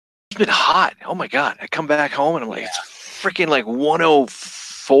been hot. Oh my God. I come back home and I'm like, it's freaking like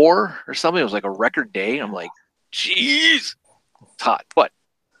 104 or something. It was like a record day. I'm like, jeez, it's hot. But,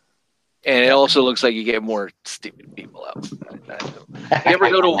 and it also looks like you get more stupid people out. You ever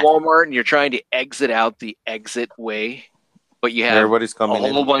go to Walmart and you're trying to exit out the exit way, but you have Everybody's coming a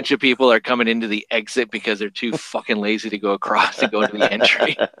whole bunch of people are coming into the exit because they're too fucking lazy to go across to go to the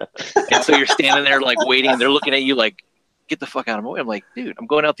entry. And so you're standing there like waiting and they're looking at you like, get the fuck out of my way. I'm like, dude, I'm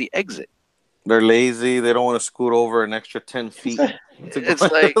going out the exit. They're lazy. They don't want to scoot over an extra 10 feet. It's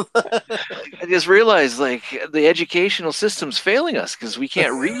like, I just realized like the educational system's failing us because we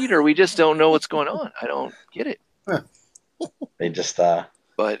can't read or we just don't know what's going on. I don't get it. They just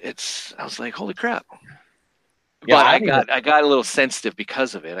but it's, I was like, holy crap. Yeah, but I got a little sensitive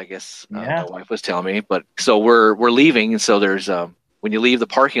because of it, I guess. My wife was telling me, but so we're leaving. And so there's, when you leave the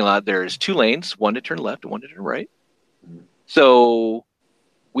parking lot, there's 2 lanes, one to turn left and one to turn right. So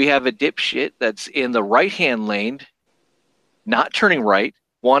we have a dipshit that's in the right-hand lane, not turning right,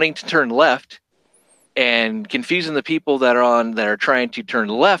 wanting to turn left, and confusing the people that are trying to turn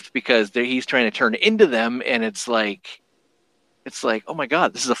left because he's trying to turn into them, and it's like, oh my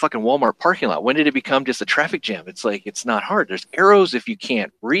God, this is a fucking Walmart parking lot. When did it become just a traffic jam? It's like, it's not hard. There's arrows if you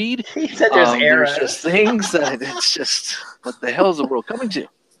can't read. He said there's arrows. There's just things that it's just, what the hell is the world coming to?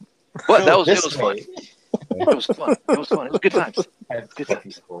 But it was fun. It was fun. It was fun. It was good times. Good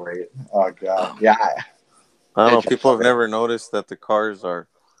times. Great. Oh God. Yeah. I don't know. People have never noticed that the cars are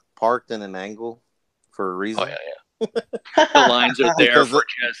parked in an angle for a reason. Oh yeah. The lines are there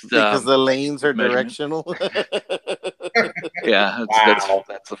because the lanes are directional. Yeah,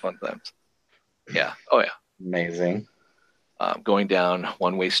 that's the fun times. Yeah. Oh yeah. Amazing. Going down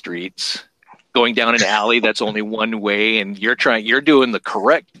one-way streets, going down an alley that's only one way, and you're doing the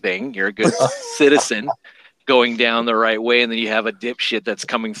correct thing. You're a good citizen, going down the right way, and then you have a dipshit that's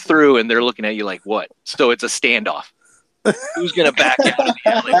coming through, and they're looking at you like, what? So it's a standoff. Who's gonna back out of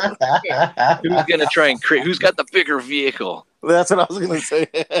the alley? Who's gonna try and who's got the bigger vehicle? That's what I was gonna say.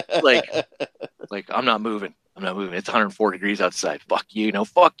 like I'm not moving. It's 104 degrees outside. Fuck you. No,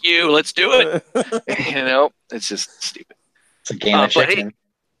 fuck you. Let's do it. It's just stupid. It's a game of chicken.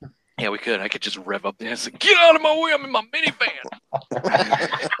 Hey, yeah, we could. I could just rev up there and say, get out of my way. I'm in my minivan.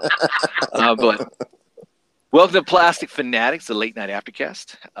 But welcome to Plastic Fanatics, the late night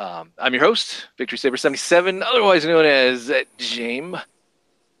aftercast. I'm your host, Victory Saber 77, otherwise known as James,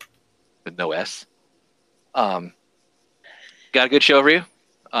 with no S. Got a good show for you.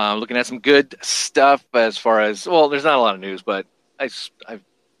 Looking at some good stuff as far as, well, there's not a lot of news, but I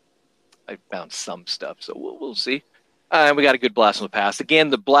found some stuff, so we'll see. And we got a good Blast from the Past. Again,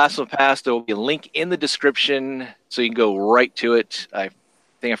 the Blast from the Past, there will be a link in the description, so you can go right to it. I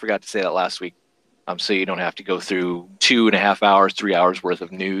think I forgot to say that last week. So you don't have to go through 2.5 hours, 3 hours worth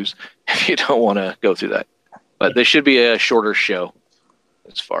of news if you don't want to go through that. But this should be a shorter show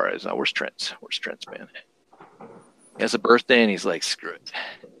as far as, where's Trent? Where's Trent's man? He has a birthday and he's like, screw it.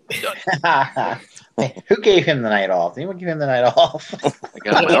 Who gave him the night off? Anyone give him the night off? I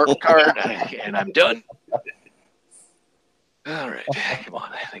got my ARC card and I'm done. All right, come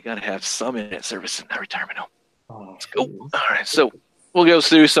on. They got to have some internet service in that retirement home. Let's go. All right, so we'll go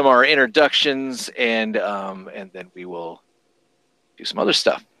through some of our introductions and then we will do some other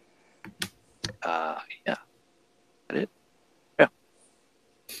stuff. Yeah. That it? Yeah.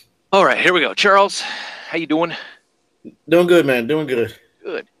 All right, here we go. Charles, how you doing? Doing good, man. Doing good.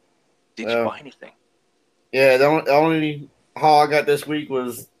 Good. Did you buy anything? Yeah, the only haul I got this week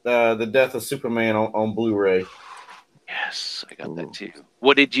was the Death of Superman on Blu-ray. Yes, I got that too.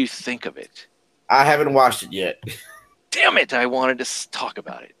 What did you think of it? I haven't watched it yet. Damn it! I wanted to talk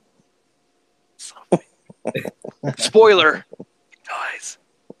about it. Spoiler. Guys.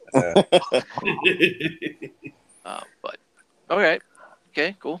 But all right.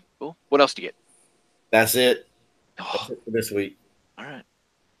 Okay. Cool. What else do you get? That's it. That's it for this week. All right.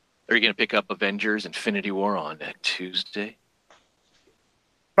 Are you going to pick up Avengers: Infinity War on Tuesday?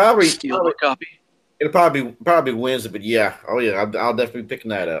 Probably steal a copy. It'll probably Wednesday, but yeah. Oh yeah, I'll definitely be picking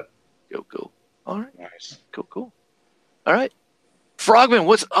that up. Cool. All right. Nice. Cool. All right. Frogman,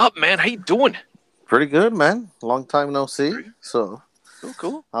 what's up, man? How you doing? Pretty good, man. Long time no see. So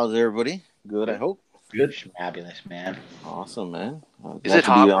cool. How's everybody? Good, I hope. Good. Fabulous, man. Awesome, man. Is it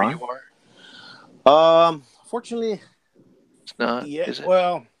hot where you are? Fortunately, it's not. Yeah. Is it?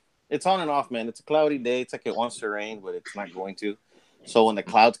 Well, it's on and off, man. It's a cloudy day. It's like it wants to rain, but it's not going to. So when the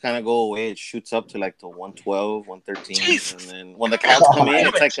clouds kind of go away, it shoots up to like the 112, 113. Jesus. And then when the clouds come in,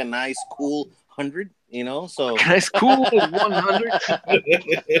 it's like a nice, cool 100, So nice, cool 100.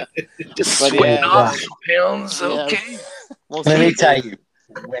 Just sweating off pounds. Okay. Let me tell you.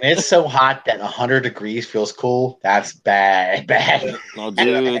 when it's so hot that 100 degrees feels cool, that's bad. No,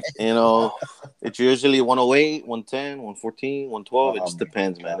 dude, it's usually 108, 110, 114, 112. It just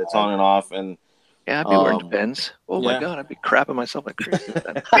depends, man. It's on and off. And yeah, I'd be wearing Depends. Oh my God, I'd be crapping myself like crazy.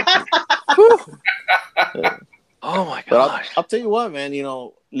 Oh my gosh. But I'll tell you what, man,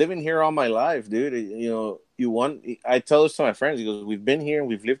 living here all my life, dude, I tell this to my friends, he goes, we've been here and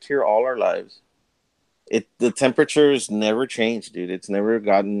we've lived here all our lives. The temperatures never changed, dude. It's never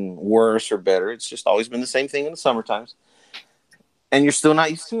gotten worse or better. It's just always been the same thing in the summer times. And you're still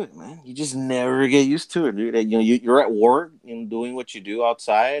not used to it, man. You just never get used to it, dude. You're at work and doing what you do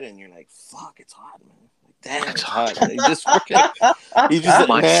outside, and you're like, "Fuck, it's hot, man." Damn, it's hot.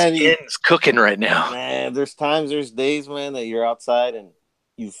 My skin's cooking right now. Man, there's days, man, that you're outside and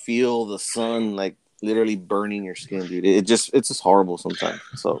you feel the sun like literally burning your skin, dude. It's just horrible sometimes.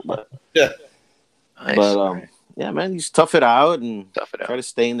 So, but yeah, nice. But yeah, man, you just tough it out and try to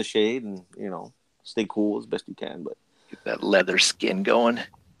stay in the shade and stay cool as best you can. But get that leather skin going.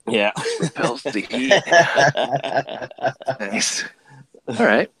 Yeah, repels the heat. Nice. All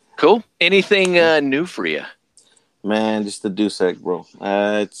right. Cool. Anything new for you? Man, just the Deus Ex, bro.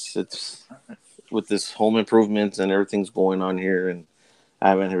 It's with this home improvements and everything's going on here, and I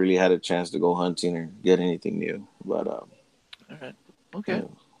haven't really had a chance to go hunting or get anything new. But all right, okay,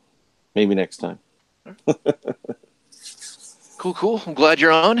 maybe next time. Cool. I'm glad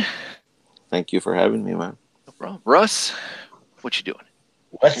you're on. Thank you for having me, man. No problem. Russ, what you doing?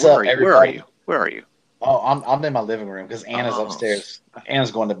 What's up, everybody? Where are you? Oh, I'm in my living room because Anna's upstairs. Anna's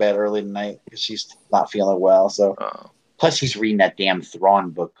going to bed early tonight because she's not feeling well. So, plus she's reading that damn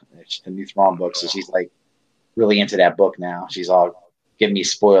Thrawn book, the new Thrawn book. So she's like really into that book now. She's all giving me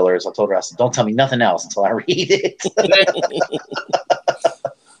spoilers. I told her, I said, "Don't tell me nothing else until I read it."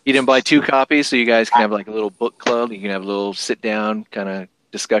 You didn't buy 2 copies, so you guys can have like a little book club. You can have a little sit down kind of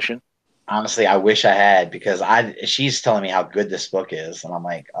discussion. Honestly, I wish I had because she's telling me how good this book is, and I'm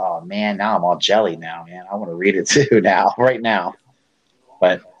like, oh man, now I'm all jelly now, man. I want to read it too now, right now.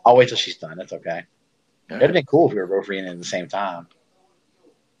 But I'll wait till she's done. It's okay. It'd have been cool if we were both reading it at the same time.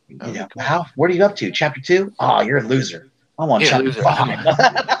 Cool. What are you up to? Chapter 2? Oh, you're a loser. I'm on chapter 5.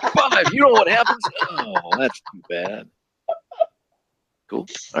 5. You know what happens? Oh, that's too bad. Cool.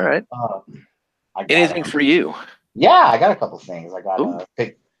 All right. Anything for you? Yeah, I got a couple things.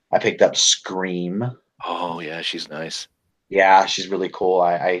 I picked up Scream. Oh yeah, she's nice. Yeah, she's really cool.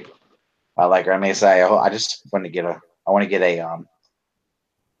 I like her. I may say I just want to get a. I want to get a.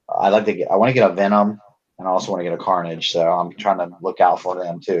 I want to get a Venom, and I also want to get a Carnage. So I'm trying to look out for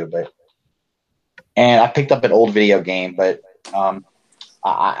them too. And I picked up an old video game, but what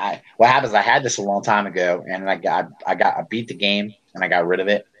happens? I had this a long time ago, and I beat the game, and I got rid of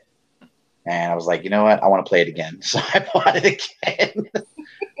it. And I was like, you know what? I want to play it again. So I bought it again.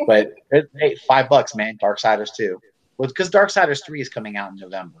 But hey, $5, man. Darksiders 2. Well, because Darksiders 3 is coming out in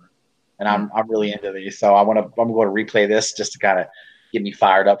November, and I'm really into these. So I'm going to replay this just to kind of get me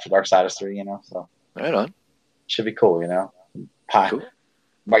fired up for Darksiders 3. So right on. Should be cool. Cool.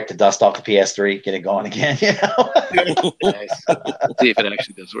 Wipe the dust off the PS3, get it going again. Nice. See if it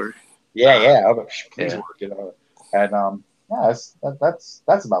actually does work. Yeah. Please work. And that's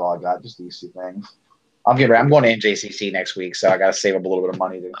about all I got. Just these 2 things. I'm going to NJCC next week, so I got to save up a little bit of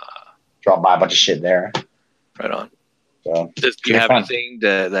money to drop by a bunch of shit there. Right on. So, do you have anything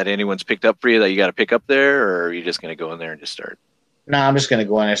that anyone's picked up for you that you got to pick up there, or are you just going to go in there and just start? No, I'm just going to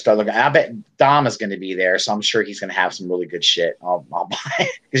go in there and start looking. I bet Dom is going to be there, so I'm sure he's going to have some really good shit. I'll buy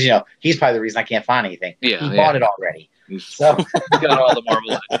it because he's probably the reason I can't find anything. Yeah, he bought it already. So he's got all the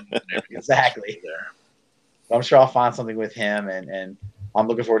Marvel and everything. Exactly. There. So I'm sure I'll find something with him, and I'm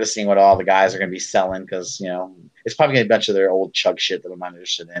looking forward to seeing what all the guys are going to be selling because, it's probably going to be a bunch of their old chug shit that I'm not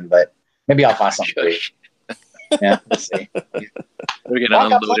interested in, but maybe I'll find something great. Yeah, let's see. We're going to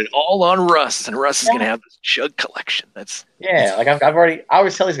unload it all on Russ, and Russ is going to have this chug collection. Like I've already, I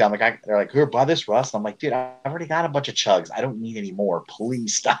always tell these guys, they're like, here, buy this, Russ. And I'm like, dude, I've already got a bunch of chugs. I don't need any more.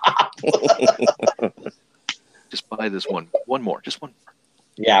 Please stop. Just buy this one more, just one more.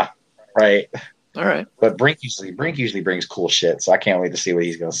 Yeah, right. All right. But Brink usually brings cool shit, so I can't wait to see what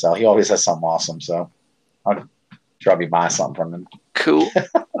he's going to sell. He always has something awesome, so I'll be buying something from him. Cool.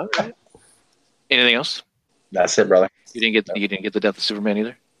 All right. Anything else? That's it, brother. You didn't get the Death of Superman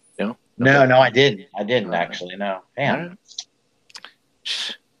either? No, I didn't. I didn't actually. No. Damn. Right.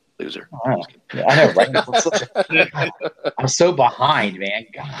 Loser. Oh, yeah, I know, right? I'm so behind, man.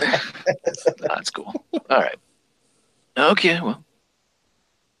 God. That's cool. All right. Okay. Well.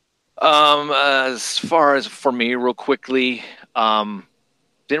 As far as for me, real quickly, didn't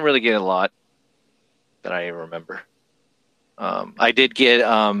really get a lot that I remember. I did get.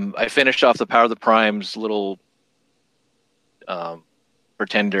 I finished off the Power of the Primes little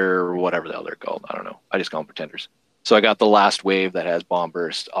Pretender or whatever the hell they're called. I don't know. I just call them Pretenders. So I got the last wave that has Bomb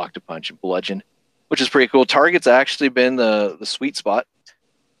Burst, Octopunch, and Bludgeon, which is pretty cool. Target's actually been the sweet spot.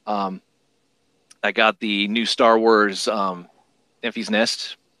 I got the new Star Wars Enfys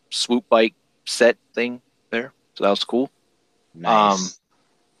Nest swoop bike set thing there, so that was cool. Nice.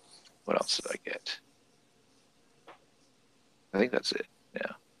 What else did I get? I think that's it.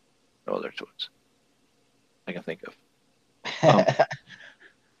 Yeah, no other toys I can think of.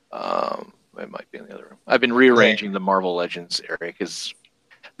 It might be in the other room. I've been rearranging the Marvel Legends area because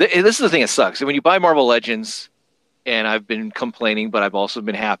this is the thing that sucks. When you buy Marvel Legends, and I've been complaining, but I've also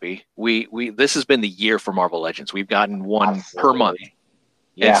been happy. This has been the year for Marvel Legends. We've gotten one per month.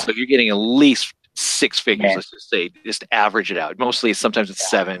 Yeah. And so you're getting at least 6 figures, let's just say, just average it out. Mostly, sometimes it's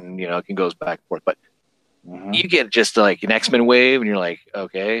 7, it can goes back and forth. But you get just like an X-Men wave, and you're like,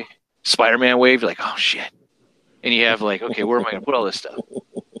 okay. Spider-Man wave, you're like, oh, shit. And you have like, okay, where am I going to put all this stuff?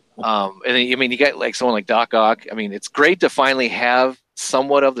 And then, you got like someone like Doc Ock. It's great to finally have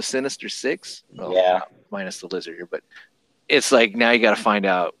somewhat of the Sinister Six. Well, minus the Lizard here, but it's like now you got to find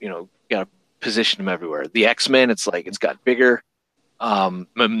out, got to position them everywhere. The X-Men, it's like it's got bigger.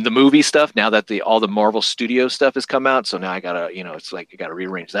 The movie stuff, now that all the Marvel Studio stuff has come out, so now I gotta, it's like I gotta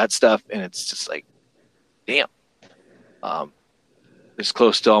rearrange that stuff, and it's just like, damn. It's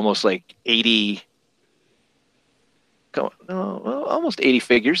close to almost like 80. Almost 80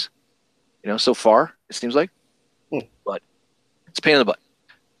 figures, so far it seems like, but it's a pain in the butt.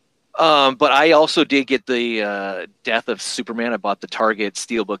 But I also did get the Death of Superman. I bought the Target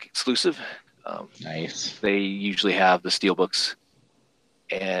Steelbook exclusive. Nice. They usually have the Steelbooks,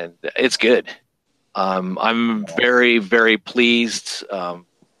 and it's good. I'm very, very pleased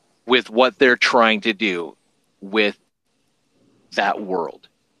with what they're trying to do with that world.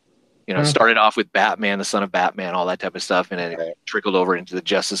 Started off with Batman, the Son of Batman, all that type of stuff, and then it trickled over into the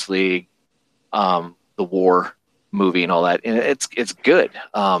Justice League, the War movie, and all that. And it's good.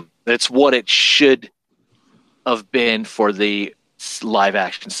 It's what it should have been for the live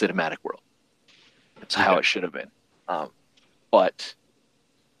action cinematic world. That's how it should have been. But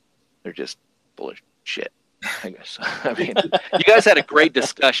they're just full of shit, I guess. You guys had a great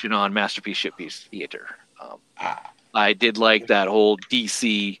discussion on Masterpiece Shippiece Theater. I did like that whole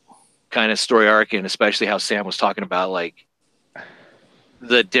DC kind of story arc, and especially how Sam was talking about like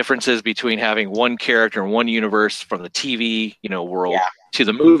the differences between having one character in one universe from the TV, world to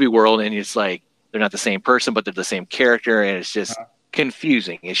the movie world, and it's like they're not the same person, but they're the same character, and it's just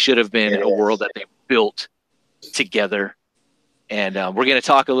confusing. It should have been a world that they built together, and we're going to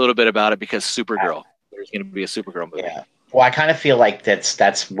talk a little bit about it because Supergirl. There's going to be a Supergirl movie. Yeah. Well, I kind of feel like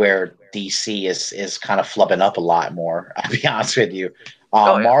that's where DC is kind of flubbing up a lot more. I'll be honest with you.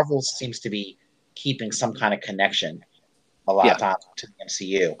 Marvel seems to be keeping some kind of connection a lot of times to the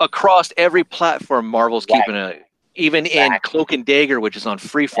MCU. Across every platform, Marvel's keeping even in Cloak and Dagger, which is on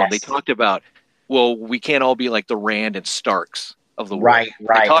Freeform, they talked about, well, we can't all be like the Rand and Starks of the world. Right.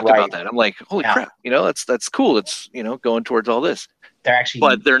 They talked about that. I'm like, holy crap, that's cool. It's, going towards all this. They're actually,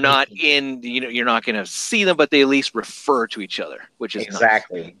 but they're not in, you're not going to see them, but they at least refer to each other, which is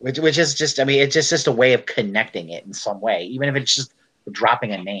exactly, nice. which is just, it's just a way of connecting it in some way, even if it's just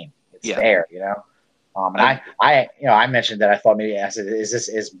dropping a name. It's there, and I mentioned that I thought maybe I said,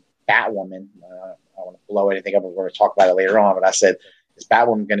 is Batwoman? I don't want to blow anything up. We're going to talk about it later on, but I said, is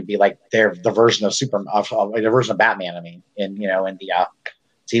Batwoman going to be like the version of the version of Batman? In the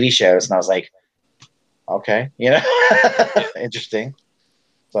TV shows, and I was like, okay, interesting.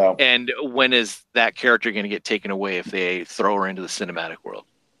 So, and when is that character going to get taken away if they throw her into the cinematic world?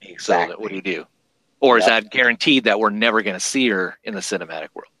 Exactly. So what do you do? Or is that guaranteed that we're never going to see her in the cinematic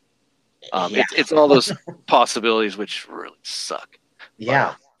world? It's all those possibilities which really suck.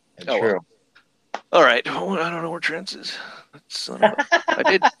 Yeah, true. Well. All right. Oh, I don't know where Trent is. I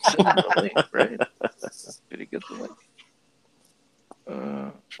did send him the link, right? Did he get the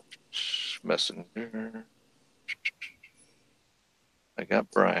link? Messenger. I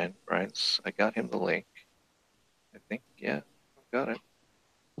got Brian. I got him the link. I think, I got it.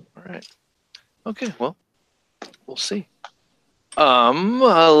 All right. Okay, well, we'll see.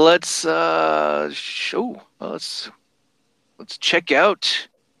 Let's check out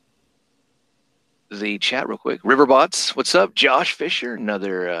the chat real quick. Riverbots, what's up? Josh Fisher,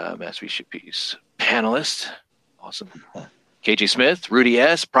 another Masterpiece Shippiece panelist. Awesome. KJ Smith, Rudy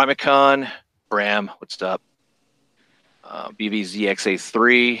S, Primicon, Bram, what's up?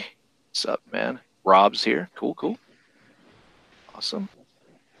 BVZXA3, what's up, man? Rob's here. Cool. Awesome.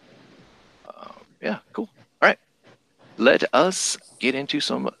 Cool. All right. let us get into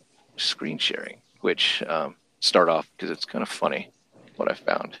some screen sharing, which start off because it's kind of funny what I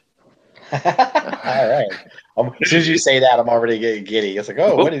found. All right. As soon as you say that, I'm already getting giddy. It's like,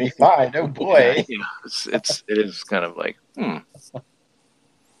 oh, what did he find? Oh boy. Yeah, it is kind of like,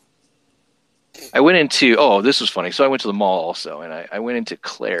 I went into, this was funny. So I went to the mall also, and I went into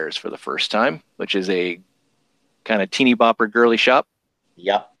Claire's for the first time, which is a kind of teeny bopper girly shop.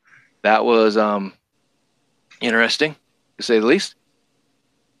 Yep. That was interesting, to say the least.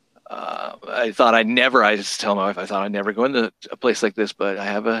 I thought I just tell my wife, I thought I'd never go into a place like this, but I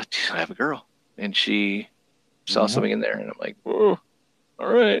have a girl, and she saw something in there, and I'm like, oh,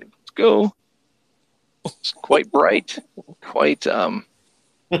 all right, let's go. It's quite bright, quite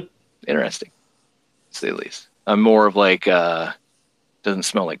interesting, to say the least. I'm more of like, doesn't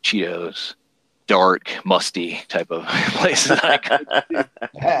smell like Cheetos, dark, musty type of place that I could.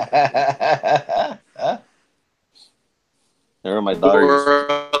 Or my daughter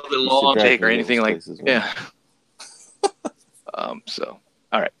the long take or anything like that. Yeah. So,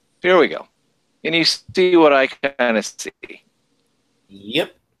 all right, here we go. Can you see what I kind of see?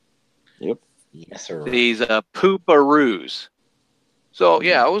 Yep. Yes, sir. These pooparoos. So,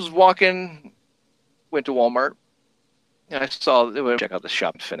 yeah, I was walking, went to Walmart, and I saw, check out the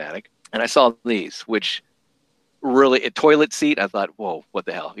Shop Fanatic, and I saw these, which really, a toilet seat. I thought, whoa, what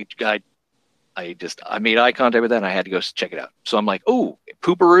the hell? Each guy. I made eye contact with that, and I had to go check it out. So I'm like, oh,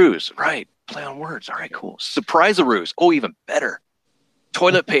 pooparoos. Right. Play on words. All right, cool. Surprise-aroos. Oh, even better.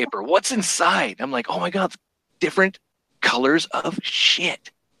 Toilet paper. What's inside? I'm like, oh, my God. Different colors of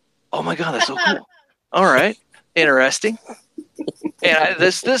shit. Oh, my God. That's so cool. All right. Interesting. And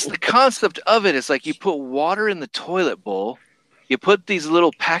the concept of it is like you put water in the toilet bowl. You put these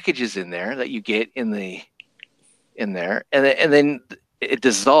little packages in there that you get in there. And then it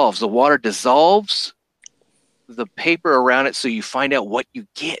dissolves. The water dissolves the paper around it, so you find out what you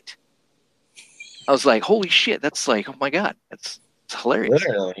get. I was like, holy shit, that's like, oh my God, it's hilarious.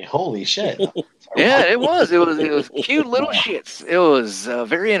 Literally, holy shit. Yeah, it was. It was cute little shits. It was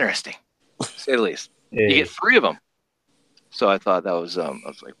very interesting, to say the least. Yeah. You get 3 of them. So I thought that was, I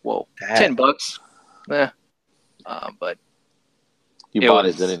was like, whoa, $10. But you bought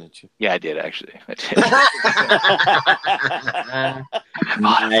it, didn't you? Yeah, I did actually. I did.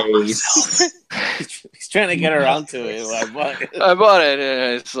 Nice. He's trying to get around to it. I bought it,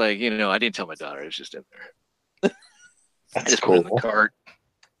 and it's like, I didn't tell my daughter. It's just in there. That's I just cool. put it in the cart.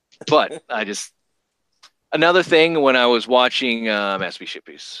 But another thing, when I was watching Masterpiece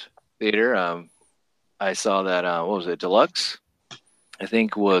Shippies Theater, I saw that, what was it, Deluxe, I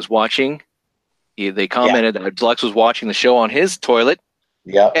think, was watching. They commented that Deluxe was watching the show on his toilet.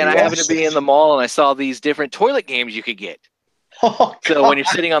 Yeah. And I happened to be in the mall, and I saw these different toilet games you could get. Oh, so when you're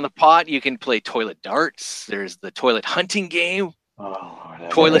sitting on the pot, you can play toilet darts. There's the toilet hunting game.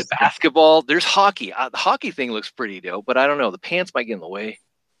 Toilet basketball. There's hockey. The hockey thing looks pretty dope, but I don't know. The pants might get in the way.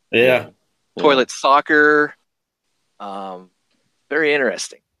 Yeah. Toilet soccer. Very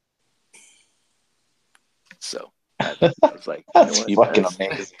interesting. So I was like, that's fucking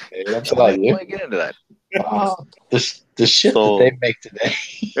amazing. I'm telling you. I get into that. The shit that they make today.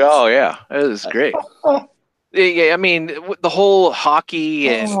 Oh yeah, it is great. Yeah, I mean, the whole hockey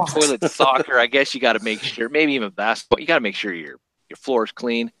and toilet soccer. I guess you got to make sure, maybe even basketball. You got to make sure your floor is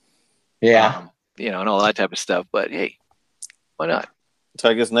clean. Yeah, and all that type of stuff. But hey, why not? So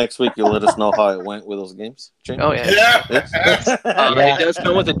I guess next week you'll let us know how it went with those games. Jane? Oh yeah. It does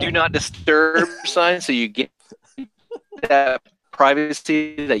come with a do not disturb sign, so you get that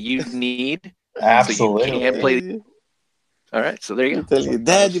privacy that you need. Absolutely. So you can't play. All right, so there you go.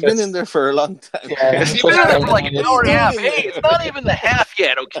 Dad, you've been in there for a long time. Yeah. You've been in there for like an hour and a half. Hey, it's not even the half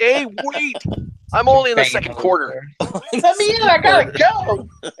yet, okay? Wait. I'm only in the second quarter. Let me in. I gotta go.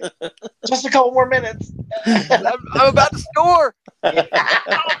 Just a couple more minutes. I'm about to score. I'm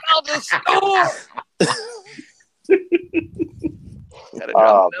about to score. Gotta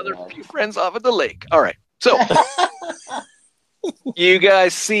drop another few friends off at the lake. All right. So you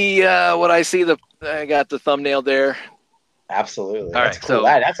guys see what I see? I got the thumbnail there. Absolutely. All that's right, cool. so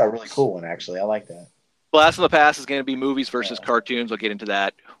That's a really cool one, actually. I like that. Blast from the Past is going to be movies versus cartoons. We'll get into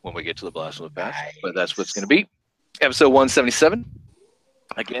that when we get to the Blast from the Past. Nice. But that's what it's going to be. Episode 177.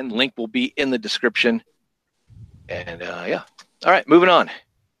 Again, link will be in the description. And yeah. All right, moving on.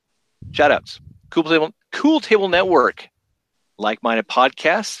 Shout-outs. Cool Table Network. Like-minded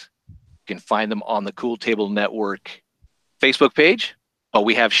podcasts. You can find them on the Cool Table Network Facebook page. But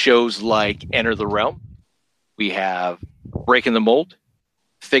we have shows like Enter the Realm. We have Breaking the Mold,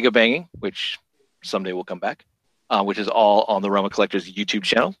 Figure Banging, which someday will come back, which is all on the Realm of Collectors YouTube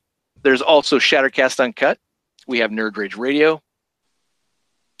channel. There's also Shattercast Uncut, We have Nerd Rage Radio,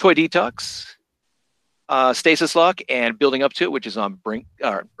 Toy Detox, Stasis Lock, and Building Up to It, which is on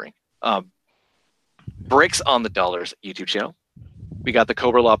Bricks on the Dollars YouTube channel. We got the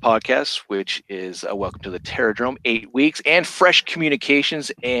Cobra Law podcast, which is Welcome to the Terradrome, 8 weeks, and Fresh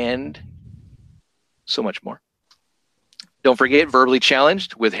Communications, and so much more. Don't forget Verbally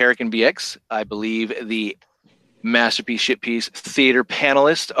Challenged with Herrick and BX. I believe the Masterpiece Shitpiece Theater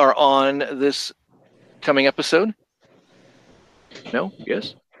panelists are on this coming episode. No?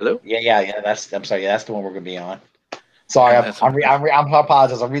 Yes? Hello? Yeah. I'm sorry. Yeah, that's the one we're gonna be on. Sorry, I'm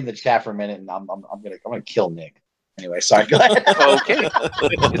apologize. I'm reading the chat for a minute, and I'm gonna kill Nick. Anyway, sorry. Go ahead. Okay.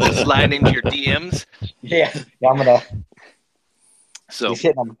 It's sliding into your DMs. Yeah, I'm gonna. So he's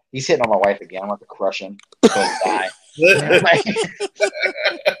hitting on my wife again. I'm going to crush him. Die. Nice.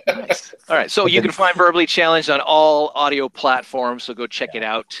 All right. So you can find Verbally Challenged on all audio platforms. So go check it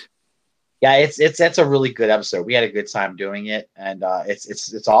out. Yeah, it's a really good episode. We had a good time doing it, and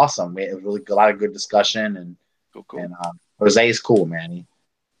it's awesome. We had a lot of good discussion, and cool. And Jose is cool, man.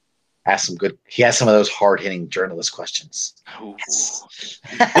 He has some of those hard hitting journalist questions. Yes.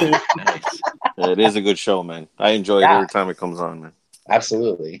 Nice. It is a good show, man. I enjoy it every time it comes on, man.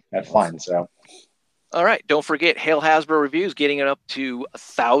 Absolutely, that's fun. So. All right. Don't forget, Hail Hasbro Reviews getting it up to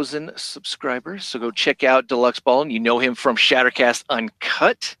 1,000 subscribers. So go check out Deluxe Ballin. You know him from Shattercast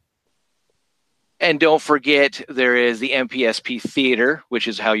Uncut. And don't forget, there is the MPSP Theater, which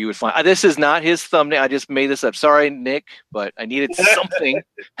is how you would find. This is not his thumbnail. I just made this up. Sorry, Nick, but I needed something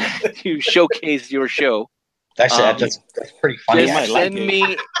to showcase your show. Actually, that's pretty funny. Just send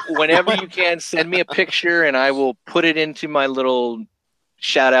me, whenever you can, send me a picture, and I will put it into my little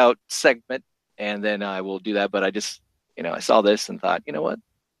shout-out segment. And then I will do that. But I just, I saw this and thought, you know what?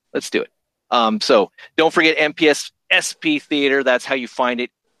 Let's do it. So don't forget MPSP Theater. That's how you find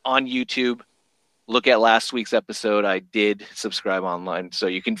it on YouTube. Look at last week's episode. I did subscribe online, so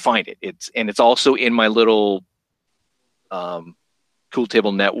you can find it. It's also in my little Cool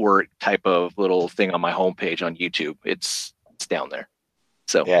Table Network type of little thing on my homepage on YouTube. It's down there.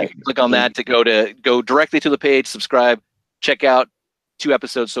 So you can click on that to go directly to the page, subscribe, check out 2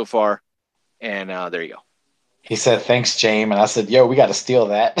 episodes so far. And there you go. He said, "Thanks, James." And I said, "Yo, we got to steal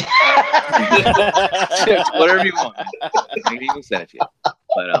that." Whatever you want. Maybe we'll send it to you.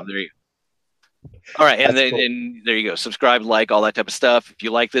 But there you go. All right. And then and there you go. Subscribe, like, all that type of stuff. If you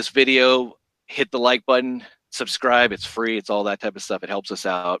like this video, hit the like button, subscribe. It's free. It's all that type of stuff. It helps us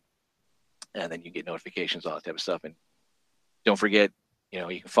out. And then you get notifications, all that type of stuff. And don't forget, you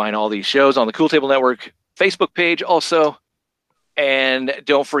can find all these shows on the Cool Table Network Facebook page also. And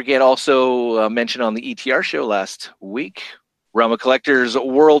don't forget also mention on the ETR show last week, Realm of Collectors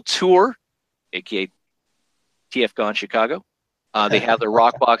World Tour, aka TFCon Chicago. They have their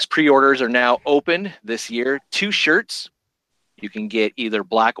Rockbox pre-orders are now open this year. 2 shirts. You can get either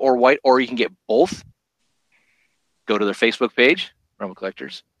black or white, or you can get both. Go to their Facebook page, Realm of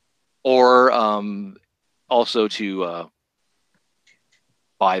Collectors. Or also to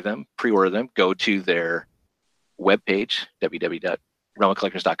buy them, pre-order them, go to their webpage,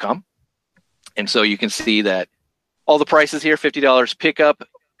 www.realmofcollectors.com. And so you can see that all the prices here, $50 pickup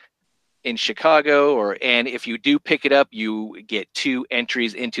in Chicago, and if you do pick it up, you get 2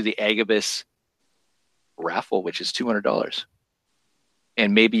 entries into the Agabus raffle, which is $200.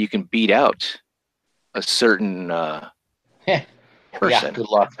 And maybe you can beat out a certain person. Yeah, good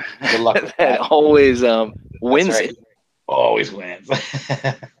luck. Good luck with that. Always wins it. Always wins.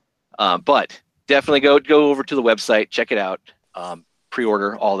 But definitely go over to the website, check it out,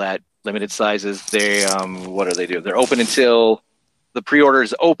 pre-order all that, limited sizes. They what are they doing? They're open until the pre-order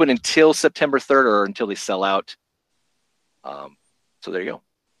is open until September 3rd or until they sell out. So there you go.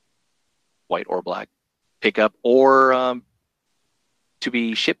 White or black, pick up or to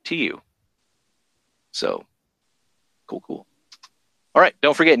be shipped to you. So cool. All right,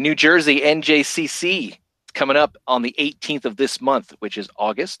 don't forget New Jersey NJCC coming up on the 18th of this month, which is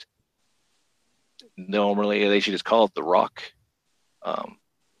August. Normally they should just call it the Rock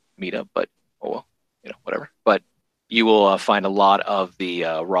meetup, but oh well, whatever. But you will find a lot of the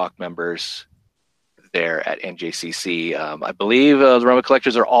Rock members there at NJCC. I believe the Realm of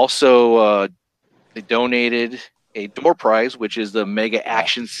Collectors are also they donated a door prize, which is the Mega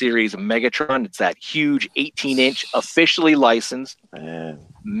Action Series Megatron. It's that huge 18-inch officially licensed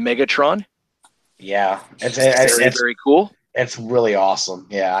Megatron. Yeah, it's very cool. It's really awesome.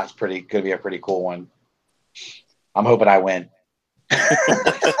 Yeah, it's gonna be a pretty cool one. I'm hoping I win.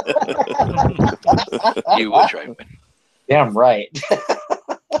 You will try to win. Damn right.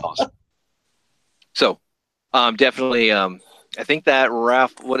 Awesome. So, definitely. I think that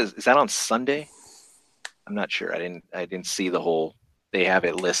raffle. Is that on Sunday? I'm not sure. I didn't see the whole. They have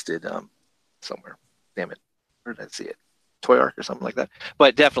it listed somewhere. Damn it, where did I see it? Toy Ark or something like that.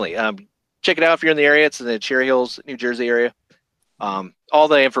 But definitely, check it out if you're in the area. It's in the Cherry Hills, New Jersey area. All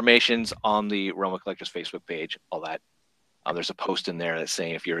the information's on the Realm of Collectors Facebook page. All that. There's a post in there that's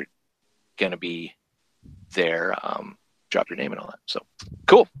saying if you're gonna be there, drop your name and all that. So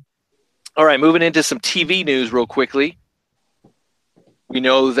cool. All right, moving into some TV news real quickly. We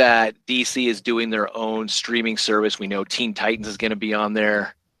know that DC is doing their own streaming service. We know Teen Titans is going to be on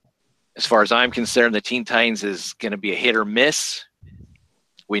there. As far as I'm concerned, the Teen Titans is going to be a hit or miss.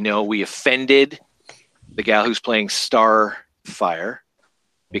 We know we offended the gal who's playing Starfire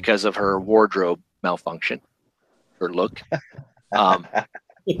because of her wardrobe malfunction, her look,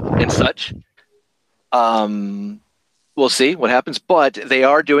 and such. We'll see what happens, but they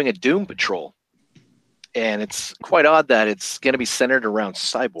are doing a Doom Patrol. And it's quite odd that it's going to be centered around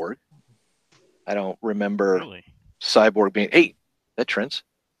Cyborg. I don't remember Cyborg being... Hey, that Trent's.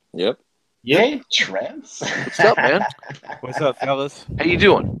 Yep. Yay, Trent. What's up, man? What's up, fellas? How you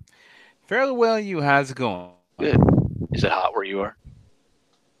doing? Fairly well, you. How's it going? Good. Is it hot where you are?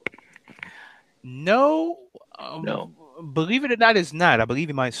 No. No. Believe it or not, it's not. I believe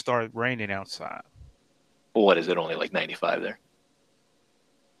it might start raining outside. Well, what is it? Only like 95 there?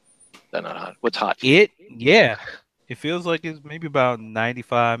 That's not hot. What's hot? Yeah. It feels like it's maybe about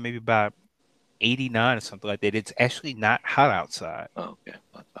 95, maybe about 89 or something like that. It's actually not hot outside. Oh, okay.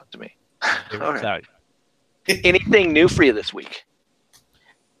 Well, talk to me. All right. Anything new for you this week?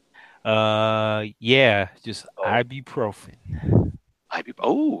 Yeah, just ibuprofen.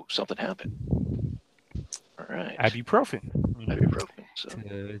 Oh, something happened. All right. Ibuprofen. So.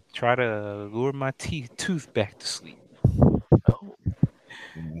 To try to lure my tooth back to sleep. Oh.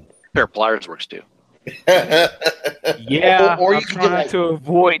 A pair of pliers works too. Yeah, or you I'm can trying to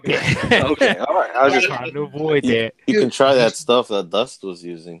avoid that. Okay, all right. I was just trying to avoid that. You can try that stuff that Dust was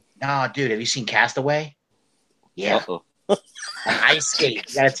using. No, dude, have you seen Castaway? Yeah. Uh-oh. An ice skate.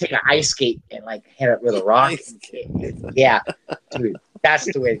 You gotta take an ice skate and like hit it with a rock. Yeah, dude, that's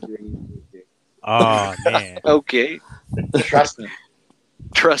the way to do it. Oh man. Okay. Trust me.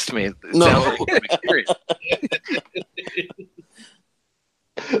 Trust me. It No. sounds like an experience.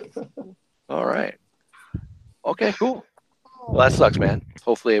 All right. Okay, cool. Well, that sucks, man.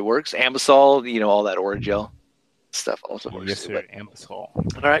 Hopefully it works. Ambisol, all that Orajel stuff also works. Yes, too, sir. Ambisol.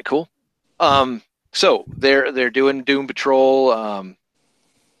 All right, cool. So they're doing Doom Patrol.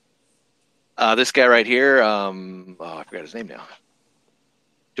 This guy right here, I forgot his name now.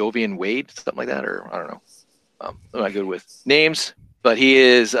 Dovian Wade, something like that, or I don't know. I'm not good with names, but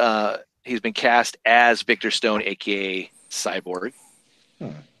he's been cast as Victor Stone, aka Cyborg.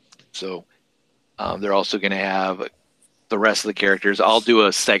 So they're also going to have the rest of the characters. I'll do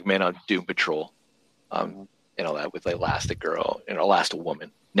a segment on Doom Patrol, and all that with Elastic Girl and Elastic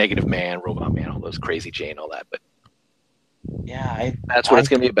Woman, Negative Man, Robot Man, all those Crazy Jane, all that. But yeah, that's what it's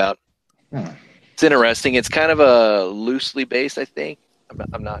going to be about. It's interesting. It's kind of a loosely based, I think.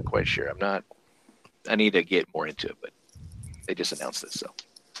 I'm not quite sure. I need to get more into it, but they just announced this, so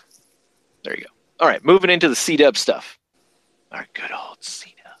there you go. All right, moving into the C-Dub stuff. Our good old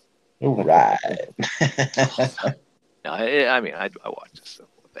C-Dub. All right. No, I watch this. So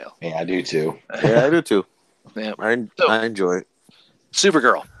what the hell? Yeah, I do too. Yeah, I do too. Yeah. I enjoy it.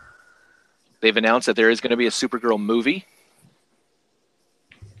 Supergirl. They've announced that there is going to be a Supergirl movie.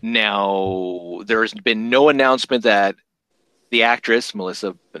 Now, there's been no announcement that the actress,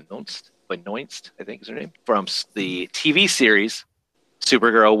 Melissa Benoist, I think is her name, from the TV series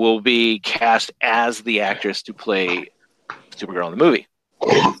Supergirl will be cast as the actress to play Supergirl in the movie.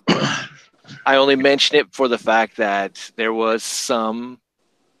 I only mention it for the fact that there was some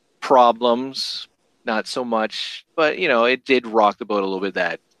problems, not so much, but it did rock the boat a little bit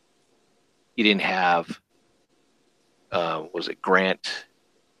that you didn't have was it Grant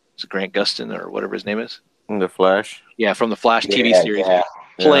Gustin or whatever his name is? The Flash? Yeah, from the Flash TV series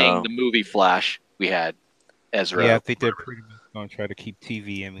playing the movie Flash. We had Ezra. Yeah, I think they're pretty much going to try to keep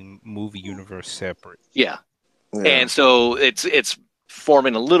TV and movie universe separate. Yeah. And so it's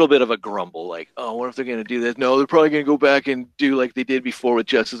forming a little bit of a grumble, like, oh, what if they're going to do this? No, they're probably going to go back and do like they did before with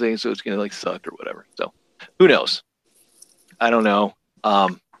Justice League, so it's going to suck or whatever. So who knows? I don't know.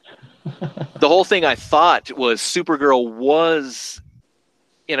 The whole thing I thought was Supergirl was,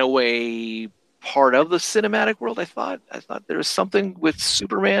 in a way, part of the cinematic world. I thought there was something with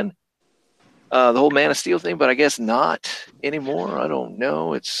Superman, the whole Man of Steel thing, but I guess not anymore. I don't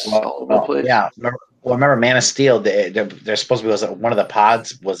know. It's all over the place. Yeah. Remember Man of Steel? They're supposed to be one of the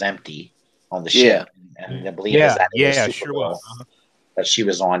pods was empty on the ship, and I believe that sure was. that she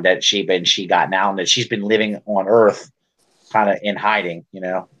was on that she got now, and that she's been living on Earth, kind of in hiding,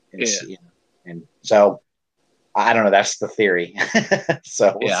 and so I don't know. That's the theory.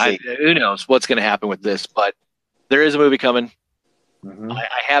 So we'll see. Who knows what's going to happen with this? But there is a movie coming. Mm-hmm.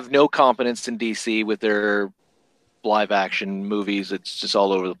 I have no confidence in DC with their live action movies. It's just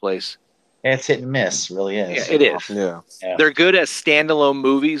all over the place. It's hit and miss, really is. Yeah, it is. Yeah. They're good as standalone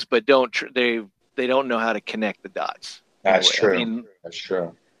movies, but they don't know how to connect the dots. That's true. I mean, that's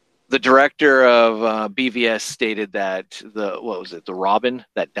true. The director of BVS stated that the Robin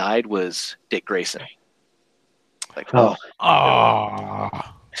that died was Dick Grayson. Like, Oh.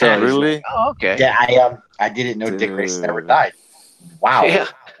 So Really? like, oh, okay. Yeah, I didn't know Dick Grayson ever died. Wow. Yeah.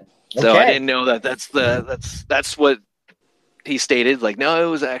 Okay. So I didn't know that. That's what he stated. Like, no, it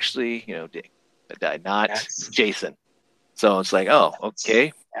was actually Dick that died, not Jason. So it's like, oh,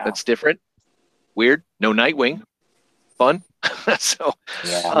 okay, that's different. Weird. No Nightwing. Fun. So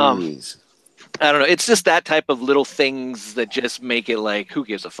I don't know. It's just that type of little things that just make it like, who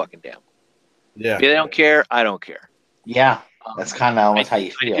gives a fucking damn? Yeah. If they don't care, I don't care. Yeah. That's kind of almost how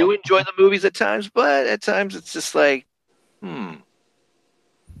you feel. I do enjoy the movies at times, but at times it's just like,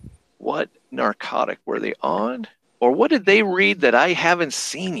 what narcotic were they on? Or what did they read that I haven't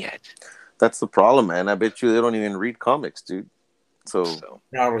seen yet? That's the problem, man. I bet you they don't even read comics, dude. So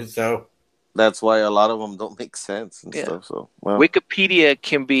that's why a lot of them don't make sense and stuff. So Wikipedia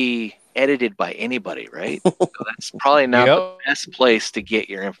can be edited by anybody, right? So that's probably not the best place to get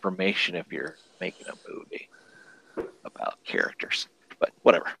your information if you're making a movie about characters. But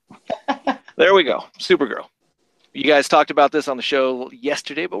whatever. There we go. Supergirl. You guys talked about this on the show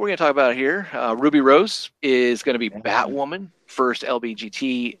yesterday, but we're going to talk about it here. Ruby Rose is going to be Batwoman, first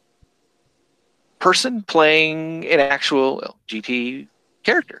LBGT person playing an actual GT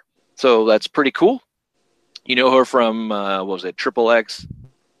character. So that's pretty cool. You know her from, Triple X?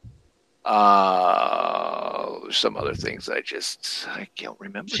 Some other things I can't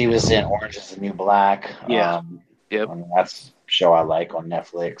remember. She was in Orange is the New Black. Yeah. Yep. That's a show I like on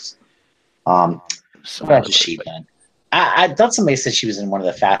Netflix. What else has she done? I thought somebody said she was in one of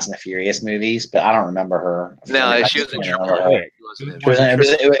the Fast and the Furious movies, but I don't remember her. No, she was in Triple X.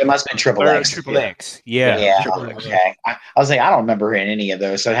 It must have been Triple X. Triple X. Yeah. Triple X. Okay. I was like, I don't remember her in any of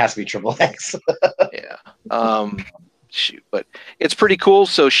those, so it has to be Triple X. Yeah. Shoot, but it's pretty cool.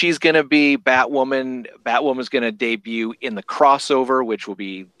 So she's going to be Batwoman. Batwoman's going to debut in the crossover, which will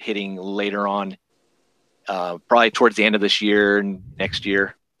be hitting later on, probably towards the end of this year and next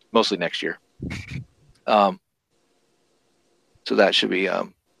year, mostly next year. So that should be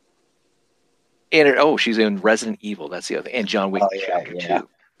she's in Resident Evil. That's the other thing. And John Wick Chapter 2.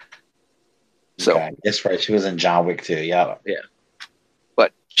 So that's right. She was in John Wick 2. Yeah.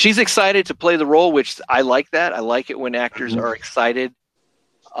 But she's excited to play the role, which I like that. I like it when actors are excited.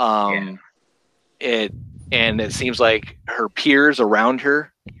 It seems like her peers around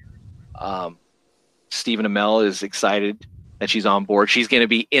her, Stephen Amell is excited that she's on board. She's going to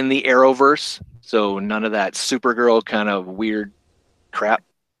be in the Arrowverse, so none of that Supergirl kind of weird crap.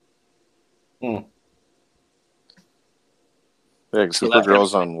 Yeah,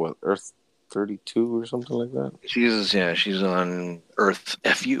 Supergirl's on what, Earth 32 or something like that? She's on Earth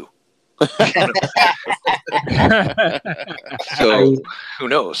FU. So who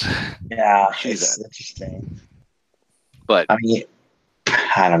knows? Yeah, it's interesting. But I mean,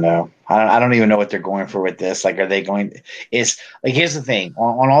 I don't know. I don't even know what they're going for with this. Like, are they going? It's like, here's the thing: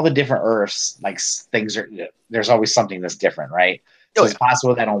 on all the different Earths, like, things are. There's always something that's different, right? So it's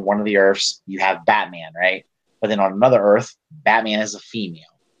possible that on one of the Earths you have Batman, right? But then on another Earth, Batman is a female.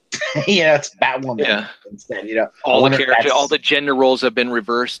 It's Batwoman instead. All the gender roles have been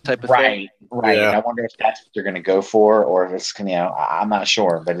reversed, type of thing. Right. Yeah. I wonder if that's what they're going to go for, or if it's I'm not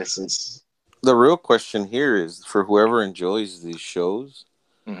sure. But it's the real question here is for whoever enjoys these shows.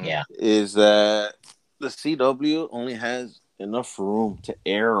 Is that the CW only has enough room to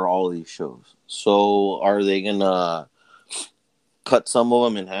air all these shows? So are they gonna cut some of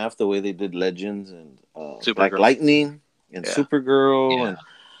them in half the way they did Legends and Black Lightning and Supergirl and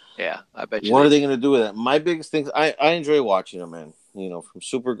I bet you. What are they going to do with that? My biggest thing, I enjoy watching them, man. From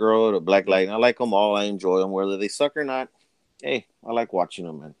Supergirl to Black Lightning, I like them all. I enjoy them, whether they suck or not. Hey, I like watching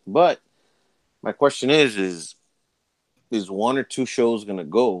them, man. But my question is one or two shows going to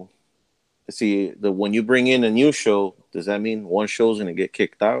go? See, when you bring in a new show, does that mean one show's going to get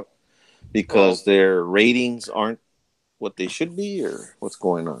kicked out because their ratings aren't what they should be, or what's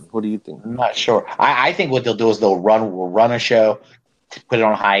going on? What do you think? I'm not sure. I think what they'll do is we'll run a show, put it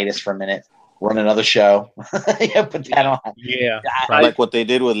on hiatus for a minute, run another show. Yeah, put that on. Yeah, like what they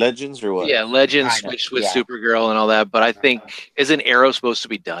did with Legends or what? Yeah, Legends Kinda, switched with yeah. Supergirl and all that, but I think isn't Arrow supposed to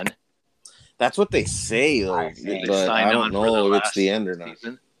be done? That's what they say though, I think but signed I don't on for the know if it's last the end or not.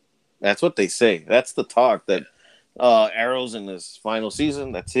 season. That's what they say. That's the talk that Arrow's in this final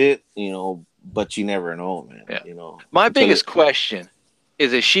season. That's it, but you never know, man. Yeah. My biggest question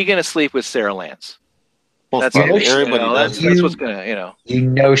is she going to sleep with Sarah Lance? That's probably. Everybody does. That's what's going to, You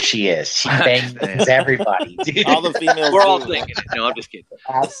know she is. She bangs everybody, dude. All the females. We're all thinking it. No, I'm just kidding.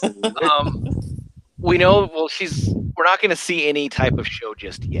 Absolutely. We know. Well, we're not going to see any type of show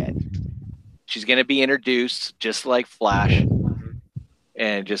just yet. She's going to be introduced, just like Flash,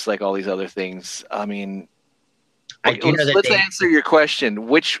 and just like all these other things. I mean, let's answer your question.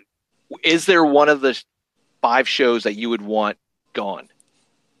 Which is there one of the 5 shows that you would want gone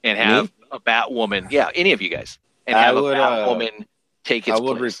and have a Batwoman? Yeah, any of you guys, and have a Batwoman take its place. I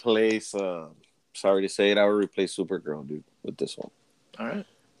would replace. Sorry to say it, I would replace Supergirl, dude, with this one. All right.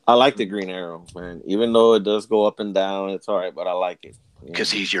 I like the Green Arrow, man. Even though it does go up and down, it's all right, but I like it.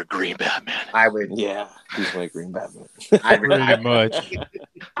 Because he's your Green Batman. I would. Yeah, he's my Green Batman.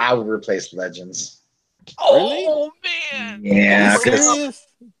 I would replace Legends. Oh man! Yeah,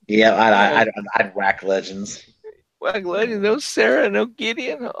 I'd whack Legends. Whack Legends, no Sarah, no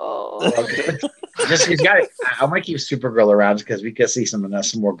Gideon. Oh, he's got it. I might keep Supergirl around because we could see some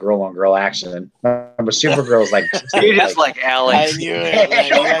more girl on girl action. Remember, Supergirl's like you're just like Alex. I knew it.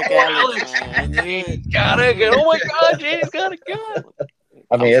 Like Alex. I knew it. Got a gun. Oh my God, Jane's got a gun.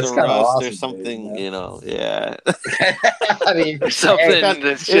 I mean, it's kind of awesome. There's something, yeah. I mean, there's something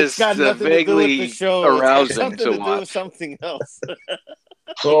that's just vaguely arousing to watch. Something else.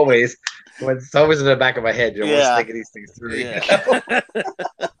 It's always in the back of my head. You're always thinking these things through. Yeah.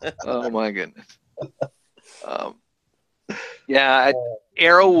 Oh my goodness.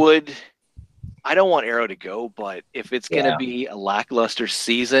 Arrow would. I don't want Arrow to go, but if it's going to be a lackluster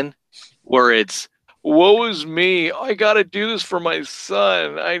season where it's, woe is me, I got to do this for my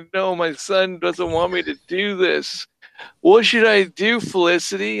son. I know my son doesn't want me to do this. What should I do,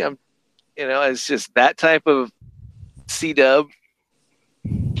 Felicity? It's just that type of C-dub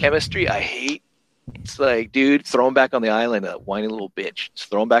chemistry I hate. It's like, dude, throw him back on the island, a whiny little bitch.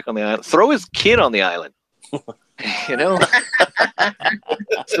 Just throw him back on the island. Throw his kid on the island.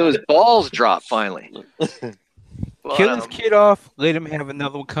 So his balls drop finally. Kill his kid off, let him have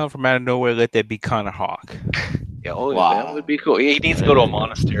another one come from out of nowhere, let that be Connor Hawk. Yeah, that would be cool. He needs to go to a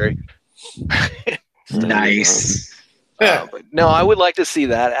monastery. Nice. But no, I would like to see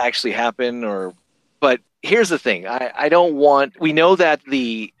that actually happen. But here's the thing: I don't want. We know that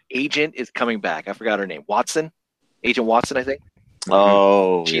the agent is coming back. I forgot her name. Agent Watson, I think.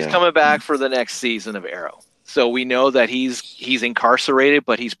 Oh, she's coming back for the next season of Arrow. So we know that he's incarcerated,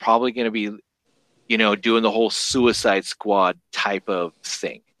 but he's probably going to be, doing the whole Suicide Squad type of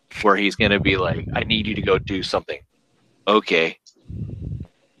thing, where he's going to be like, "I need you to go do something." Okay.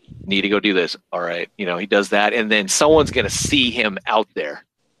 Need to go do this. All right. He does that, and then someone's going to see him out there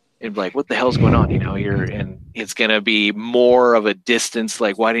and be like, "What the hell's going on?" And it's going to be more of a distance.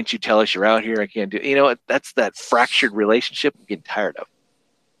 Like, why didn't you tell us you're out here? I can't do. That's that fractured relationship I'm getting tired of.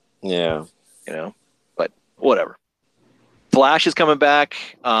 Yeah. But whatever. Flash is coming back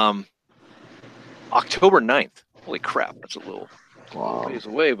October 9th. Holy crap. That's a little ways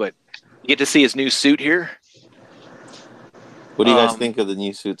away, but you get to see his new suit here. What do you guys think of the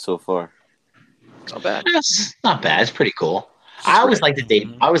new suit so far? Not bad. It's not bad. It's pretty cool. I always like that they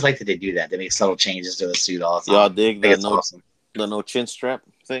do that. They make subtle changes to the suit all the time. Y'all dig the no chin strap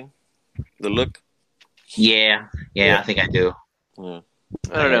thing? The look? Yeah, I think I do. Yeah.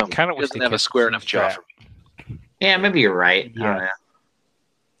 I don't know. Kind of doesn't have a square enough jaw for me. Yeah, maybe you're right. Yeah. I don't know.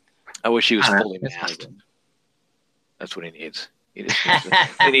 I wish he was fully masked. That's what he needs. They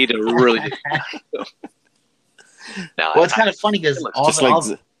need to really do that. Well, it's kind of funny because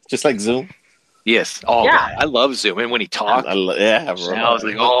just like Zoom. Yes. Oh, yeah. Man, I love Zoom. And when he talked, bro. I was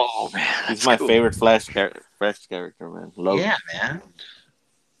like, oh man, he's my favorite Flash character, man. Man.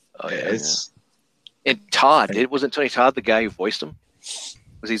 Oh yeah. And Todd, wasn't Tony Todd the guy who voiced him?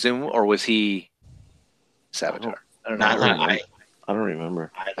 Was he Zoom or was he Savitar? I don't know. I don't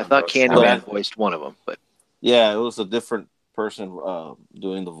remember. I thought Candyman voiced one of them, but yeah, it was a different person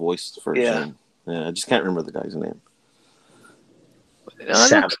doing the voice for Zoom. Yeah, I just can't remember the guy's name.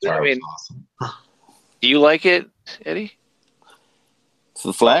 Awesome. Do you like it, Eddie? So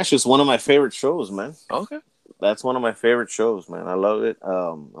The Flash is one of my favorite shows, man. Okay. That's one of my favorite shows, man. I love it.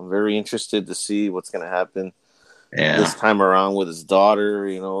 I'm very interested to see what's going to happen this time around with his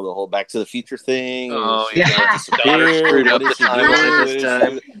daughter, the whole Back to the Future thing. Oh, yeah. Daughter screwed up the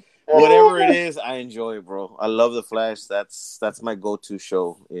time. Whatever it is, I enjoy it, bro. I love the Flash. That's my go-to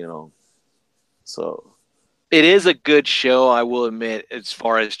show, you know. So it is a good show, I will admit. As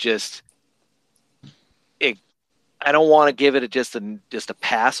far as just it, I don't want to give it just a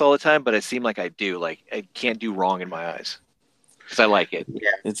pass all the time, but it seemed like I do. Like I can't do wrong in my eyes because I like it.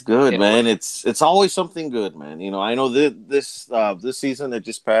 Yeah, it's good, man. It's always something good, man. You know, I know this season that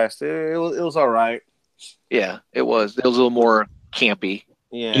just passed, it was all right. Yeah, it was. It was a little more campy.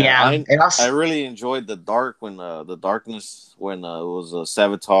 Yeah. I really enjoyed the darkness when it was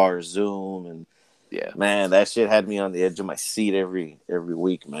Savitar, Zoom, and man, that shit had me on the edge of my seat every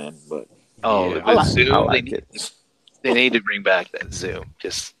week, man. But Zoom, I like it. They need to bring back that Zoom,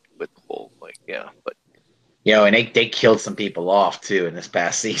 just with the whole but. And they killed some people off too in this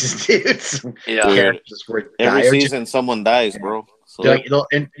past season, dude. Characters were every season someone dies, bro. So they'll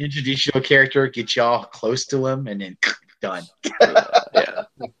introduce you to a character, get y'all close to him, and then done. Yeah.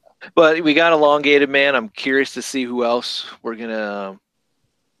 But we got elongated, man. I'm curious to see who else we're gonna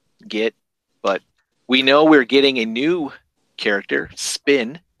get. But we know we're getting a new character,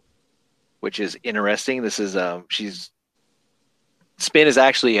 Spin, which is interesting. This is Spin is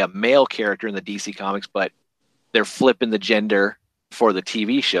actually a male character in the DC comics, but they're flipping the gender for the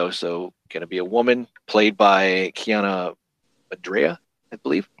TV show. So going to be a woman played by Kiana Madrea, I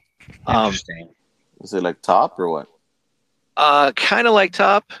believe. Interesting. Is it like Top or what? Kind of like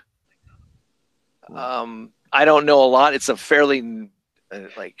Top. I don't know a lot. It's a fairly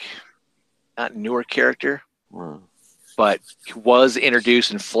not newer character, but was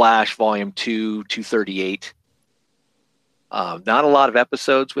introduced in Flash Volume 2, 238. Not a lot of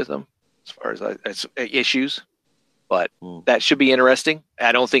episodes with him as far as issues, but that should be interesting.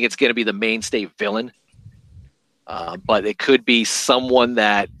 I don't think it's going to be the mainstay villain, but it could be someone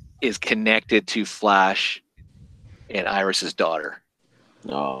that is connected to Flash and Iris's daughter.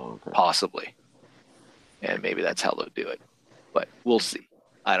 Oh, okay. Possibly. And maybe that's how they'll do it. But we'll see.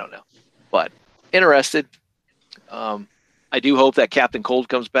 I don't know. But interested. I do hope that Captain Cold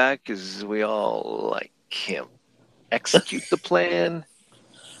comes back because we all like him. Execute the plan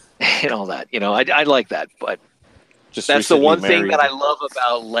and all that. You know, I like that. But just that's the one thing that I love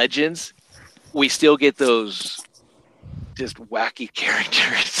about Legends. We still get those just wacky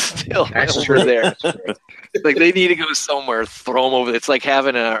characters still over there. Like they need to go somewhere, throw them over. It's like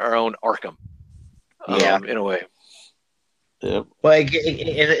having our own Arkham. In a way. Yep. Well,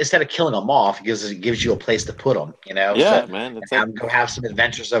 instead of killing them off, it gives you a place to put them. You know. Yeah, man. It's like, go have some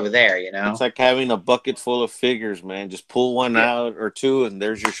adventures over there. You know. It's like having a bucket full of figures, man. Just pull one out or two, and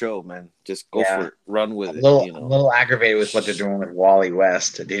there's your show, man. Just go for it. Run with it. I'm a little aggravated with what they're doing with Wally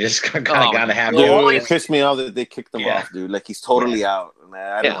West. They just kind of got to have. It pissed me off that they kicked him off, dude. Like he's totally out,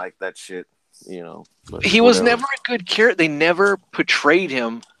 man. I don't like that shit. You know. He was never a good character. They never portrayed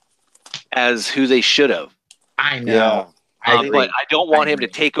him as who they should have. I know. But I don't want him to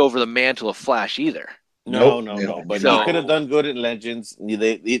take over the mantle of Flash either. No. But he could have done good in Legends.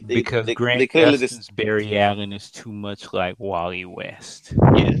 Because Grant Gustin's Barry Allen is too much like Wally West.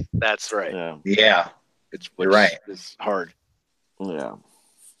 Yeah, that's right. Yeah. You're right. It's hard. Yeah.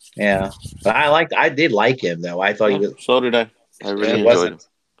 Yeah. But I did like him though. I thought he was. So did I. I really enjoyed him.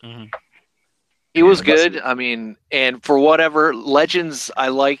 Mm-hmm. He was good. I mean, and for whatever Legends, I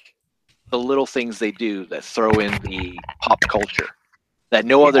like the little things they do that throw in the pop culture that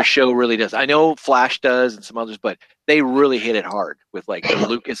no other show really does. I know Flash does and some others, but they really hit it hard with like the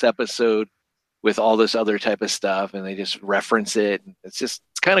Lucas episode with all this other type of stuff, and they just reference it. It's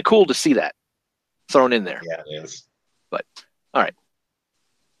kind of cool to see that thrown in there. Yeah, it is. But all right,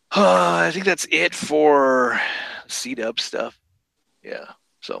 I think that's it for C-Dub stuff. Yeah.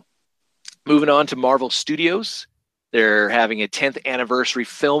 So moving on to Marvel Studios. They're having a 10th anniversary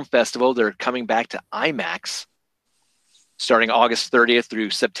film festival. They're coming back to IMAX starting August 30th through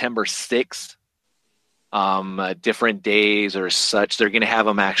September 6th. Different days or such. They're going to have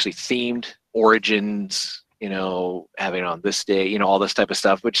them actually themed. Origins, having it on this day, all this type of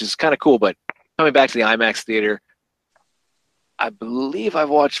stuff, which is kind of cool. But coming back to the IMAX theater, I believe I've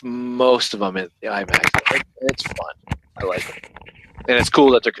watched most of them at the IMAX. It's fun. I like it. And it's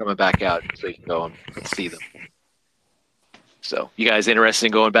cool that they're coming back out so you can go and see them. So, you guys interested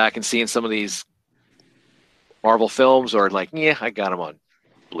in going back and seeing some of these Marvel films, or like, yeah, I got them on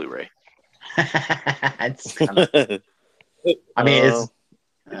Blu-ray? I mean, it's.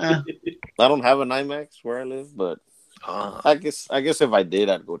 I don't have an IMAX where I live, but I guess if I did,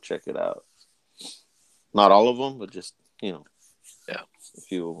 I'd go check it out. Not all of them, but just a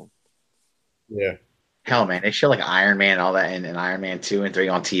few of them. Yeah. Hell, man, they show like Iron Man and all that, and Iron Man 2 and 3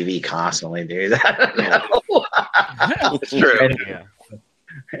 on TV constantly, dude. It's true.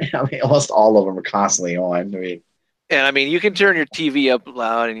 I mean, almost all of them are constantly on. I mean, and I mean, you can turn your TV up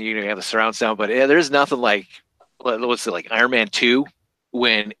loud and you have the surround sound, but there's nothing like what's it like Iron Man 2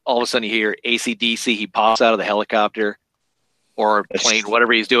 when all of a sudden you hear AC/DC, he pops out of the helicopter or plane,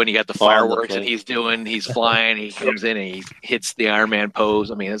 whatever he's doing. You got the fireworks and he's flying. He comes in and he hits the Iron Man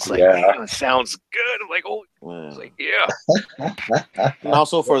pose. I mean, it's like, man, it sounds good. I'm like, oh, it's like, yeah. And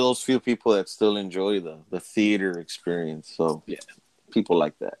also for those few people that still enjoy the theater experience. So yeah, people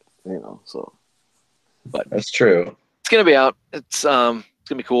like that, so. But that's true. It's going to be out. It's going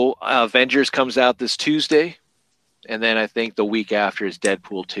to be cool. Avengers comes out this Tuesday. And then I think the week after is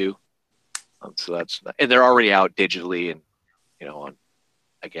Deadpool 2. So and they're already out digitally and, on,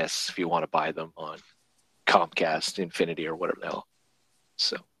 I guess, if you want to buy them on Comcast, Infinity, or whatever the hell.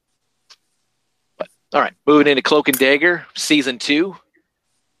 So, but all right, moving into Cloak and Dagger season 2,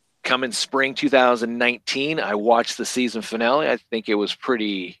 coming spring 2019. I watched the season finale. I think it was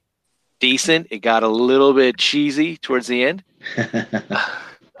pretty decent. It got a little bit cheesy towards the end.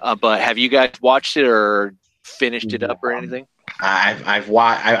 But have you guys watched it or finished it up or anything? I've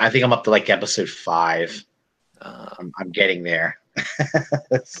watched. I think I'm up to like episode 5. I'm getting there.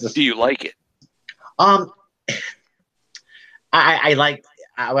 Do you like it? I like.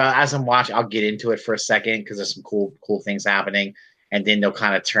 Well, as I'm watching, I'll get into it for a second because there's some cool things happening, and then they'll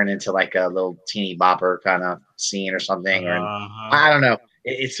kind of turn into like a little teeny bopper kind of scene or something, or I don't know.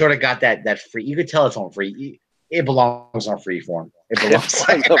 It sort of got that free. You could tell it's on free. It belongs on Freeform. It belongs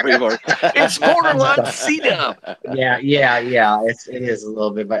on Freeform. It's borderline CW. Yeah. It is a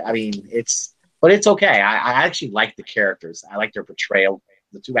little bit, but I mean, it's okay. I actually like the characters. I like their portrayal.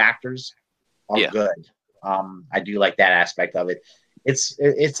 The 2 actors are good. I do like that aspect of it. It's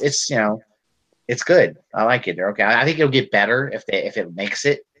it's good. I like it. They're okay. I think it'll get better if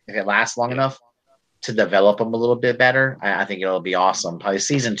it lasts long enough to develop them a little bit better. I think it'll be awesome. Probably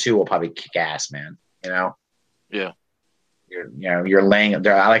season 2 will probably kick ass, man. Yeah. You're laying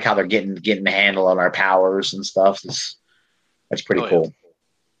there. I like how they're getting the handle on our powers and stuff. That's pretty cool.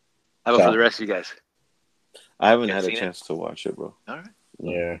 How about for the rest of you guys? I haven't had a chance to watch it, bro. All right.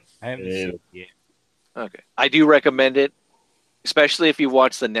 Yeah. I haven't seen it yet. Okay. I do recommend it, especially if you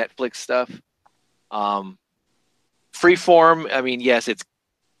watch the Netflix stuff. Freeform, I mean, yes, it's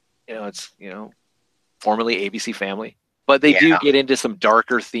formerly ABC Family, but they do get into some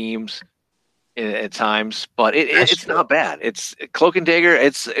darker themes at times, but it's not bad. It's Cloak and Dagger.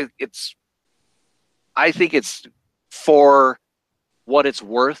 It's I think it's for what it's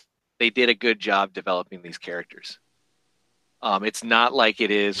worth. They did a good job developing these characters. It's not like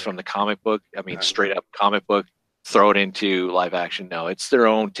it is from the comic book. I mean, straight up comic book, throw it into live action. No, it's their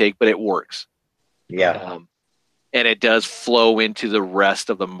own take, but it works. Yeah. And it does flow into the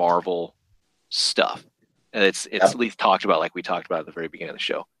rest of the Marvel stuff. And it's at least talked about, like we talked about at the very beginning of the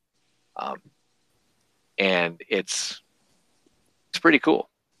show. And it's pretty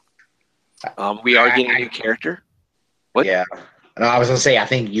cool. We are getting a new character. What? Yeah. No, I was gonna say, I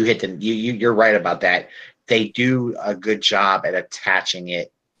think you hit you're right about that. They do a good job at attaching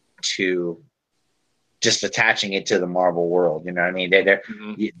it to the Marvel world. You know what I mean?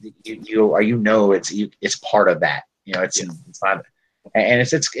 It's part of that. It's not,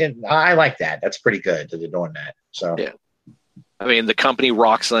 and I like that. That's pretty good that they're doing that. So yeah, I mean, the company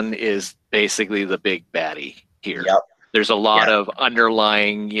Roxxon is basically the big baddie here. Yep. There's a lot of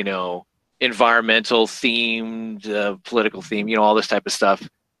underlying, environmental themed, political theme, all this type of stuff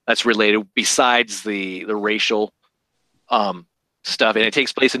that's related besides the racial stuff. And it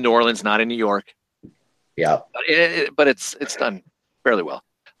takes place in New Orleans, not in New York. Yeah. But it's done fairly well.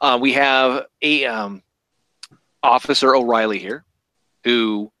 We have a Officer O'Reilly here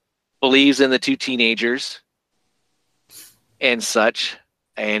who believes in the 2 teenagers and such.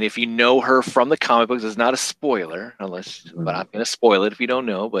 And if you know her from the comic books, it's not a spoiler, but I'm going to spoil it if you don't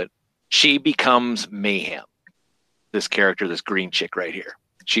know. But she becomes Mayhem, this character, this green chick right here.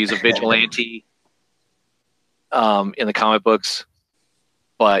 She's a vigilante in the comic books,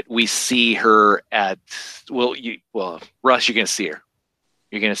 but we see her at Russ, you're going to see her.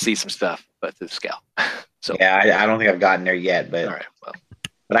 You're going to see some stuff, but the Scout. So yeah, I don't think I've gotten there yet, but all right, well.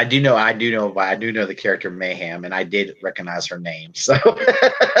 But I do know the character Mayhem, and I did recognize her name. So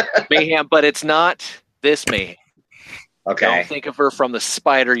Mayhem, but it's not this Mayhem. Okay. Don't think of her from the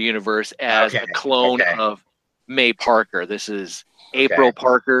Spider Universe as a clone of May Parker. This is April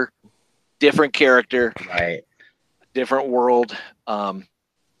Parker, different character, right? Different world.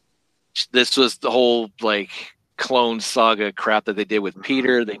 This was the whole clone saga crap that they did with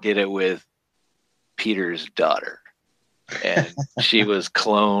Peter. They did it with Peter's daughter, and she was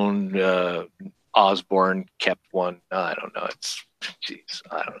cloned. Osborn kept one. I don't know. Jeez,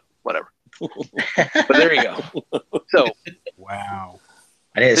 I don't know. Whatever. But there you go. So, wow.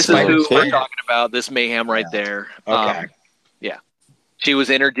 This is who we're talking about. This Mayhem right there. Okay. Yeah. She was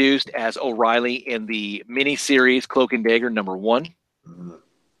introduced as O'Reilly in the miniseries Cloak and Dagger #1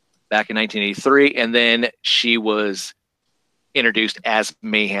 back in 1983, and then she was introduced as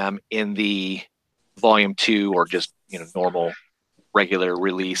Mayhem in the Volume 2 or just normal regular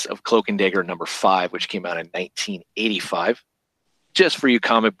release of Cloak and Dagger #5, which came out in 1985. Just for you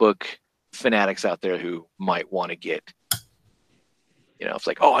comic book fanatics out there who might want to get, it's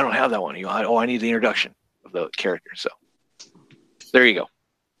like, oh, I don't have that one. I need the introduction of the character. So there you go.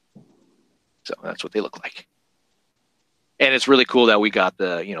 So that's what they look like. And it's really cool that we got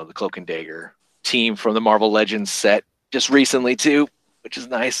the Cloak and Dagger team from the Marvel Legends set just recently too, which is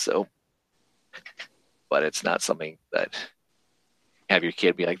nice. So, but it's not something that have your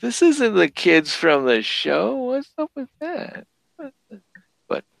kid be like, this isn't the kids from the show. What's up with that?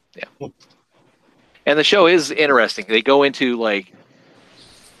 But yeah. And the show is interesting. They go into like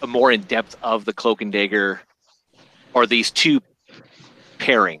a more in depth of the Cloak and Dagger, or these two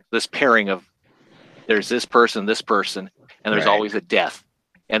this pairing of there's this person, and there's always a death.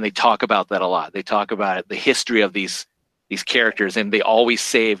 And they talk about that a lot. They talk about the history of these characters, and they always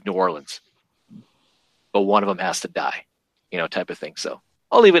save New Orleans. But one of them has to die, type of thing. So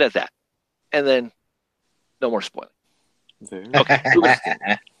I'll leave it at that. And then no more spoiling.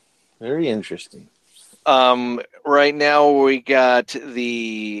 Okay. Very interesting. Right now we got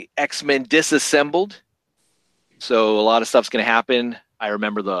the X-Men disassembled. So a lot of stuff's going to happen. I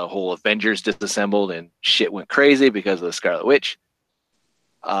remember the whole Avengers disassembled and shit went crazy because of the Scarlet Witch.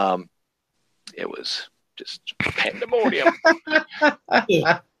 It was just pandemonium.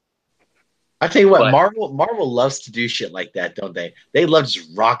 I tell you what, Marvel loves to do shit like that, don't they? They love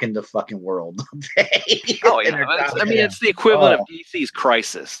just rocking the fucking world, don't they? Oh yeah, it's the equivalent of DC's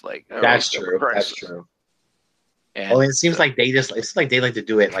Crisis. Like that's true. Crisis. That's true. And it seems like they like to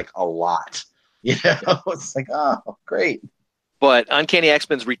do it like a lot. It's like, oh, great. But Uncanny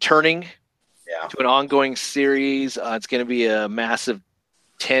X-Men's returning to an ongoing series. It's going to be a massive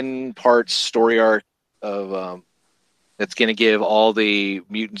 10-part story arc of that's going to give all the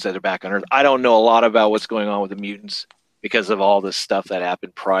mutants that are back on Earth. I don't know a lot about what's going on with the mutants because of all this stuff that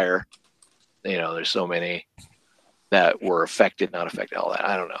happened prior. There's so many that were affected, not affected, all that.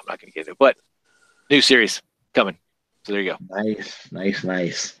 I don't know. I'm not going to get into it. But new series coming. So there you go.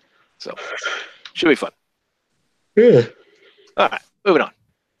 Nice. So should be fun. Yeah. All right, moving on.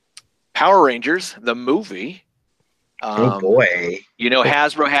 Power Rangers, the movie. Oh boy!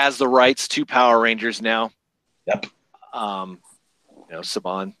 Hasbro has the rights to Power Rangers now. Yep.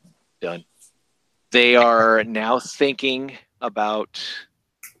 Saban done. They are now thinking about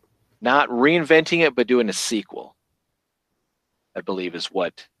not reinventing it, but doing a sequel. I believe is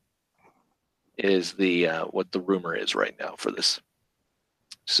what is what the rumor is right now for this.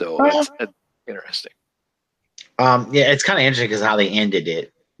 So it's interesting. It's kind of interesting because how they ended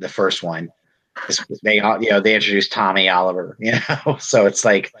it, the first one, they introduced Tommy Oliver, so it's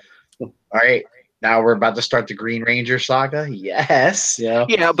like, all right, now we're about to start the Green Ranger saga. Yes,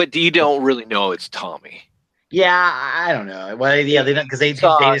 yeah, but you don't really know it's Tommy. Yeah, I don't know. Well, yeah, they don't because they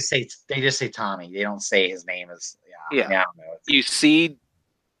just say Tommy. They don't say his name is. Yeah, I don't know. You see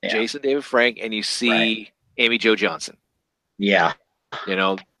Jason David Frank, and you see Amy Jo Johnson. Yeah,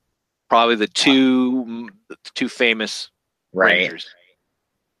 probably the two famous Rangers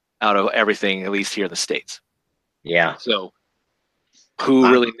out of everything, at least here in the States. Yeah. So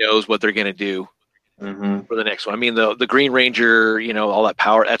who really knows what they're going to do for the next one? I mean, the Green Ranger, all that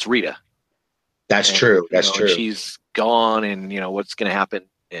power, that's Rita. That's true. That's true. She's gone, and what's going to happen,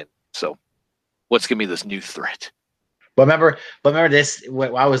 and so what's going to be this new threat? But remember this.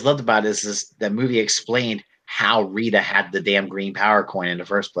 What I always loved about this is that movie explained how Rita had the damn green power coin in the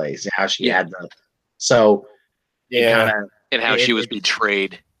first place, and how she had the and how she was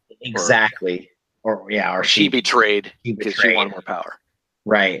betrayed. Exactly. Or she betrayed because she wanted more power.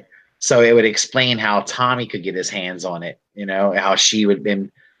 Right. So it would explain how Tommy could get his hands on it. How she would have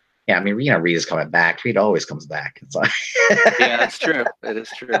been. Yeah, I mean, Rita's coming back. Rita always comes back. It's like, yeah, that's true. That is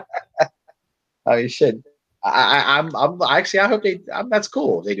true. Oh, you should. I'm actually. I hope that's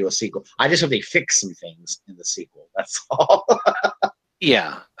cool. If they do a sequel. I just hope they fix some things in the sequel. That's all.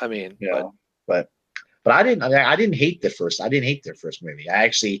 Yeah, I mean, but I didn't hate the first. I didn't hate their first movie. I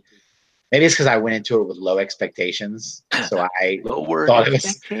actually. Maybe it's because I went into it with low expectations, so I thought it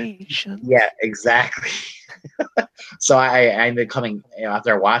was. Yeah, exactly. So I ended up coming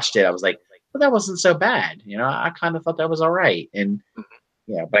after I watched it. I was like, "Well, that wasn't so bad." I kind of thought that was all right, and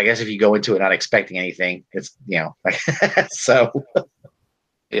Yeah, but I guess if you go into it not expecting anything, it's so.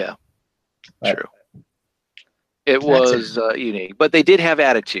 Yeah, But true. It was unique, but they did have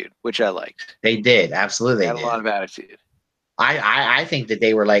attitude, which I liked. They did, absolutely. They had a lot of attitude. I think that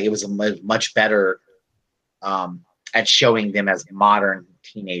they were like, it was a much better at showing them as modern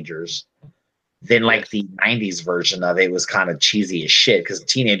teenagers than like the 90s version of it was kind of cheesy as shit because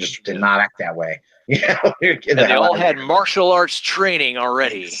teenagers did not act that way. And they all had martial arts training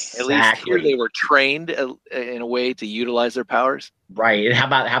already. Exactly. At least here they were trained in a way to utilize their powers. Right. And how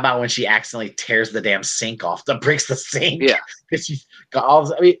about when she accidentally tears the damn sink off, breaks the sink? Yeah. Because she got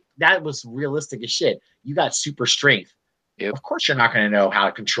all. I mean, that was realistic as shit. You got super strength. Yep. Of course, you're not going to know how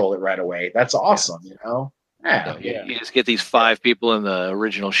to control it right away. That's awesome, you know. Yeah. You just get these 5 people in the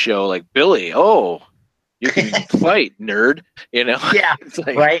original show, like Billy. Oh, you can fight, nerd. You know. Yeah.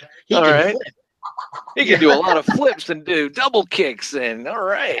 Like, right. All right. Flip. He can do a lot of flips and do double kicks, and all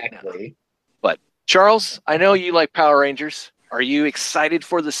right. Exactly. But Charles, I know you like Power Rangers. Are you excited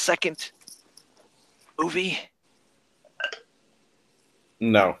for the second movie?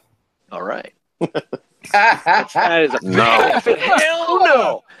 No. All right. That is a hell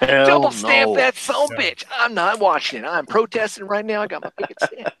no. Double stamp that bitch. I'm not watching it. I'm protesting right now. I got my picket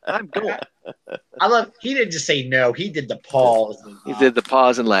stand. I'm going. I love. He didn't just say no. He did the pause. He did the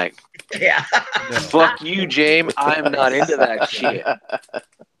pause and lag. Yeah. Fuck you, James. I'm not into that shit.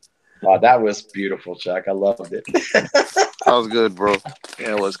 Wow, that was beautiful, Chuck. I loved it. That was good, bro.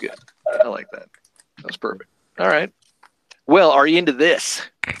 Yeah, it was good. I like that. That was perfect. All right. Well, are you into this?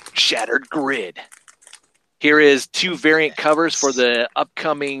 Shattered Grid. Here is 2 variant covers for the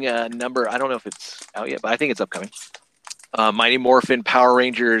upcoming number. I don't know if it's out yet, but I think it's upcoming. Mighty Morphin Power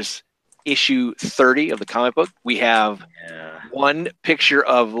Rangers issue 30 of the comic book. We have one picture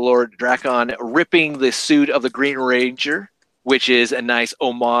of Lord Drakon ripping the suit of the Green Ranger, which is a nice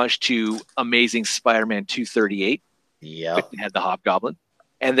homage to Amazing Spider-Man 238. Yep. It had the Hobgoblin.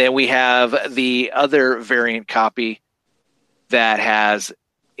 And then we have the other variant copy that has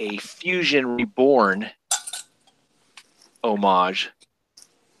a Fusion Reborn homage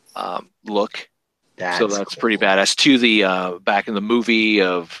look. So that's pretty badass. To the back in the movie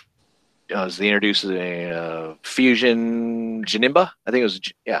of was the introduced Fusion Janemba. I think it was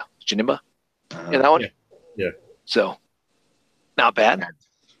Janemba. Yeah, that one. Yeah. So not bad. That's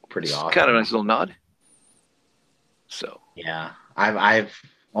pretty awesome. Kind of a nice little nod. So yeah, I've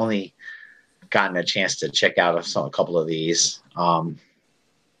only gotten a chance to check out a couple of these.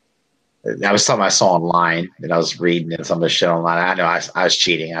 That was something I saw online that I was reading and some of the shit online. I know I was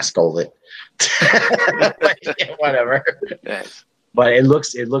cheating. I stole it. Whatever. Nice. But it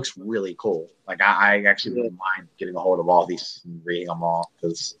looks really cool. Like I actually wouldn't mind getting a hold of all these and reading them all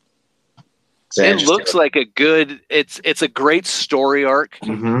because it looks like a good. It's a great story arc.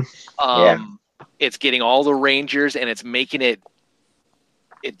 Mm-hmm. It's getting all the Rangers and it's making it.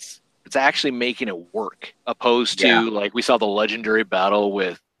 It's actually making it work. Opposed to like we saw the legendary battle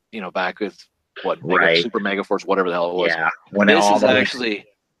with back with Super Mega Force, whatever the hell it was. Yeah. This is actually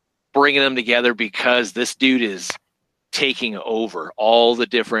bringing them together because this dude is taking over all the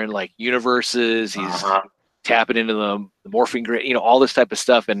different universes. He's tapping into the morphing grid, all this type of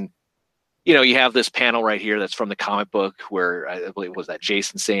stuff. And, you have this panel right here that's from the comic book where I believe it was that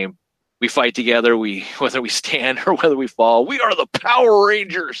Jason saying, we fight together, whether we stand or whether we fall, we are the Power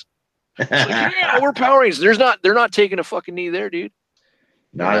Rangers. Yeah, we're Power Rangers. They're not taking a fucking knee there, dude.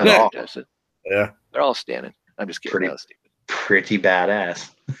 Not at all. Yeah. They're all standing. I'm just kidding. Pretty badass.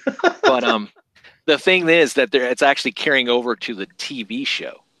 But the thing is that it's actually carrying over to the TV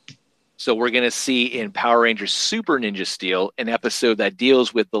show. So we're going to see in Power Rangers Super Ninja Steel an episode that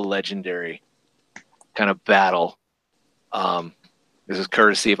deals with the legendary kind of battle. This is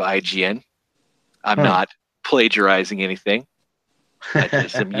courtesy of IGN. I'm not plagiarizing anything. I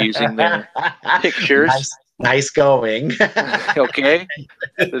just am using their pictures. Nice going. Okay.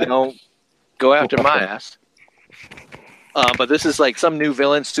 Don't go after my ass. But this is like some new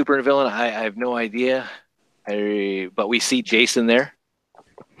villain, super villain. I have no idea. But we see Jason there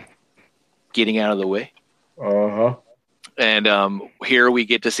getting out of the way. Uh-huh. And here we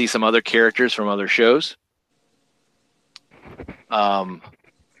get to see some other characters from other shows. That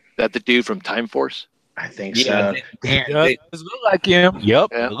the dude from Time Force? I think so. It does look like him. Yep.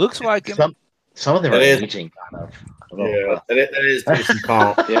 Yeah. It looks like him. Some of them are aging, kind of. Yeah, that is Jason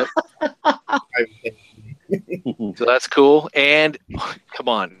Kong. Yep. So that's cool. And come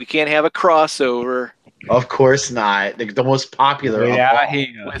on, we can't have a crossover. Of course not. The most popular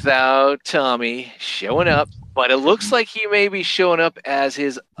without Tommy showing up. But it looks like he may be showing up as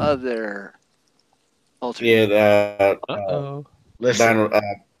his other alter. Yeah. Listen,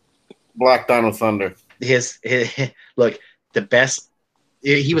 Black Dino Thunder. His look, the best.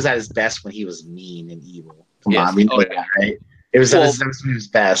 He was at his best when he was mean and evil. Come on, we know that, right? It was at his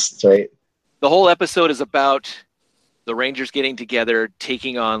best, right? The whole episode is about the Rangers getting together,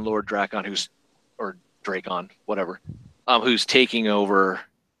 taking on Lord Drakon, who's taking over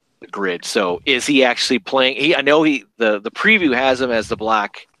the grid. So is he actually playing? I know the preview has him as the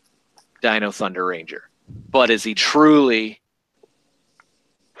Black Dino Thunder Ranger, but is he truly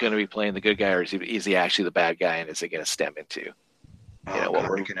going to be playing the good guy, or is he actually the bad guy, and is it going to stem into what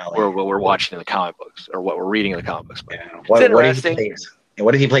we're watching in the comic books or what we're reading in the comic books? Yeah. It's interesting.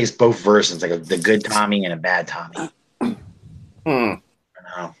 What if he plays both versions, like the good Tommy and a bad Tommy? I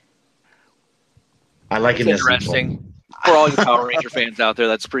like it. Interesting. For all you Power Ranger fans out there,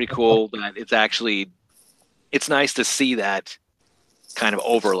 that's pretty cool. That it's nice to see that kind of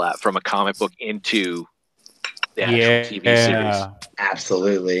overlap from a comic book into the actual TV series.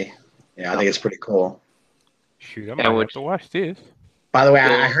 Absolutely. Yeah, I think it's pretty cool. Shoot, I might have to watch this. By the way,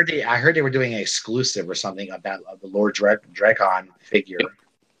 I heard they were doing an exclusive or something about the Lord Drakon figure.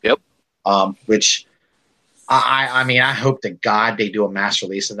 Yep. Which I mean, I hope to God they do a mass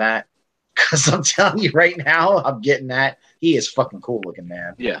release of that, because I'm telling you right now, I'm getting that. He is fucking cool looking,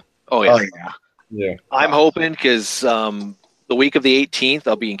 man. Yeah. Oh yeah. Yeah. I'm hoping because the week of the 18th,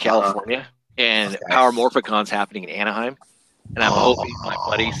 I'll be in California, and Power Morphicon's happening in Anaheim. And I'm hoping my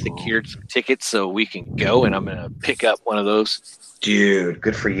buddy secured some tickets so we can go, and I'm going to pick up one of those. Dude,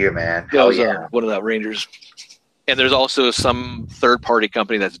 good for you, man. One of the Rangers. And there's also some third-party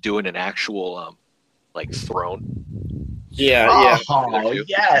company that's doing an actual, throne. Yeah. Oh,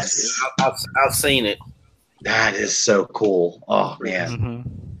 yes. I've seen it. That is so cool. Oh, man. Mm-hmm.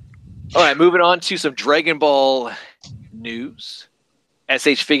 All right, moving on to some Dragon Ball news.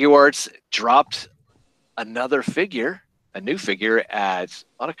 SH Figuarts dropped another figure. A new figure at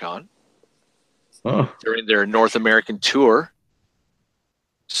Otakon during their North American tour.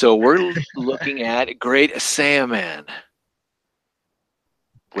 So we're looking at Great Saiyaman,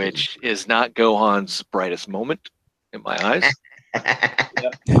 which is not Gohan's brightest moment in my eyes.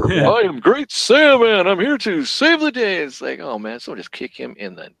 I am Great Saiyaman. I'm here to save the day. It's like, oh man, someone just kick him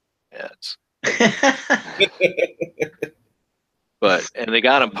in the nuts. And they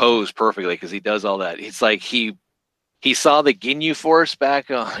got him posed perfectly because he does all that. It's like he saw the Ginyu Force back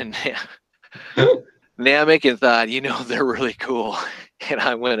on Namek and thought, they're really cool. And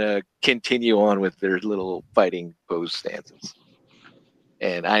I'm going to continue on with their little fighting pose stances.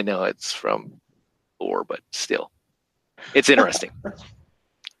 And I know it's from lore, but still. It's interesting.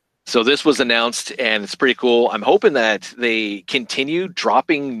 So this was announced, and it's pretty cool. I'm hoping that they continue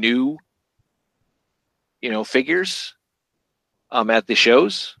dropping new, figures at the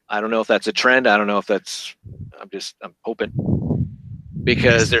shows. I don't know if that's a trend. I don't know if that's... I'm hoping,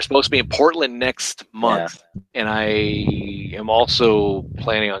 because they're supposed to be in Portland next month, and I am also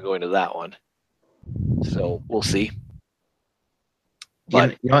planning on going to that one. So we'll see.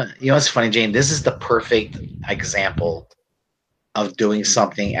 But you know what's funny, Jane? This is the perfect example of doing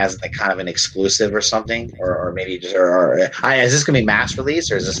something as the kind of an exclusive or something, or maybe just is this going to be mass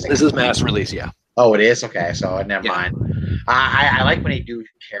release, or is this? This is mass release, yeah. Oh, it is? Okay, so never mind. I like when they do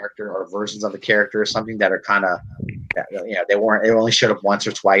character or versions of the character or something that are kind of, they only showed up once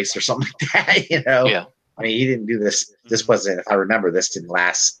or twice or something like that, Yeah. I mean, he didn't do this. This wasn't, if I remember, this didn't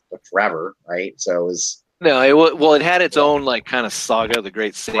last forever, right? So it was. No, it had its own kind of saga, the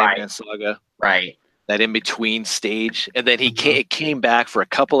Great Saiyaman saga. Right. That in between stage, and then it came back for a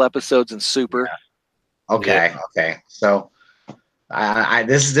couple episodes in Super. Yeah. Okay. So.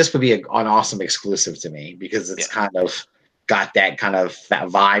 This would be an awesome exclusive to me, because it's kind of got that kind of that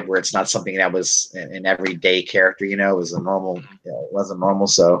vibe where it's not something that was an everyday character, it was a normal, it wasn't normal.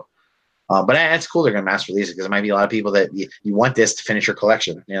 So, but that's cool. They're going to mass release it, because there might be a lot of people that you want this to finish your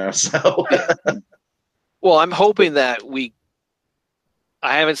collection, so. Well, I'm hoping that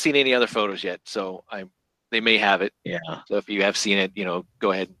I haven't seen any other photos yet, so they may have it. Yeah. So if you have seen it,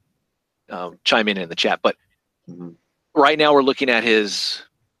 go ahead, chime in the chat. But right now we're looking at his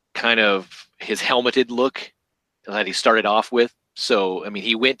helmeted look that he started off with. So, I mean,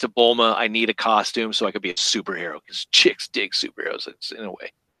 he went to Bulma, I need a costume so I could be a superhero, because chicks dig superheroes in a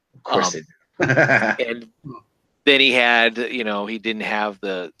way. Of course they do. And then he had, he didn't have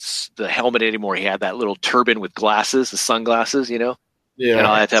the helmet anymore. He had that little turban with glasses, the sunglasses, and all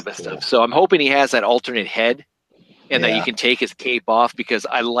that type of stuff. So I'm hoping he has that alternate head, and that you can take his cape off, because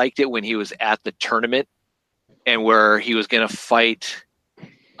I liked it when he was at the tournament and where he was going to fight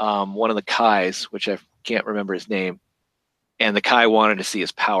one of the Kais, which I can't remember his name, and the Kai wanted to see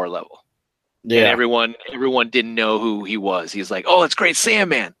his power level. And everyone didn't know who he was. He's like, oh, it's Great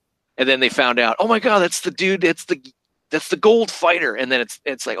Sandman. And then they found out, oh my God, that's the dude. That's the gold fighter. And then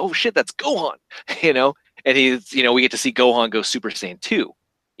it's like, oh shit, that's Gohan, and he's, we get to see Gohan go Super Saiyan 2,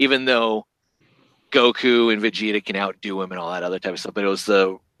 even though Goku and Vegeta can outdo him and all that other type of stuff. But it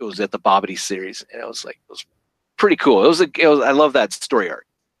was at the Bobbity series. And it was pretty cool. I love that story arc.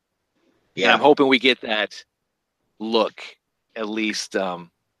 Yeah. And I'm hoping we get that look at least,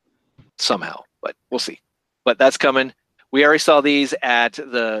 somehow, but we'll see. But that's coming. We already saw these at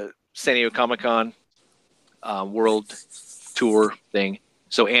the San Diego Comic-Con World Tour thing.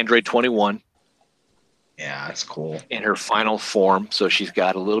 So Android 21. Yeah, that's cool. In her final form. So she's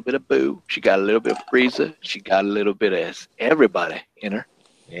got a little bit of Boo. She got a little bit of Frieza. She got a little bit of everybody in her.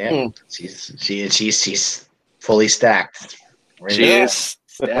 Yeah, she's fully stacked. She is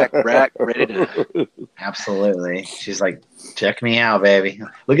stacked, rack, ready to. Absolutely. She's like, check me out, baby.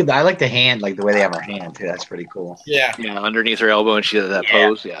 Look at that. I like the hand, like the way they have her hand too. That's pretty cool. Yeah, underneath her elbow, and she has that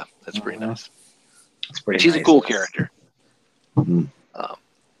pose. Yeah, that's pretty nice. It's pretty. She's a cool character. Mm-hmm.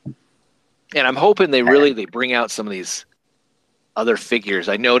 And I'm hoping they bring out some of these other figures.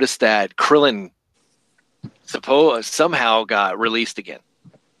 I noticed that Krillin somehow got released again,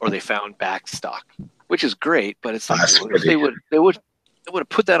 or they found back stock, which is great. But it's like, they would have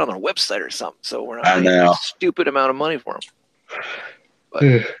put that on their website or something, so we're not paying a stupid amount of money for them. But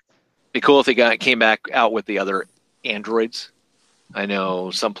it'd be cool if they came back out with the other androids. I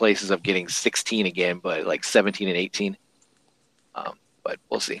know some places are getting 16 again, but like 17 and 18. But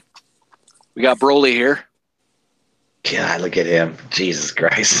we'll see. We got Broly here. God, look at him. Jesus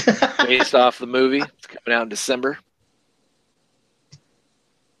Christ. Based off the movie. It's coming out in December.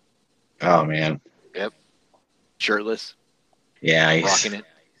 Oh, man. Yep. Shirtless. Yeah. He's rocking it.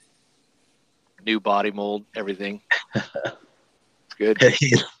 New body mold, everything. It's good.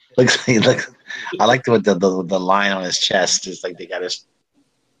 He looks. I like the line on his chest. It's like they got his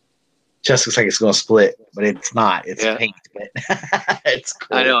chest looks like it's going to split, but it's not. It's paint. But it's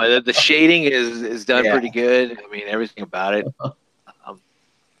cool. I know the shading is done pretty good. I mean, everything about it.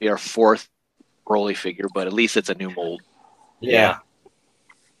 Be our fourth Broly figure, but at least it's a new mold. Yeah.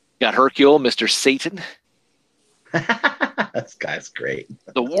 Got Hercule, Mr. Satan. This guy's great.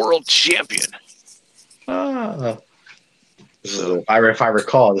 The world champion. If I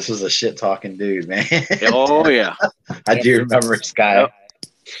recall, this was a shit talking dude, man. Oh yeah, I do remember this guy. Yep.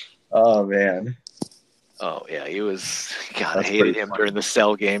 Oh man. Oh yeah, he was. God, I hated him during the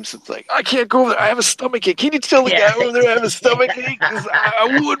Cell games. It's like, I can't go over there. I have a stomach ache. Can you tell the guy over there I have a stomach ache? Because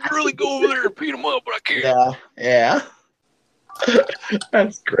I would really go over there and beat him up, but I can't. Yeah.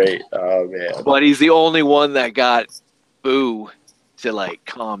 That's great. Oh man. But he's the only one that got Boo to like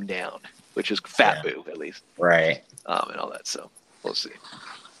calm down, which is Fat Boo at least. Right. And all that. So we'll see.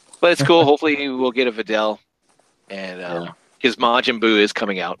 But it's cool. Hopefully we'll get a Videl, and his Majin Buu is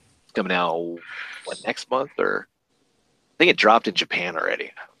coming out. It's coming out next month, or I think it dropped in Japan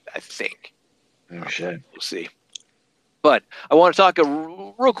already. I think. Oh shit. We'll see. But I want to talk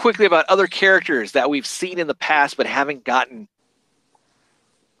real quickly about other characters that we've seen in the past, but haven't gotten.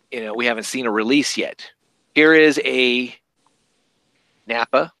 We haven't seen a release yet. Here is a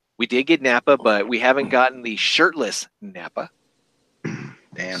Nappa. We did get Nappa, but we haven't gotten the shirtless Nappa.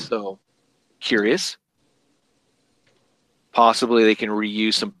 Damn. So, curious. Possibly they can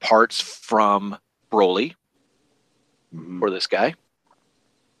reuse some parts from Broly for this guy.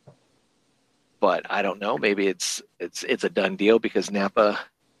 But I don't know. Maybe it's a done deal because Nappa.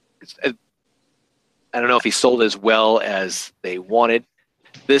 I don't know if he sold as well as they wanted.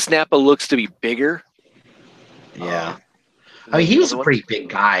 This Nappa looks to be bigger. Yeah. I mean, he was a pretty big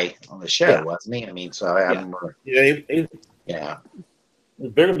guy on the show, wasn't he? I mean, so I remember. Yeah, he's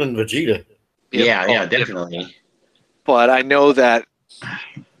bigger than Vegeta. Yeah, definitely. But I know that.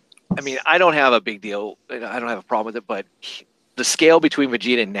 I mean, I don't have a big deal. I don't have a problem with it. But the scale between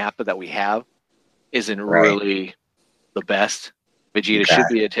Vegeta and Nappa that we have isn't really the best. Vegeta should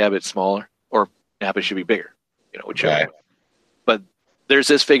be a tad bit smaller, or Nappa should be bigger. Whichever. Right. But there's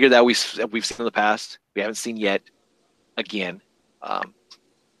this figure that we've seen in the past. We haven't seen yet. Again,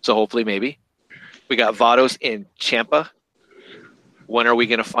 so hopefully maybe we got Vados and Champa. When are we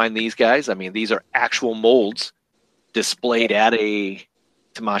going to find these guys? I mean, these are actual molds displayed at a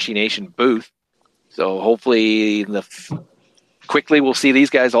Tamashii Nation booth. So hopefully quickly we'll see these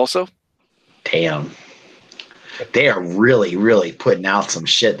guys also. Damn, they are really, really putting out some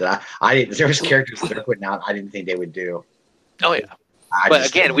shit that I didn't. There's characters that they're putting out I didn't think they would do. Oh yeah, but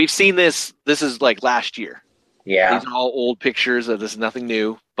again, we've seen this. This is like last year. Yeah. These are all old pictures. This is nothing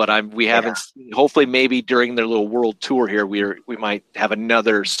new, but we haven't. Hopefully, maybe during their little world tour here, we might have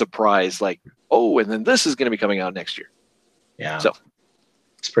another surprise. Like, oh, and then this is going to be coming out next year. Yeah. So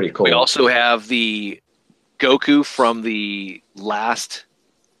it's pretty cool. We also have the Goku from the last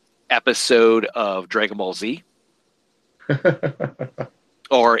episode of Dragon Ball Z,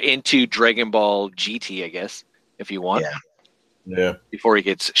 or into Dragon Ball GT, I guess, if you want. Yeah. Before he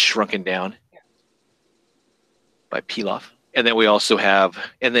gets shrunken down by Pilaf. And then we also have,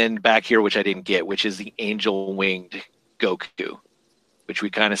 and then back here, which I didn't get, which is the angel winged Goku, which we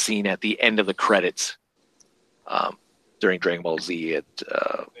kind of seen at the end of the credits during Dragon Ball Z at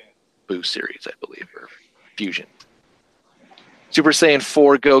Boo series, I believe, or Fusion. Super Saiyan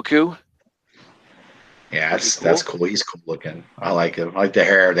 4 Goku. Yeah, that's cool. He's cool looking. I like him. I like the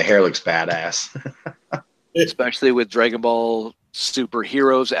hair. The hair looks badass. Especially with Dragon Ball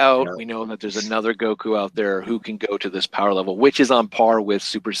Superheroes out. Yeah. We know that there's another Goku out there who can go to this power level, which is on par with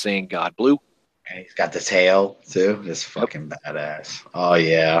Super Saiyan God Blue. And he's got the tail, too. Just fucking badass. Oh,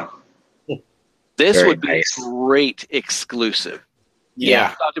 yeah. This Very would be nice. a great exclusive. Yeah.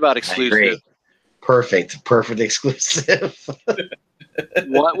 We talked about I exclusive. agree. Perfect exclusive.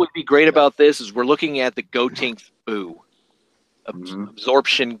 What would be great about this is we're looking at the Gotenks Boo. Mhm.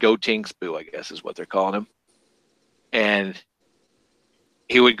 Absorption Gotenks Boo, I guess is what they're calling him. And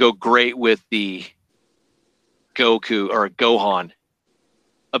he would go great with the Goku or Gohan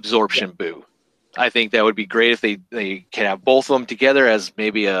Absorption Boo. I think that would be great if they can have both of them together as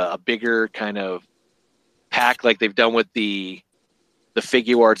maybe a bigger kind of pack like they've done with the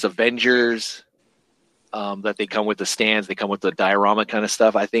Figure Arts Avengers, that they come with the stands, they come with the diorama kind of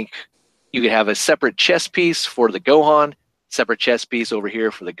stuff. I think you could have a separate chest piece for the Gohan, separate chest piece over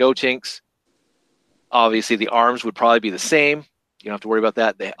here for the Gotenks. Obviously, the arms would probably be the same. You don't have to worry about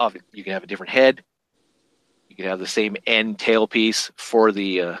that. You can have a different head. You can have the same end tail piece for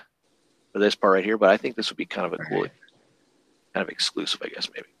the for this part right here. But I think this would be kind of a cool, kind of exclusive, I guess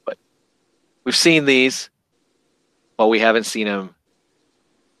maybe. But we've seen these, but we haven't seen them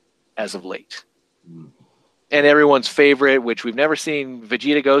as of late. And everyone's favorite, which we've never seen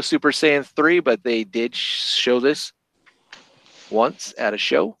Vegeta go Super Saiyan 3, but they did show this once at a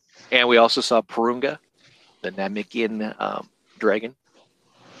show. And we also saw Purunga, the Namekian dragon.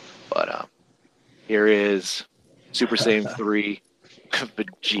 But here is Super Saiyan 3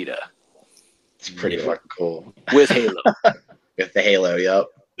 Vegeta. It's pretty fucking cool. With Halo. With the Halo, yep.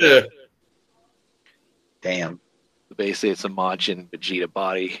 Yeah. Damn. Basically, it's a Majin Vegeta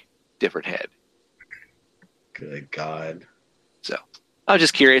body, different head. Good God. So, I was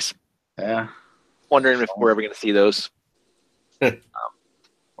just curious. Yeah. Wondering if we're ever going to see those.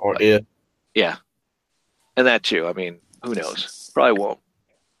 Or if. Yeah. And that too. I mean, who knows? Probably won't.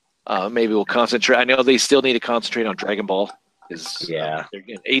 Maybe we'll concentrate. I know they still need to concentrate on Dragon Ball. Yeah.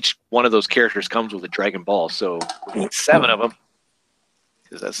 Each one of those characters comes with a Dragon Ball, so we need 7 of them.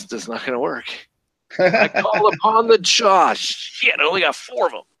 Because that's just not going to work. I call upon the Josh. Shit, I only got 4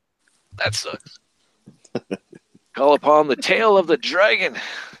 of them. That sucks. Call upon the tail of the dragon.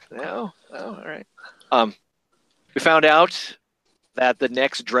 No? Oh, all right. We found out that the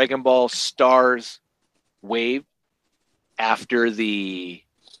next Dragon Ball Stars wave after the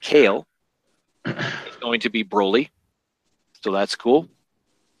Kale is going to be Broly. So that's cool.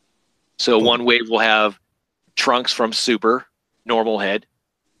 So one wave will have Trunks from Super, normal head.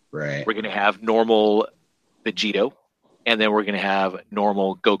 Right. We're going to have normal Vegito. And then we're going to have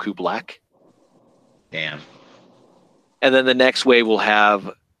normal Goku Black. Damn. And then the next wave will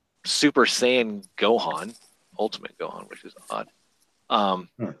have Super Saiyan Gohan, Ultimate Gohan, which is odd. And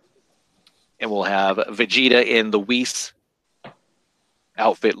we'll have Vegeta in the Whis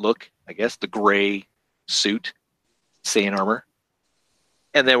outfit look, I guess, the gray suit, Saiyan armor.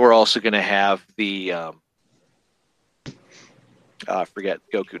 And then we're also going to have the, I forget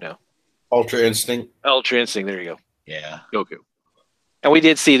Goku now. Ultra Instinct. Ultra Instinct, there you go. Yeah. Goku. And we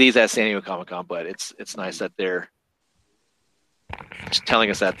did see these at San Diego Comic-Con, but it's nice that they're just telling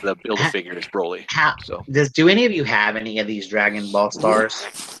us that the Build-A-Figure is Broly. Do any of you have any of these Dragon Ball Stars?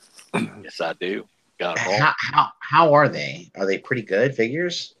 Yes, I do. Got them all. How are they? Are they pretty good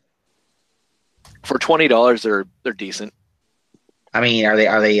figures? For $20, they're decent. I mean, are they?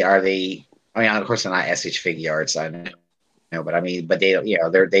 I mean, of course, they're not SH Figure Arts. I know, but I mean, but they,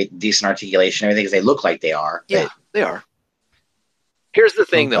 they're decent articulation, and everything. Because they look like they are. Yeah, they are. Here's the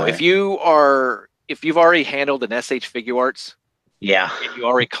thing, though. If you've already handled an SH Figure Arts, and you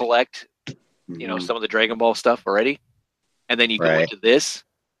already collect, some of the Dragon Ball stuff already, and then you go into this,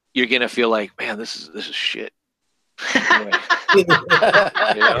 you're gonna feel like, man, this is shit.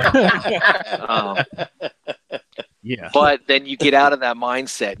 Yeah. But then you get out of that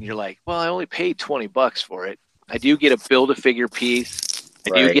mindset and you're like, well, I only paid $20 for it. I do get a build-a-figure piece.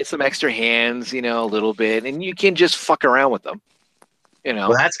 I do get some extra hands, you know, a little bit, and you can just fuck around with them. You know,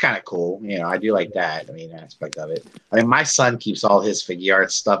 well, that's kind of cool. You know, I do like that. I mean, aspect of it. I mean, my son keeps all his figure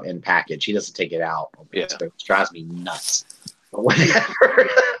art stuff in package. He doesn't take it out. Yeah. It drives me nuts. But whatever.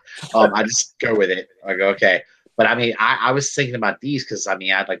 I just go with it. I go, okay. But I mean, I was thinking about these because I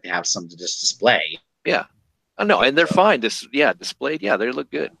mean, I'd like to have some to just display. Yeah. Oh, no, and they're fine. Displayed. Yeah, they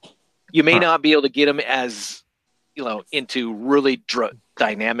look good. You may not be able to get them as, you know, into really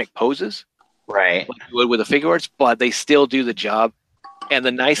dynamic poses, right? Like you would with the figure arts, but they still do the job. And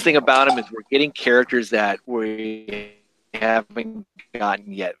the nice thing about them is we're getting characters that we haven't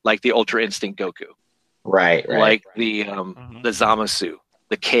gotten yet, like the Ultra Instinct Goku, right? Like the Zamasu,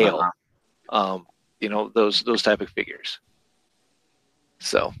 the Kale, you know, those type of figures.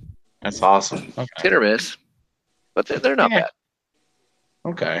 So that's awesome. Okay. Hit or miss, but they're not bad.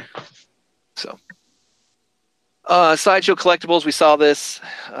 Okay. So, Sideshow Collectibles, we saw this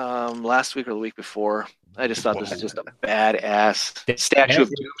last week or the week before. I just thought this was just a badass statue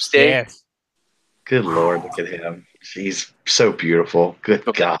of Doomsday. Yes. Good Lord, look at him. He's so beautiful. Good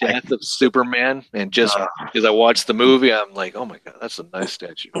God. Death of Superman. And just because I watched the movie, I'm like, oh my God, that's a nice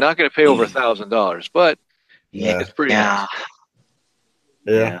statue. Not going to pay over $1,000, but it's pretty nice.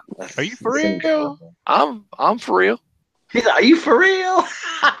 Yeah. Are you for real? I'm for real. He's like, are you for real?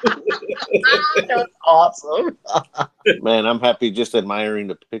 That's awesome. Man, I'm happy just admiring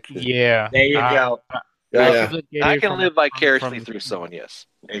the picture. Yeah. There you go. I can live vicariously through someone, yes.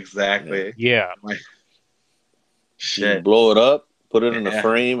 Exactly. Yeah. Shit. Blow it up, put it in a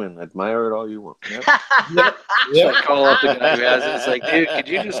frame, and admire it all you want. Yep. So I call up the guy who has it. It's like, dude, could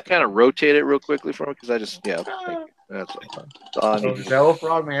you just kind of rotate it real quickly for me? Because I just, that's all I need. No,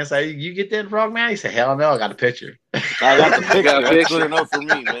 Frogman say, you get that, Frogman? He said, hell no, I got a picture. I got the picture. That's good enough for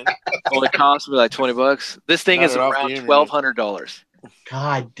me, man. Only cost me like $20. This thing is around $1,200.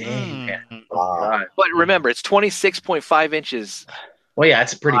 God damn. But remember, it's 26.5 inches. Well, yeah,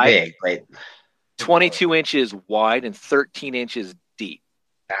 it's pretty big. Right? 22 inches wide and 13 inches deep.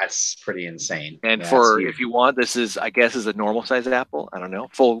 That's pretty insane. And if you want, this is, I guess, is a normal size apple. I don't know.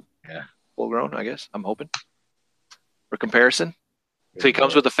 Full grown, I guess. I'm hoping. For comparison. So he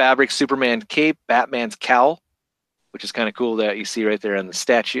comes with the fabric Superman cape, Batman's cowl, which is kind of cool that you see right there on the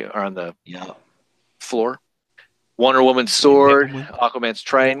statue or on the floor. Wonder Woman's sword, Aquaman's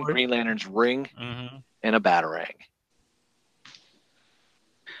trident, Green Lantern's ring, and a batarang.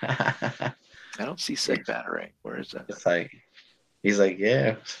 I don't see said batarang. Where is that? It's like, he's like,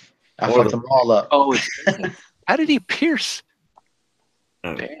 yeah, I fucked them all up. Oh, how did he pierce?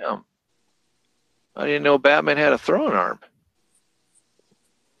 Damn. I didn't know Batman had a throwing arm.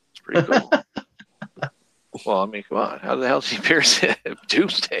 It's pretty cool. Well, I mean, come on. How the hell did he pierce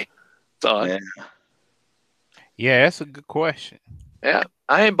Doomsday? It's odd. Yeah, that's a good question. Yeah,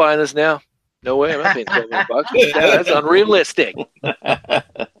 I ain't buying this now. No way. I'm not paying $12. Yeah, that's unrealistic.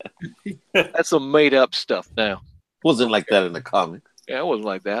 That's some made up stuff now. Wasn't like that in the comics. Yeah, it wasn't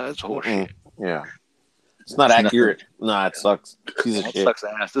like that. That's horseshit. Yeah. It's not accurate. No, it sucks. Piece of shit. Sucks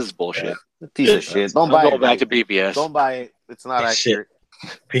ass. This is bullshit. Piece of shit. Don't buy it. Go back to BBS. Don't buy it. It's not accurate.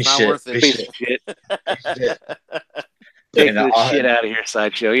 Piece not worth it. Piece of shit. Take this shit out of here,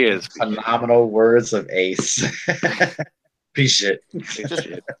 Sideshow. He is phenomenal words of Ace. Piece shit.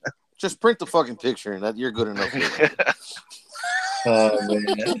 Just print the fucking picture, and that you're good enough. Oh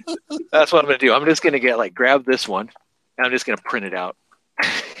man, that's what I'm gonna do. I'm just gonna grab this one, and I'm just gonna print it out.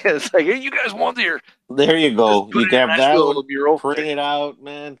 It's like, hey, you guys want here? There you go. You grab that little mural, print it out,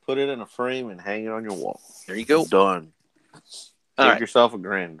 man. Put it in a frame and hang it on your wall. There you go. Done. Take yourself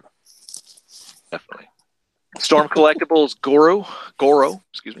 $1,000. Definitely. Storm Collectibles Goro,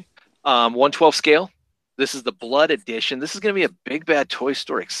 excuse me. 1/12 scale. This is the Blood Edition. This is going to be a Big Bad Toy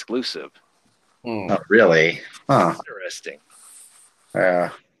Store exclusive. Oh, really? Huh. Interesting. Yeah.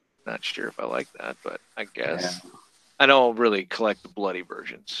 Not sure if I like that, but I guess. Yeah. I don't really collect the bloody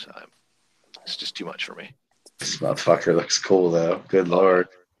versions. It's just too much for me. This motherfucker looks cool, though. Good Lord.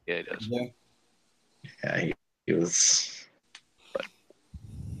 Yeah, he does. Yeah, he was... But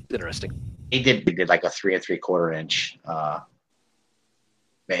interesting. He did like a 3 3/4 inch.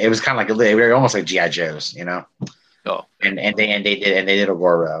 It was kind of like they were almost like GI Joes, you know. Oh, and they did a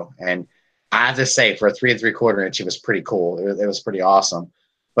Goro, and I have to say for a 3 3/4 inch, it was pretty cool. It was pretty awesome,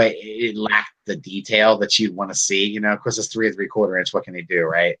 but it lacked the detail that you'd want to see, you know. Because it's 3 3/4 inch, what can they do,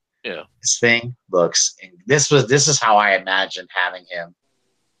 right? Yeah. This thing looks. And this is how I imagined having him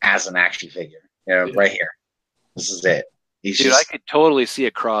as an action figure. You know, right here. This is it. I could totally see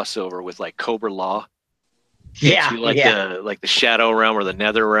a crossover with like Cobra Law. Yeah, like the Shadow Realm or the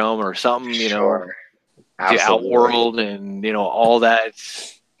Nether Realm or something, sure. The Outworld and all that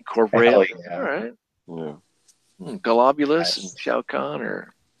incorporated. Yeah. All right. Yeah. Globulus and Shao Kahn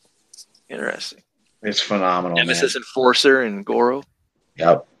are interesting. It's phenomenal. Nemesis Enforcer and Goro.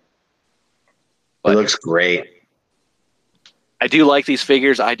 Yep. It looks great. I do like these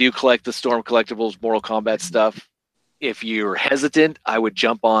figures. I do collect the Storm Collectibles, Mortal Kombat stuff. If you're hesitant, I would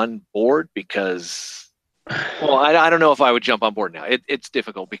jump on board because, well, I don't know if I would jump on board now. It's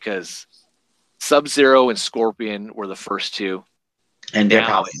difficult because Sub-Zero and Scorpion were the first two. And they're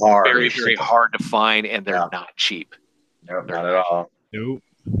probably hard. Very, very hard to find, and they're not cheap. Nope, not at all. Nope.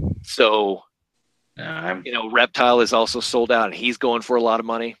 So, Reptile is also sold out, and he's going for a lot of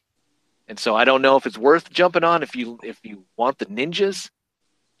money. And so I don't know if it's worth jumping on if you want the ninjas,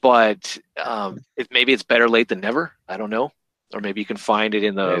 but maybe it's better late than never. I don't know. Or maybe you can find it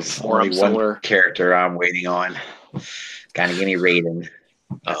in the forum somewhere. One character I'm waiting on. Kind of getting Raiden.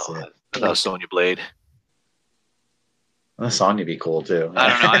 That's it. I thought Sonya Blade. Well, Sonya be cool too.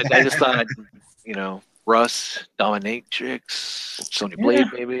 I don't know. I just thought, Russ, Dominatrix, Sonya Blade,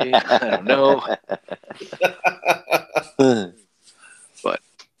 maybe. I don't know. But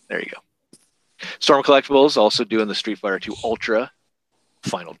there you go. Storm Collectibles also doing the Street Fighter 2 Ultra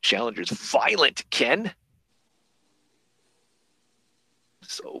Final Challengers Violent Ken.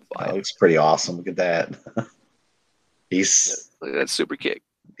 So violent. That looks pretty awesome. Look at that. Look at that super kick.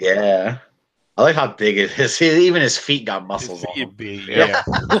 Yeah. I like how big it is. Even his feet got muscles on them. Big, yeah.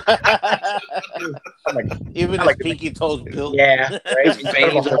 Even his pinky toes built. Yeah. Right? His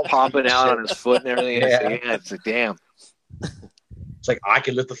veins are popping out on his foot and everything. Yeah. It's like, damn. It's like, I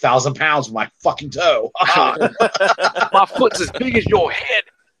can lift 1,000 pounds with my fucking toe. My foot's as big as your head.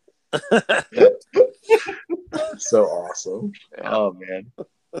 So awesome. Yeah. Oh, man.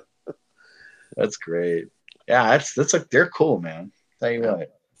 That's great. Yeah, that's like, they're cool, man. Tell you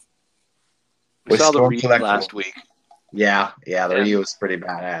what. We saw the Ryu last week. Yeah, the Ryu was pretty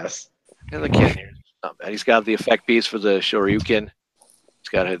badass. And the Ken here. Not bad. He's got the effect piece for the Shoryuken. He's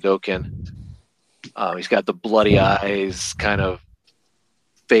got Hadoken. He's got the bloody eyes kind of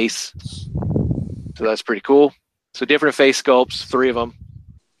face. So that's pretty cool. So different face sculpts, 3 of them.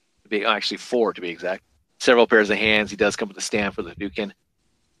 Actually 4 to be exact. Several pairs of hands. He does come with a stand for the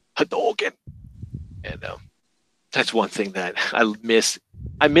Hadouken. And that's one thing that I miss.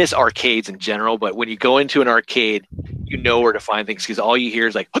 I miss arcades in general, but when you go into an arcade, you know where to find things because all you hear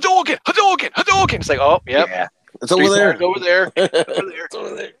is like Hadouken, Hadouken, Hadouken. It's like, oh, yep, yeah. It's over there. It's over there. It's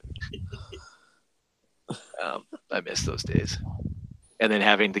over there. I miss those days. And then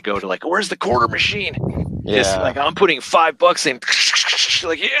having to go to where's the quarter machine? Yeah. Just I'm putting $5 in.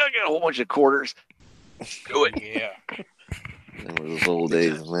 I got a whole bunch of quarters. Do it. Yeah. Those old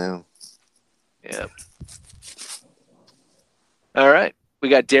days, man. Yeah. All right. We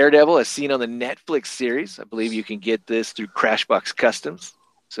got Daredevil as seen on the Netflix series. I believe you can get this through Crashbox Customs.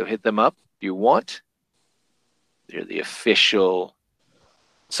 So hit them up if you want. They're the official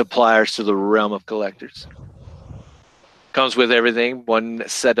suppliers to the realm of collectors. Comes with everything. 1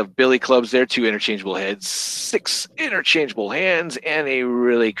 set of billy clubs there, 2 interchangeable heads, 6 interchangeable hands, and a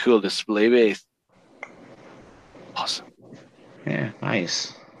really cool display base. Awesome. Yeah,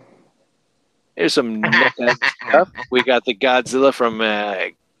 nice. Here's some stuff. We got the Godzilla from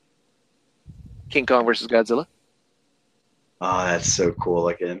King Kong versus Godzilla. Oh, that's so cool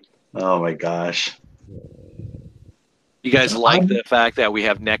looking. Oh my gosh. You guys like the fact that we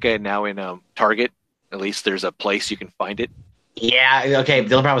have NECA now in Target? At least there's a place you can find it. Yeah, okay.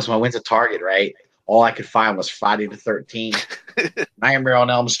 The only problem is when I went to Target, right? All I could find was Friday the 13th, Nightmare on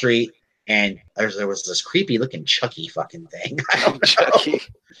Elm Street, and there was this creepy looking Chucky fucking thing. Chucky.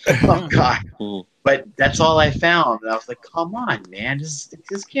 Oh god! But that's all I found, and I was like, "Come on, man! This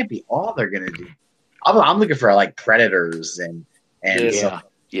can't be all they're gonna do." I'm looking for Predators and some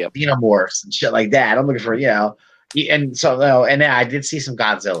Xenomorphs and shit like that. I'm looking for and so and then I did see some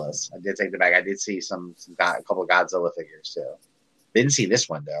Godzillas. I did take the bag. I did see a couple of Godzilla figures too. Didn't see this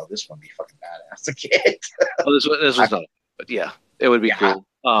one though. This one be fucking badass. A kid. This was not. But yeah, it would be cool.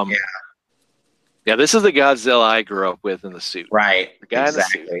 Yeah, this is the Godzilla I grew up with in the suit. Right. The guy in the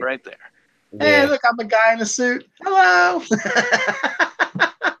suit, right there. Hey, look, I'm a guy in a suit. Hello.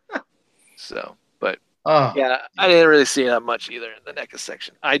 So, but yeah, I didn't really see that much either in the NECA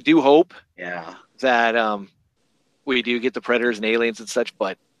section. I do hope that we do get the Predators and Aliens and such,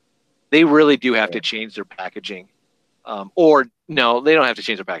 but they really do have to change their packaging. Or no, they don't have to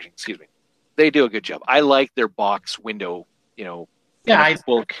change their packaging. Excuse me. They do a good job. I like their box window,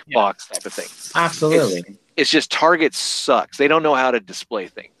 bulk box type of thing. Absolutely. It's just Target sucks. They don't know how to display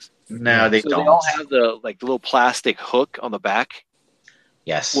things. No, they so don't. They all have the little plastic hook on the back.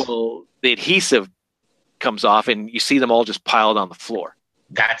 Yes. Well, the adhesive comes off, and you see them all just piled on the floor.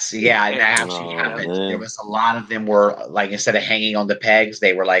 That actually happened. There was a lot of them were like, instead of hanging on the pegs,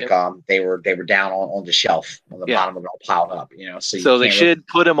 they were like they were down on the shelf on the bottom of it, all piled up. So they should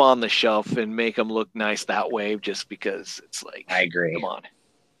put them on the shelf and make them look nice that way, just because it's like, I agree. Come on.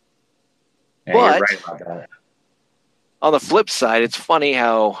 Yeah, but you're right about that. On the flip side, it's funny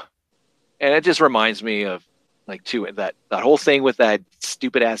how, and it just reminds me of that whole thing with that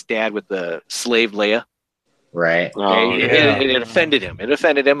stupid ass dad with the slave Leia. Right. Oh, it offended him. It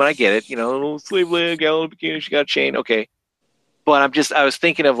offended him, and I get it. Slave Leia, gal in a bikini, she got a chain. Okay. But I was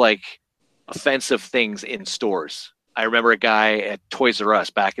thinking of offensive things in stores. I remember a guy at Toys R Us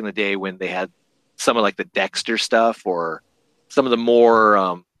back in the day when they had some of the Dexter stuff or some of the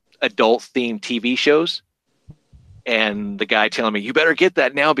more adult themed TV shows. And the guy telling me, you better get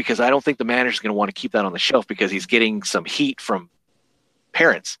that now because I don't think the manager's going to want to keep that on the shelf because he's getting some heat from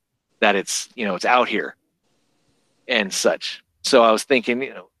parents that it's out here and such. So I was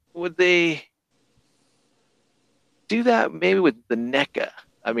thinking, would they do that maybe with the NECA?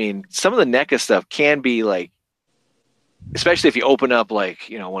 I mean, some of the NECA stuff can be especially if you open up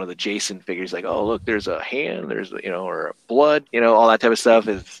one of the Jason figures, oh, look, there's a hand, there's or a blood, all that type of stuff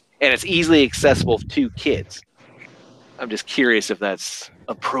and it's easily accessible to kids. I'm just curious if that's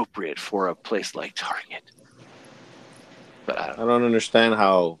appropriate for a place like Target. But I don't understand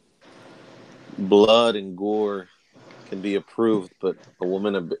how blood and gore can be approved, but a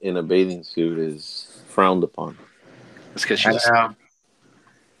woman in a bathing suit is frowned upon. It's because she's it's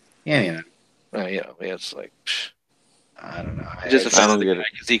like, I don't know. I don't get it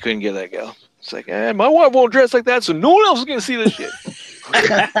because he couldn't get that gal. It's like, my wife won't dress like that, so no one else is gonna see this shit.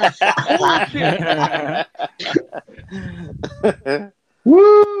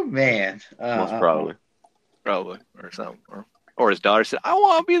 Woo, man! Most probably, or something, or his daughter said, "I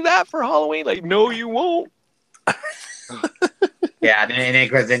want to be that for Halloween." Like, no, you won't. Yeah, and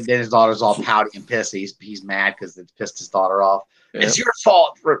then his daughter's all pouty and pissed. He's mad because it's pissed his daughter off. Yep. It's your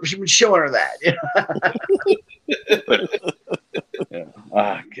fault for showing her that. Yeah.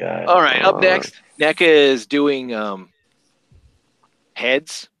 Oh God! All right, up next, NECA is doing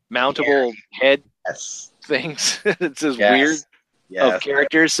heads, mountable head things. It's just weird of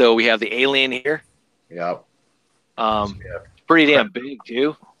characters. So we have the alien here. Yep. Pretty damn big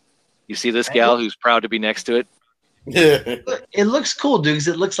too. You see this gal who's proud to be next to it. It looks cool, dude. Because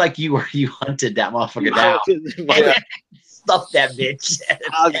it looks like you hunted that motherfucker down. Stuff that bitch.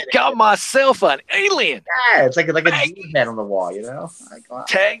 I got myself an alien. Yeah, it's like a head on the wall,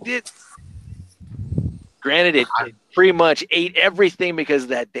 Tagged it. Granted, it pretty much ate everything because of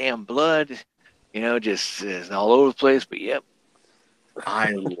that damn blood. Just is all over the place. But yep,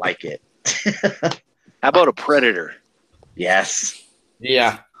 I like it. How about a predator? Yes.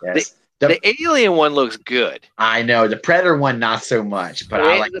 Yeah. Yes. The alien one looks good. I know. The predator one, not so much. But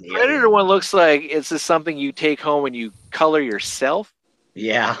I like the predator one. Looks like it's just something you take home and you color yourself.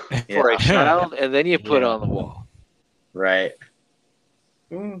 Yeah. For a child, and then you put on the wall. Right.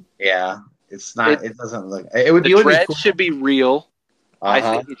 Yeah. It's not. It doesn't look. It would be. The dread should be real. I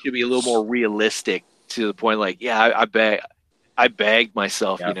think it should be a little more realistic to the point. I bagged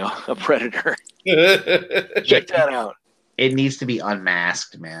myself. A predator. Check that out. It needs to be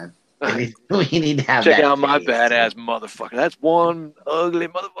unmasked, man. We need to have. Check out my badass motherfucker. That's one ugly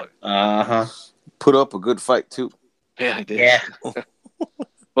motherfucker. Put up a good fight too. Yeah, I did. Yeah.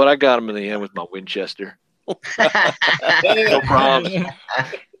 But I got him in the end with my Winchester. No problem.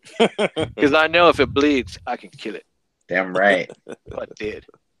 Because I know if it bleeds, I can kill it. Damn right. I did.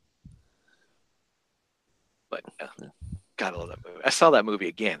 But gotta love that movie. I saw that movie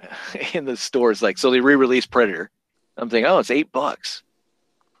again in the stores. So they re-released Predator. I'm thinking, it's $8.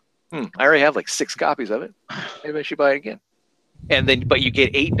 I already have 6 copies of it. Maybe I should buy it again. But you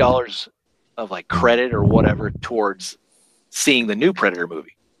get $8 of credit or whatever towards seeing the new Predator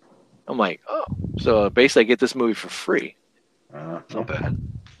movie. I'm like, so basically I get this movie for free. Not bad.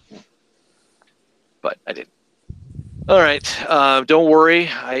 But I didn't. All right. Don't worry.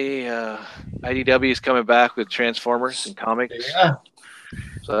 IDW is coming back with Transformers and comics. Yeah.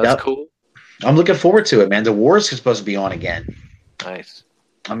 So that's cool. I'm looking forward to it, man. The war is supposed to be on again. Nice.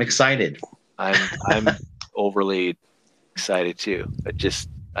 I'm excited. I'm overly excited too, but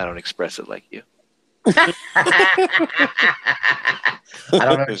I don't express it like you. I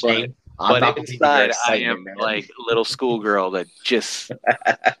don't know, Shane. But inside, I am like a little schoolgirl that just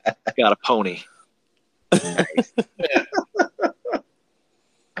got a pony. Nice.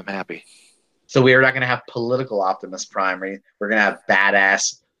 I'm happy. So we are not going to have political Optimus Prime. We're going to have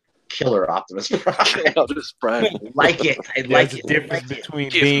badass killer Optimus Prime. Optimus Prime. I like it. I like it. There's a difference Like between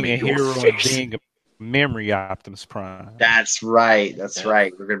Give being me a your hero face. and being a memory Optimus Prime. That's right. That's Yeah.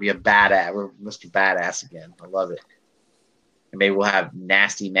 right. We're gonna be a badass. We're Mr. Badass again. I love it. And maybe we'll have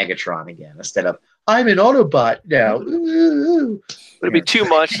nasty Megatron again instead of I'm an Autobot now. Ooh. Would it be too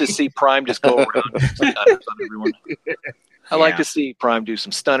much to see Prime just go around and do some stunners on everyone? I like to see Prime do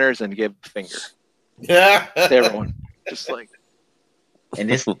some stunners and give a finger Yeah. to everyone. Just like, And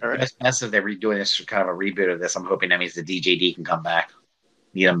this right. mess if they're redoing this kind of a reboot of this. I'm hoping that means the DJD can come back.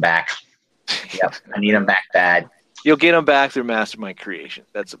 Need him back. Yep, I need him back bad. You'll get them back through Mastermind Creation.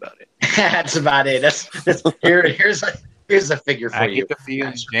 That's about it. That's about it. Here's a figure for I you. get the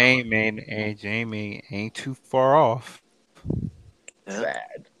feeling Jamie ain't too far off.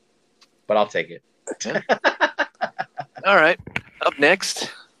 Sad, but I'll take it. All right. Up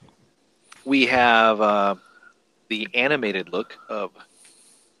next, we have the animated look of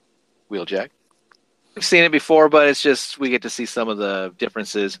Wheeljack. We've seen it before, but it's just we get to see some of the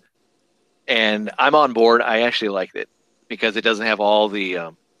differences. And I'm on board. I actually liked it because it doesn't have all the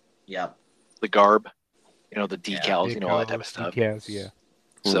the garb, the decals, all that type of stuff. Decals, yeah.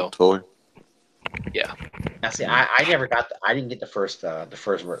 So toy. Yeah. Now, see, I never got. I didn't get the first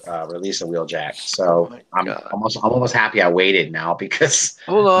release of Wheeljack, so I'm almost happy I waited now because.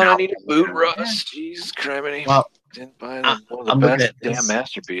 Hold on, I need a boot rust. Jesus Christ! Well, didn't buy one I'm of the looking best at damn this.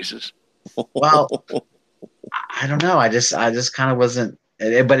 masterpieces. Well, I don't know. I just kind of wasn't.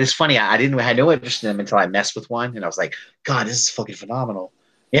 But it's funny. I had no interest in them until I messed with one, and I was like, "God, this is fucking phenomenal!"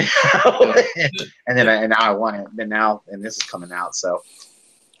 And now I want it. And this is coming out, so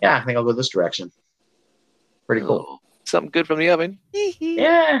yeah, I think I'll go this direction. Pretty cool. Something good from the oven.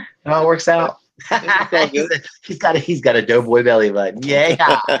 Yeah, it all works out. he's got a doughboy belly button. Yeah,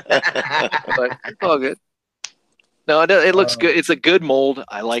 but it's all good. No, it looks good. It's a good mold.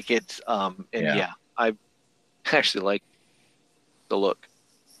 I like it. I actually like the look.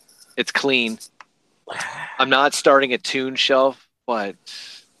 It's clean. I'm not starting a Toon shelf, but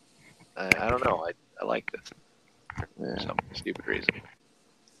I don't know. I like this for some stupid reason.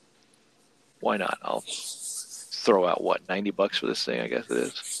 Why not? I'll throw out $90 for this thing. I guess it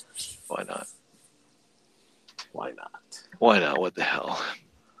is. Why not? Why not? Why not? What the hell?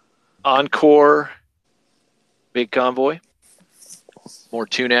 Encore, big convoy. More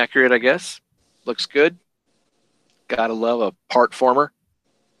Toon accurate, I guess. Looks good. Gotta love a part former.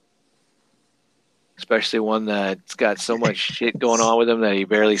 Especially one that's got so much shit going on with him that he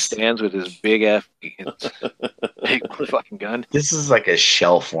barely stands with his big big fucking gun. This is like a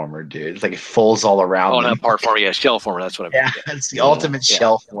shell former, dude. It's like it folds all around. Oh, not part former. Yeah, shell former. That's what I mean. Yeah, it's the ultimate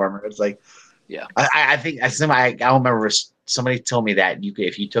shell former. It's like, I think I remember somebody told me that you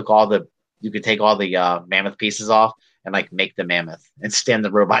could take all the mammoth pieces off and like make the mammoth and stand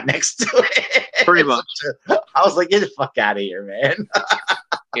the robot next to it. Pretty much. I was like, get the fuck out of here, man.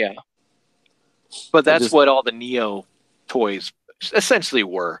 Yeah. But that's what all the Neo toys essentially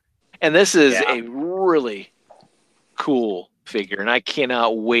were. And this is a really cool figure. And I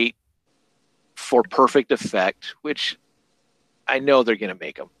cannot wait for Perfect Effect, which I know they're going to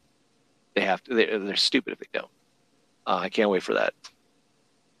make them. They have to. They're stupid if they don't. I can't wait for that.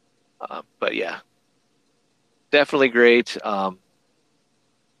 But yeah, definitely great.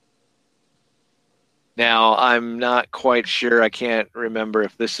 Now, I'm not quite sure. I can't remember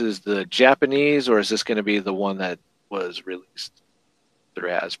if this is the Japanese or is this going to be the one that was released through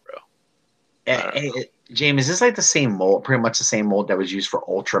Hasbro. James, is this like the same mold, pretty much the same mold that was used for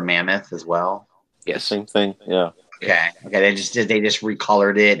Ultra Mammoth as well? Yes. Same thing, yeah. Okay. They just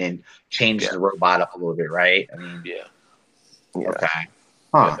recolored it and changed the robot up a little bit, right? I mean, yeah. Okay.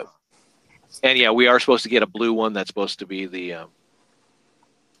 Huh. Yeah. And yeah, we are supposed to get a blue one that's supposed to be the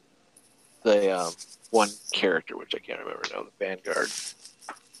one character, which I can't remember now, the Vanguard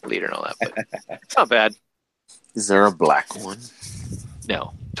leader and all that, but it's not bad. Is there a black one?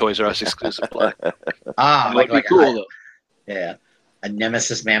 No, Toys R Us exclusive black. Like cool though. Yeah, a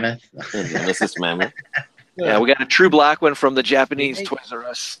Nemesis Mammoth. Nemesis Mammoth. Yeah, we got a true black one from the Japanese Toys R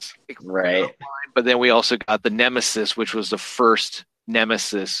Us, right? But then we also got the Nemesis, which was the first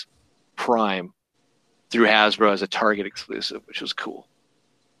Nemesis Prime through Hasbro as a Target exclusive, which was cool.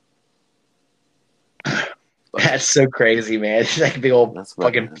 That's so crazy, man. It's like big old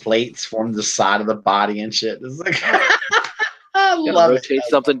fucking plates form the side of the body and shit. It's like I love it. Rotate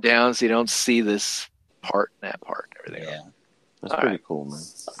something down so you don't see this part and that part and everything. Yeah, that's pretty cool, man.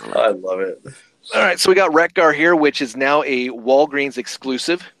 I love it. All right, so we got Wreck-Gar here, which is now a Walgreens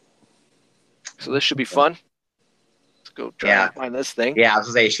exclusive. So this should be fun. go try and find this thing. Yeah, I was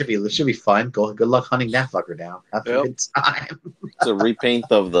gonna say it should be fun. Good luck hunting that fucker down. Have a good time. It's a repaint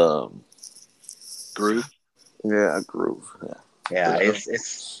of the Groove. Yeah, Groove. Yeah,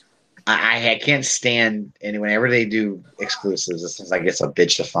 it's I can't stand and whenever they do exclusives, it seems like it's a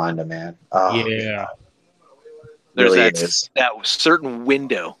bitch to find them, man. Oh, Yeah. There's really that certain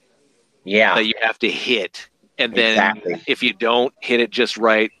window that you have to hit. And then if you don't hit it just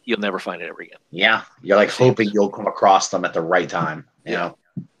right, you'll never find it ever again. Yeah. You're like hoping you'll come across them at the right time. You know?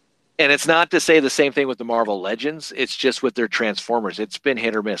 And it's not to say the same thing with the Marvel Legends. It's just with their Transformers. It's been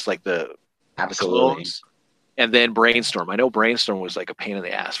hit or miss, like the clones. And then Brainstorm. I know Brainstorm was like a pain in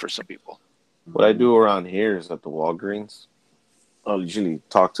the ass for some people. What I do around here is at the Walgreens, I'll usually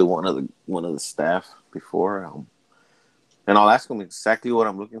talk to one of the staff before, and I'll ask them exactly what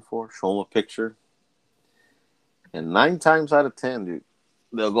I'm looking for, show them a picture, and 9 times out of 10, dude,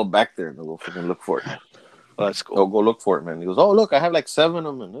 they'll go back there and they'll go freaking look for it. Oh, that's cool. They'll go look for it, man. He goes, "Oh, look, I have like 7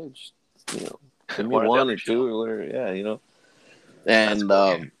 of them, and they just, give me 1 or 2 or whatever." Yeah, and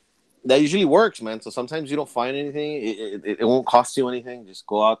cool, that usually works, man. So sometimes you don't find anything. It won't cost you anything. Just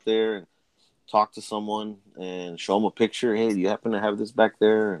go out there and talk to someone and show them a picture. Hey, do you happen to have this back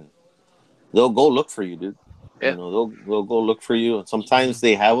there? And they'll go look for you, dude. Yeah. They'll go look for you. And sometimes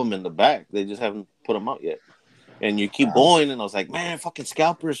they have them in the back. They just haven't put them out yet. And you keep going, and I was like, man, fucking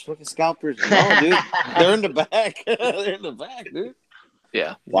scalpers. No, dude, they're in the back. They're in the back, dude.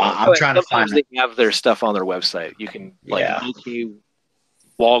 Yeah. Wow, I'm trying to find. Sometimes they have their stuff on their website. You can locate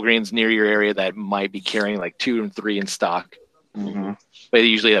Walgreens near your area that might be carrying like 2 and 3 in stock. Mm-hmm. But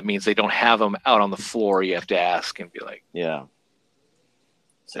usually that means they don't have them out on the floor. You have to ask and be like,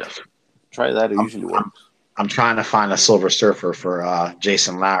 So try that. It usually works. I'm trying to find a Silver Surfer for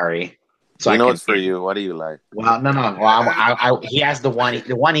Jason Lowry. So I know it's for you. What do you like? Well, no. Well, he has the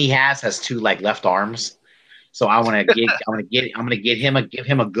one he has 2 like left arms. So I'm gonna give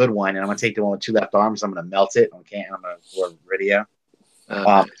him a good one, and I'm gonna take the one with 2 left arms. I'm gonna melt it. Okay, I'm gonna record video.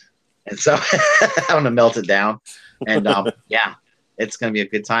 And so I'm gonna melt it down, and it's gonna be a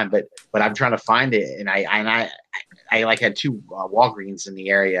good time. But I'm trying to find it, and I like had 2 Walgreens in the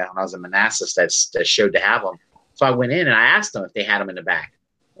area when I was in Manassas that showed to have them. So I went in and I asked them if they had them in the back.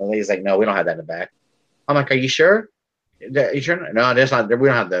 And the lady's like, "No, we don't have that in the back." I'm like, "Are you sure? Are you sure?" "No, there's not. We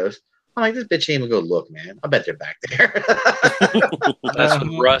don't have those." I'm like, "This bitch ain't even go look, man. I bet they're back there." That's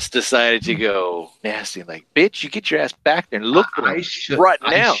when Russ decided to go nasty. Like, bitch, you get your ass back there and look for them right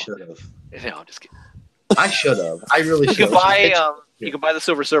now. No, I'm just kidding. I should have. I really should. You can buy the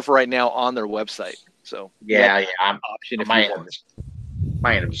Silver Surfer right now on their website. So I'm option. If I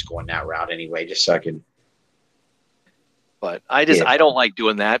end up just going that route anyway, just so I can. But I don't like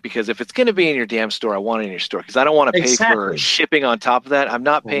doing that because if it's going to be in your damn store, I want it in your store because I don't want to pay for shipping on top of that. I'm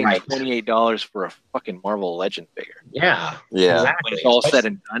not paying $28 for a fucking Marvel Legend figure. Yeah. Exactly. When it's all said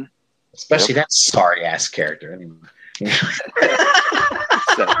and done. Especially that sorry ass character. I mean,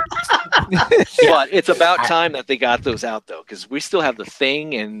 but it's about time that they got those out though, because we still have the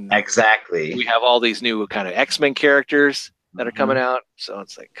Thing and we have all these new kind of X-Men characters that are coming out. So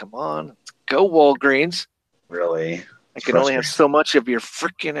it's like, come on, let's go Walgreens. Really? I can only have so much of your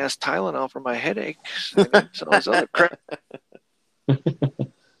freaking ass Tylenol for my headache. So this other crap.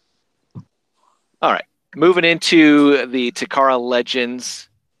 All right, moving into the Takara Legends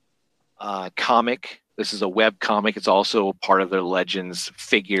comic. This is a web comic. It's also part of their Legends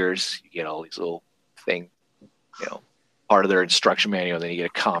figures. You get all these little things, part of their instruction manual. Then you get a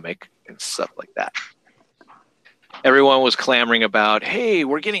comic and stuff like that. Everyone was clamoring about, hey,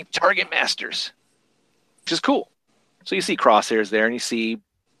 we're getting Target Masters, which is cool. So you see Crosshairs there, and you see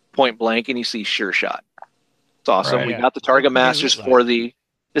Point Blank, and you see Sure Shot. It's awesome. Right, we got the Target Masters for the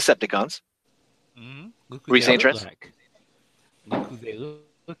Decepticons. Mm-hmm. What were you saying, Trent? Look who they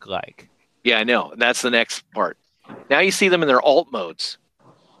look like. Yeah, I know. That's the next part. Now you see them in their alt modes.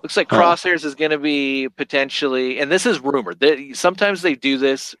 Looks like Crosshairs is going to be potentially, and this is rumored. Sometimes they do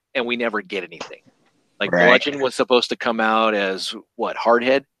this, and we never get anything. Like Bludgeon was supposed to come out as,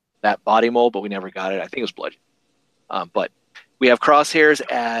 Hardhead? That body mold, but we never got it. I think it was Bludgeon. But we have Crosshairs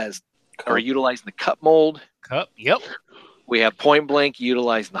are utilizing the Cup mold. Cup, yep. We have Point Blank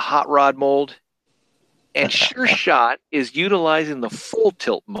utilizing the Hot Rod mold. And Sure Shot is utilizing the Full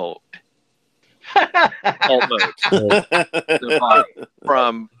Tilt mode. Alt mode.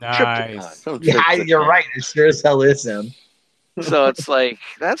 From Trypticon. Yeah, you're right. It sure as hell is him. So it's like,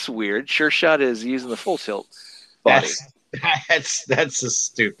 that's weird. Sure Shot is using the Full Tilt body. That's so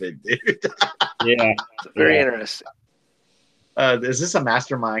stupid, dude. Yeah. It's very interesting. Is this a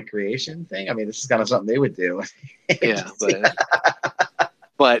mastermind creation thing? I mean, this is kind of something they would do. Yeah,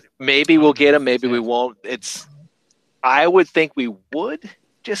 but maybe we'll get them, maybe we won't. I would think we would,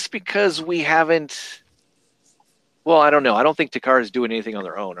 just because we haven't. Well, I don't know. I don't think Takara is doing anything on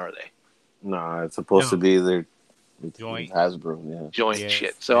their own, are they? No, it's supposed to be their joint Hasbro, joint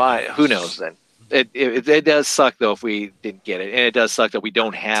shit. So who knows then? It does suck though if we didn't get it, and it does suck that we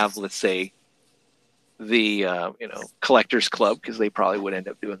don't have, let's say, the collectors club, because they probably would end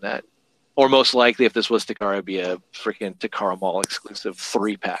up doing that. Or most likely, if this was Takara, it'd be a freaking Takara Mall exclusive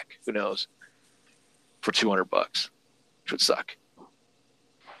 3-pack. Who knows? For $200, which would suck.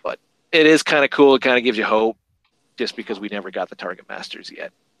 But it is kind of cool. It kind of gives you hope, just because we never got the Target Masters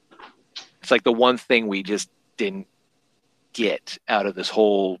yet. It's like the one thing we just didn't get out of this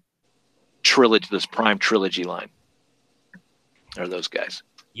whole trilogy, this Prime trilogy line, are those guys.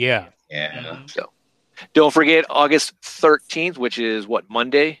 Yeah. So don't forget August 13th, which is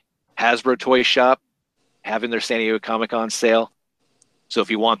Monday. Hasbro Toy Shop having their San Diego Comic-Con sale. So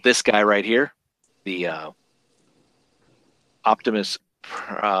if you want this guy right here, the Optimus,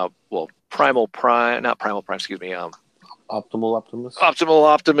 Optimal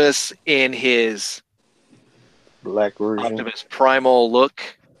Optimus in his black version, Optimus Primal look.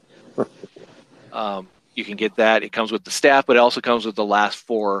 You can get that. It comes with the staff, but it also comes with the last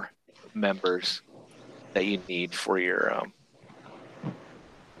 4 members that you need for your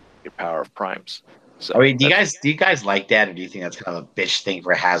Power of Primes. So, I mean, do you guys like that, or do you think that's kind of a bitch thing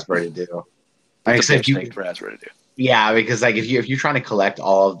for Hasbro to do? It's a bitch thing for Hasbro to do. Yeah, because like if you're trying to collect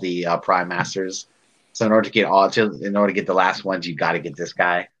all of the Prime Masters, so in order to get the last ones, you got to get this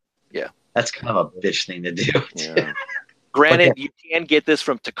guy. Yeah, that's kind of a bitch thing to do. Yeah. Granted, you can get this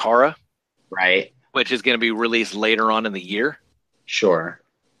from Takara, right? Which is going to be released later on in the year. Sure,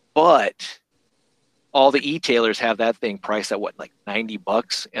 but all the e-tailers have that thing priced at like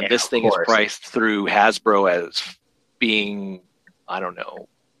 $90, and this thing is priced through Hasbro as being, I don't know,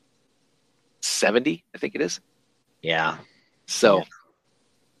 70, I think it is. Yeah. So,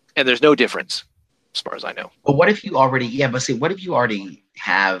 and there's no difference as far as I know. But what if you already? Yeah, but see, what if you already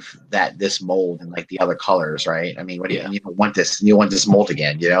have this mold and like the other colors, right? I mean, what do you don't want this? You want this mold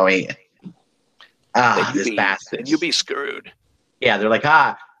again? You know? This bastard. Then you'd be screwed. Yeah, they're like,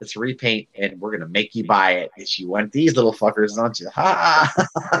 let's repaint, and we're gonna make you buy it. Because you want these little fuckers, don't you?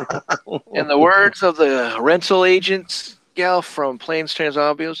 In the words of the rental agents gal from Planes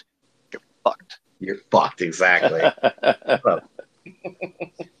Transaudios, you're fucked. You're fucked, exactly.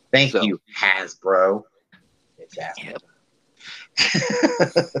 Thank you, Hasbro. It's Hasbro. Yep.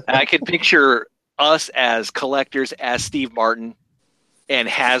 I can picture us as collectors, as Steve Martin, and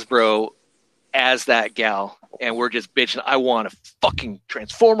Hasbro as that gal, and we're just bitching. I want a fucking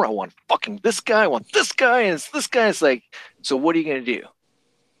Transformer. I want fucking this guy. I want this guy, and it's this guy. It's like, so what are you gonna do?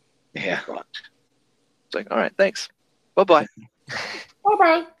 Yeah. It's like, all right, thanks. Bye-bye.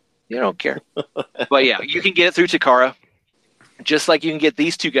 Bye-bye. You don't care. But yeah, you can get it through Takara, just like you can get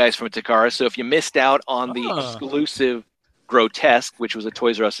these 2 guys from Takara. So if you missed out on the exclusive Grotesque, which was a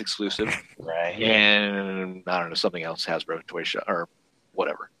Toys R Us exclusive, right, and I don't know, something else, Hasbro Toy Shop or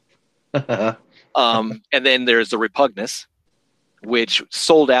whatever. And then there's the Repugnus, which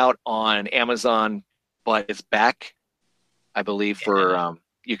sold out on Amazon, but it's back, I believe, for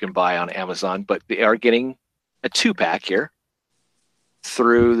you can buy on Amazon. But they are getting a 2-pack here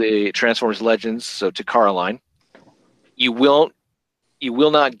through the Transformers Legends, so Takara line. You will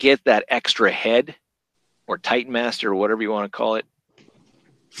not get that extra head or Titan Master or whatever you want to call it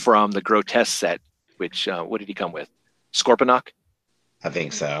from the Grotesque set. Which what did he come with? Scorponok? I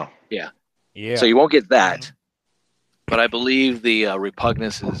think so. Yeah. Yeah. So you won't get that, but I believe the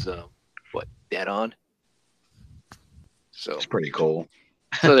Repugnus is dead on. So it's pretty cool.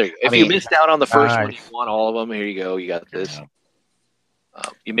 So there you go. If you missed out on the first one, you want all of them. Here you go. You got this.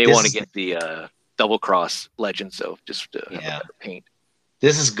 You may want to get the Double Cross Legend, so just to have a better paint.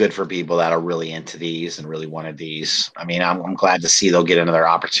 This is good for people that are really into these and really wanted these. I mean, I'm glad to see they'll get another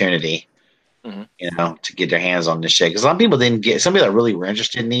opportunity. To get their hands on this shit. Because a lot of people didn't get. Some people that really were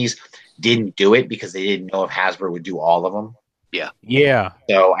interested in these didn't do it because they didn't know if Hasbro would do all of them. Yeah.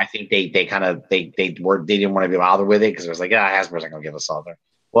 So I think they didn't want to be bothered with it because it was like, Hasbro's not gonna give us all there.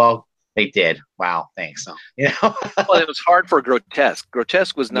 Well, they did. Wow, thanks. Well, it was hard for Grotesque.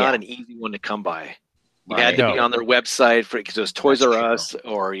 Grotesque was not an easy one to come by. You had to be on their website because it was Toys R Us,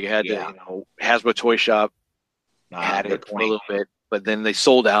 or you had to, Hasbro Toy Shop had it for a little bit. But then they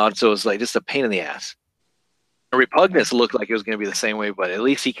sold out, so it was like just a pain in the ass. The Repugnus looked like it was going to be the same way, but at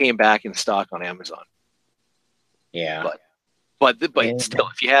least he came back in stock on Amazon. Yeah. But still,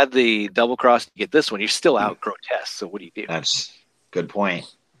 if you had the Double Cross to get this one, you're still out Grotesque. So what do you do? That's a good point.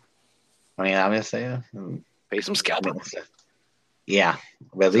 I mean, I'm going to say pay some scalper. Yeah,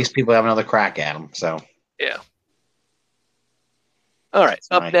 but at least people have another crack at them. So yeah. All right.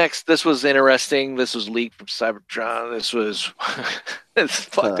 Up next, this was interesting. This was leaked from Cybertron. This was it's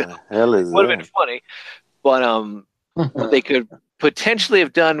fucked up. Hell is Would have been funny, but what they could potentially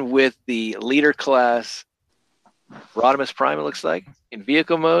have done with the leader class Rodimus Prime, it looks like, in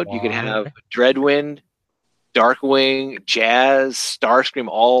vehicle mode, you could have Dreadwind, Darkwing, Jazz, Starscream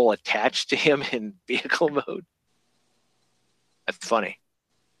all attached to him in vehicle mode. That's funny.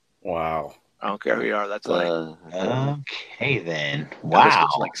 Wow. I don't care who you are. That's funny. Okay, then. Wow. This Wow.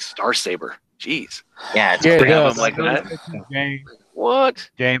 looks like Star Saber. Jeez. Yeah, it's Yeah, it pretty does. like that. James, What?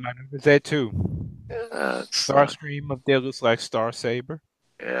 James, I noticed that too. Starscream up there looks like Star Saber.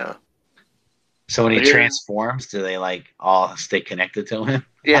 Yeah. So when he But here- transforms, do they like all stay connected to him?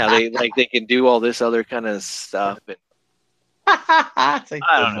 Yeah, they can do all this other kind of stuff. And It's like,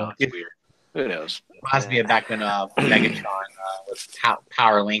 I don't know. It's weird. Who knows? Reminds me of back when Megatron was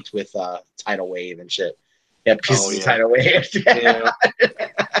power linked with Tidal Wave and shit. Yeah, pieces of Tidal Wave. Yeah.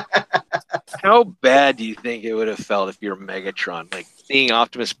 How bad do you think it would have felt if you're Megatron, like seeing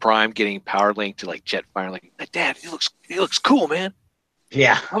Optimus Prime getting power linked to like Jetfire? Like, Dad, he looks cool, man.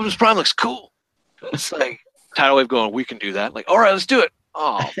 Yeah. Optimus Prime looks cool. It's like Tidal Wave going, we can do that. Like, all right, let's do it.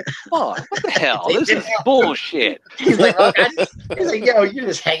 Oh, fuck! What the hell? This is bullshit. He's like, yo, you're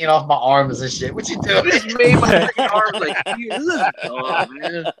just hanging off my arms and shit. What you doing? This made my freaking arms like, oh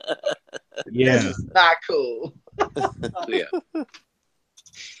man. This is not cool. Yeah.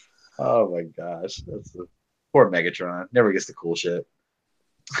 Oh my gosh, that's the poor Megatron. Never gets the cool shit.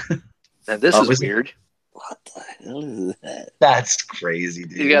 And this is weird. What the hell is that? That's crazy,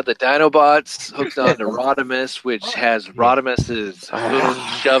 dude. You got the Dinobots hooked on to Rodimus, which has Rodimus's hood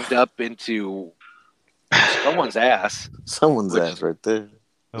shoved up into someone's ass. Someone's ass right there.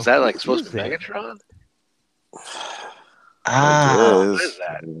 Is that like supposed to be Megatron? Ah, What is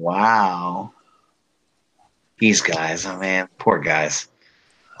that? wow. These guys, oh man, poor guys.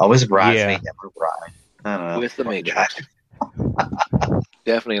 Always bridesmaid, never bride. I don't know. With the Matrix.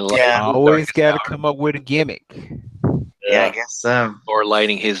 Definitely Always got to come up with a gimmick. Yeah, I guess so. Or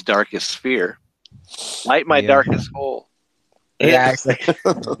lighting his darkest sphere. Light my darkest hole. Yeah, he's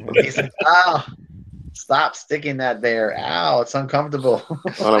like, oh, stop sticking that there. Ow, it's uncomfortable.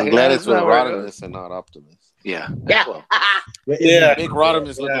 Well, I'm glad it's with Rodimus and not Optimus. Yeah. Yeah. Well, Yeah, big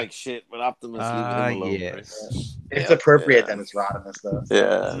Rodimus look like shit, but Optimus leaving him alone. Yes. It's appropriate that it's Rodimus, though.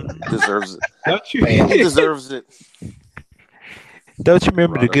 Yeah, deserves it. Don't you? He deserves it. Don't you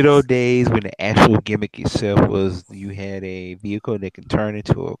remember the good old days when the actual gimmick itself was you had a vehicle that can turn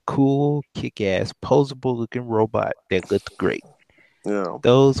into a cool, kick-ass, posable looking robot that looked great? Yeah.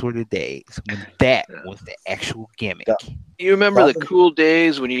 Those were the days when that was the actual gimmick. you remember the cool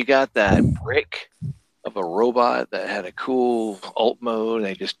days when you got that brick of a robot that had a cool alt mode and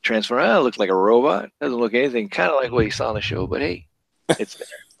they just transform? Oh, it looks like a robot. Doesn't look anything kind of like what you saw on the show, but hey, it's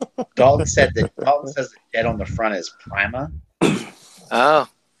there. Dalton says the jet on the front is Prima. Oh,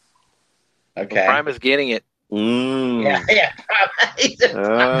 Okay. well, Prime is getting it. Yeah.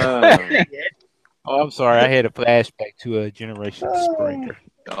 Ah. Oh, I'm sorry. I had a flashback to a Generation Springer.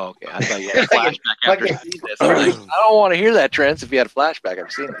 Oh, okay. I thought you had a flashback after seeing this. I don't want to hear that, Trent, if you had a flashback after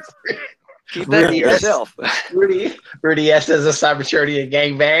seeing this. Keep that to yourself. Rudy S says a Cyberturnia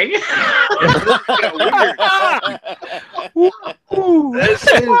gangbang. This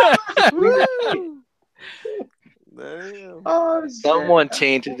is Damn. someone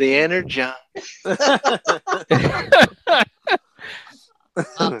tainted the Energon.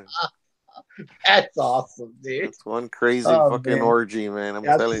 That's awesome, dude. It's one crazy Oh, fucking man. orgy, man. I'm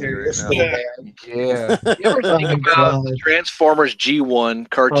That's telling you right now. seriously, man. Yeah. You ever think about the Transformers G1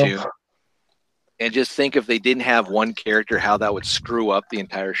 cartoon and just think if they didn't have one character, how that would screw up the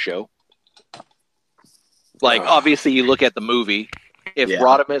entire show? Like, obviously, you look at the movie. If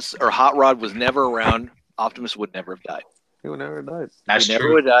Rodimus or Hot Rod was never around, Optimus would never have died. He would never died. That's He never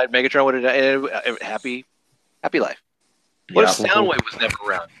true. would have died. Megatron would have died. Happy life. What if Soundwave was never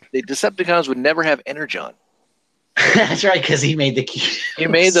around? The Decepticons would never have Energon. That's right, because he made the key. He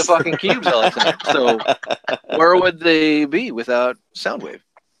made the fucking cubes all the time. So where would they be without Soundwave?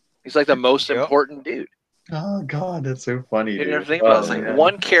 He's like the most important dude. Oh God, that's so funny. You dude. never think about it. It's like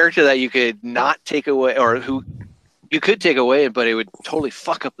one character that you could not take away, or who you could take away, but it would totally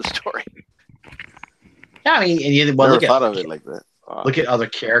fuck up the story. Yeah, I mean, and you Never look thought at of it like that. look at other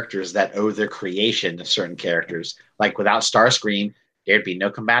characters that owe their creation to certain characters. Like without Starscream, there'd be no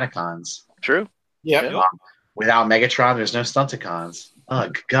Combaticons. True. Yeah. Without Megatron, there's no Stunticons. Oh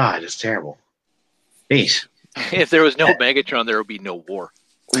God, it's terrible. Jeez. If there was no Megatron, there would be no war.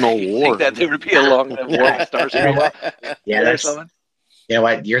 No You war. think that there would be a long war with Starscream? Yeah, that's You know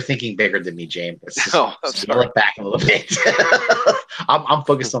what? You're thinking bigger than me, James. Oh, I'm sorry. Look back a little bit. I'm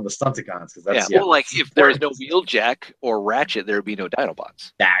focused on the Stunticons because that's Well, like if there was no Wheeljack or Ratchet, there would be no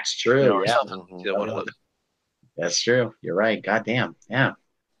Dinobots. That's true. One of those. That's true. You're right. Goddamn. Yeah.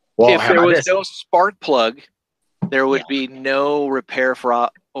 Well, if there was no Spark Plug, there would be no repair for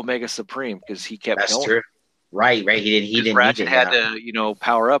Omega Supreme because he kept going. That's true. Right. He didn't. Ratchet had to,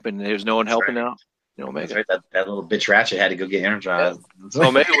 power up, and there's no one helping out. Omega. That's right. That little bitch Ratchet had to go get energized. Yeah.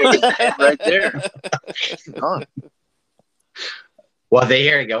 Omega was right there. Well,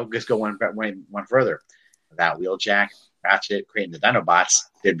 here you go. Just go one further. Without Wheeljack, Ratchet creating the Dinobots,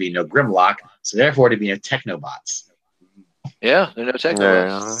 there'd be no Grimlock, so therefore there'd be no Technobots. Yeah, there's no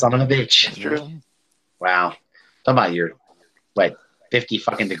Technobots. Son of a bitch. That's true. Wow. Talking about your 50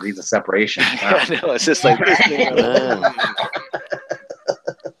 fucking degrees of separation. Wow. Yeah, no, it's just like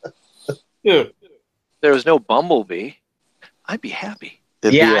Yeah. There was no Bumblebee, I'd be happy.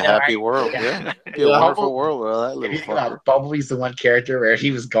 It'd be a happy world. Yeah. It'd be a wonderful world where that little fucker. Bumblebee's the one character where if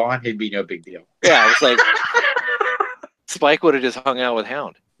he was gone, it'd be no big deal. Yeah, it's like Spike would have just hung out with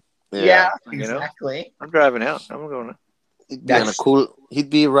Hound. Yeah, exactly. I'm driving out. I'm going to.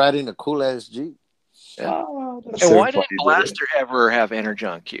 He'd be riding a cool ass Jeep. Yeah. And why didn't Blaster ever have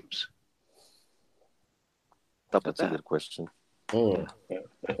Energon cubes? That's a good question.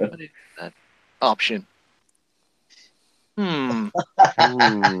 That option.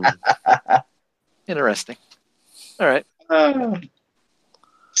 Interesting. All right.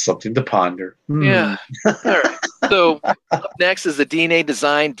 Something to ponder. Yeah. All right. So up next is the DNA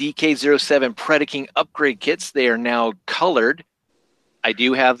Design DK07 Predaking upgrade kits. They are now colored. I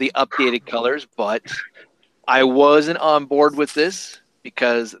do have the updated colors, but I wasn't on board with this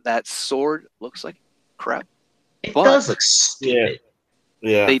because that sword looks like crap. It does look stupid.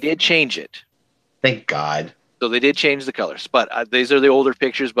 Yeah. They did change it. Thank God. So they did change the colors, but these are the older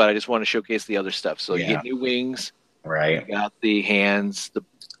pictures. But I just want to showcase the other stuff. So you get new wings, right? You got the hands, the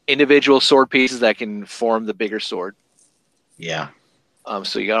individual sword pieces that can form the bigger sword. Yeah.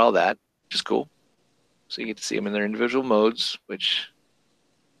 So you got all that, which is cool. So you get to see them in their individual modes. Which,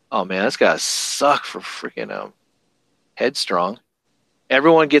 oh man, that's gotta suck for freaking Headstrong.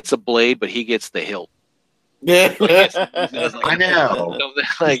 Everyone gets a blade, but he gets the hilt. Yeah, I know.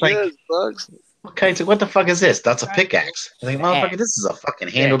 Like this sucks. Okay, so what the fuck is this? That's a pickaxe. I think, motherfucker, this is a fucking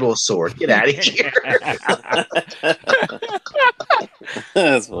handle to a sword. Get out of here.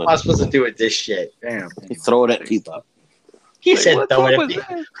 That's what am I supposed to do with this shit? Damn. He throw it at people. He said throw it at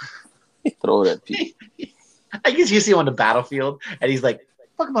people. He throw it at people. I guess you see him on the battlefield, and he's like,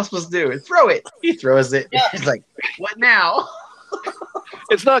 what am I supposed to do? Throw it. He throws it. He's like, what now?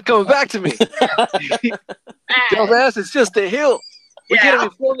 It's not coming back to me. Dumbass, it's just a hilt. We can't even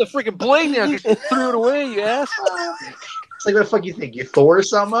form the freaking blade now because you threw it away, you ass. It's like, what the fuck you think? You Thor or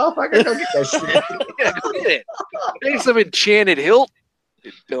something? Motherfucker, don't get that shit. Ain't some enchanted hilt,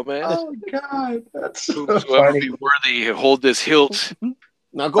 dumbass. Oh, God. That's so whoever be worthy, hold this hilt.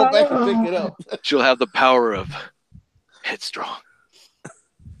 Now go back and pick it up. She'll have the power of Headstrong.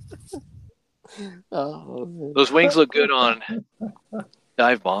 Those wings look good on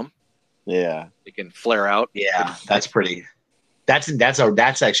Dive Bomb. Yeah. They can flare out. Yeah, that's pretty.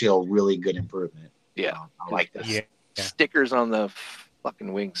 That's actually a really good improvement. Yeah, I like this. Yeah. Stickers on the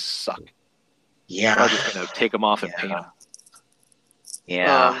fucking wings suck. Yeah, I'm just gonna take them off and paint them.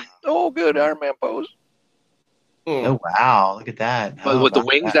 Yeah. Good Iron Man pose. Oh wow, look at that. But with the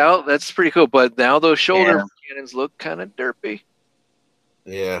wings out, that's pretty cool. But now those shoulder cannons look kind of derpy.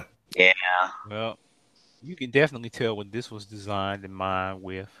 Yeah. Yeah. Well, you can definitely tell when this was designed in mind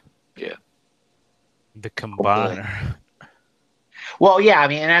with the combiner. Well, yeah, I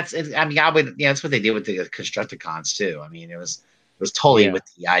mean, that's what they did with the Constructicons too. I mean, it was totally with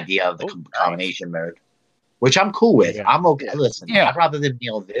the idea of the combination mode, which I'm cool with. Yeah. I'm okay. Listen, I'd rather them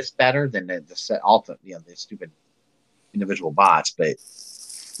nail this better than the set the stupid individual bots. But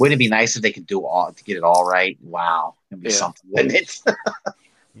wouldn't it be nice if they could do all to get it all right? Wow, it'd be something. Wouldn't it?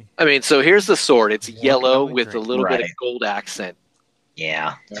 I mean, so here's the sword. It's yellow with a little bit of gold accent.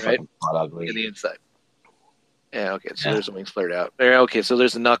 Yeah, right. Ugly in the inside. Yeah, okay. So there's the wings flared out. There, okay. So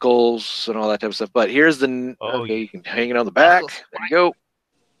there's the knuckles and all that type of stuff. But here's the you can hang it on the back. There you go.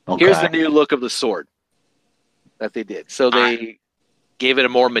 Okay. Here's the new look of the sword that they did. So they gave it a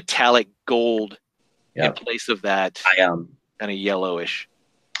more metallic gold in place of that kind of yellowish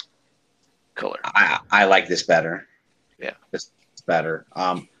color. I like this better. Yeah, this is better.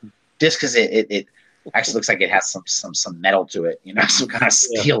 Just because it actually looks like it has some metal to it. You know, some kind of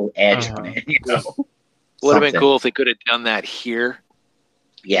steel edge on it. You know. Would have been cool if they could have done that here.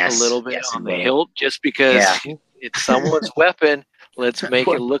 Yes. A little bit on the hilt, just because it's someone's weapon. Let's make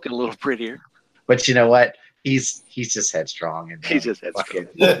it look a little prettier. But you know what? He's just headstrong. And, He's just headstrong.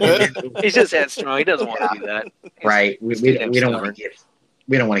 He's just headstrong. He doesn't want to do that. Right. We don't want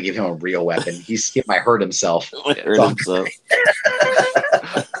to give him a real weapon. He might hurt himself.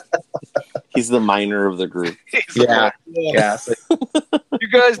 He's the minor of the group. Yeah. So, you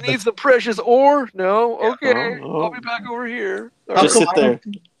guys need some precious ore? No? Okay. I'll be back over here. Just sit there.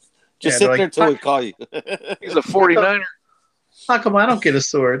 Just sit there until we call you. He's a 49er. How come I don't get a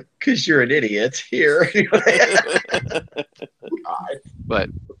sword? Because you're an idiot. Here. But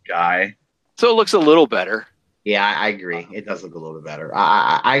guy. So it looks a little better. Yeah, I agree. It does look a little bit better.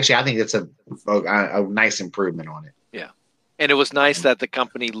 I think it's a nice improvement on it. Yeah. And it was nice that the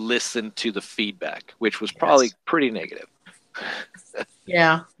company listened to the feedback, which was probably pretty negative.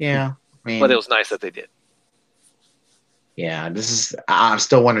 Yeah. I mean, but it was nice that they did. Yeah, I'm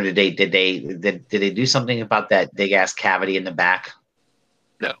still wondering, did they do something about that big ass cavity in the back?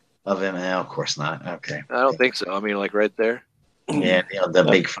 No. Of him? No, of course not. Okay. I don't think so. I mean, like right there. Yeah, the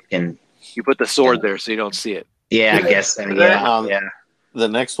big fucking. You put the sword there so you don't see it. Yeah, I guess. Yeah. The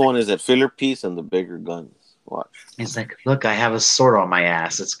next one is that filler piece and the bigger guns. Watch. He's like, look, I have a sword on my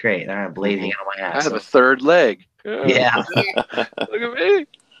ass. It's great. I have a blade hanging on my ass. I have a third leg. Yeah. Look at me.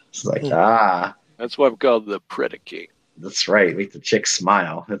 It's like, That's why I'm called the Predaking. That's right. Make the chick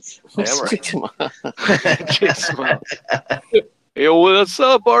smile. That's right. Chick smile. Hey, what's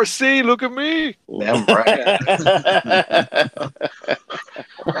up, RC? Look at me. Damn right.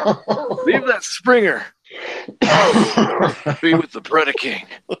 Leave that Springer. Be with the Predaking.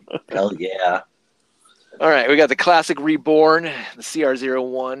 Hell yeah. All right, we got the classic Reborn, the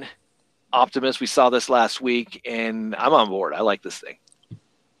CR01 Optimus. We saw this last week, and I'm on board. I like this thing.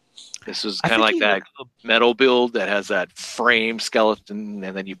 This was kind of like that metal build that has that frame skeleton,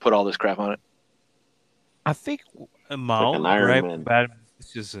 and then you put all this crap on it. I think my own gripe about him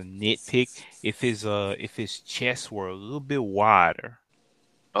is just a nitpick. If his chest were a little bit wider.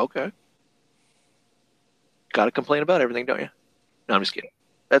 Okay. Got to complain about everything, don't you? No, I'm just kidding.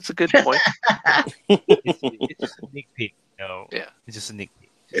 That's a good point. It's just a nitpick. No. Yeah. It's just a nitpick.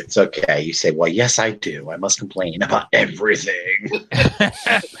 It's okay. You say, well, yes, I do. I must complain about everything.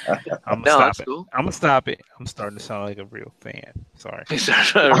 I'm gonna stop it. I'm starting to sound like a real fan. Sorry.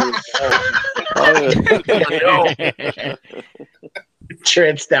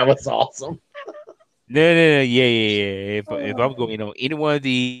 Trent, that was awesome. No. Yeah. If I'm going on any one of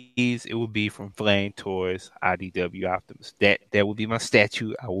these, it would be from Flame Toys, IDW Optimus. That would be my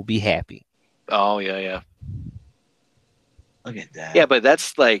statue. I will be happy. Oh, yeah. Look at that. Yeah, but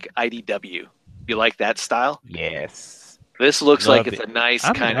that's like IDW. You like that style? Yes. This looks like it's a nice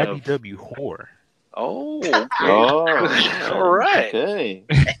I'm kind an of IDW whore. Oh. Okay. All right. Okay.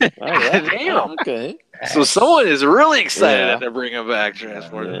 Damn. Okay. So someone is really excited to bring him back,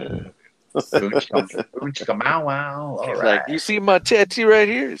 Transformers. Wow. All right. Like, you see my tattoo right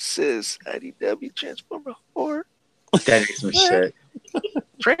here? It says IDW Transformer 4. That is some shit.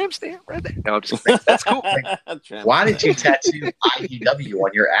 Tram stamp right there. No, I'm just kidding. That's cool. Why did you tattoo IDW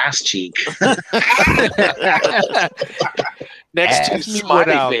on your ass cheek? Next to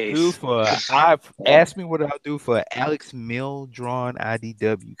smiley face. Ask me what I'll do for Alex Mill drawn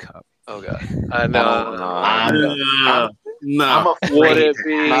IDW comic. Oh god, I know. No, would it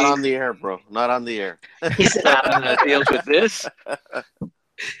be? Not on the air, bro. Not on the air. He's not gonna deal with this.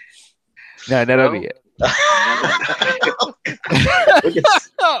 No, that'll be it.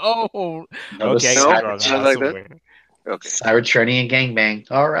 Oh, okay. Okay. Cybertronian gangbang.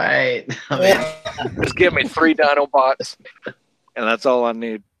 All right. Just give me 3 Dinobots, and that's all I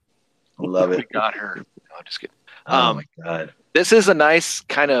need. Love it. We got her. No, I'm just kidding. Oh my god. This is a nice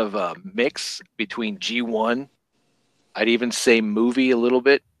kind of mix between G1. I'd even say movie a little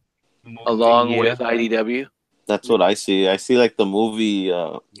bit, along with IDW. That's what I see. I see like the movie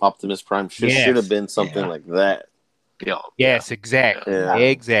Optimus Prime should have been something like that. Yeah. Yes, exactly. Yeah.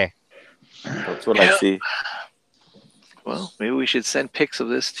 Exactly. That's what I see. Well, maybe we should send pics of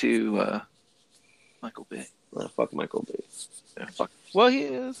this to Michael Bay. Fuck Michael Bay. Yeah, fuck. Well, he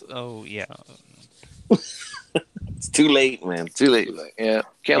is. Oh, yeah. It's too late, man. Too late. Yeah.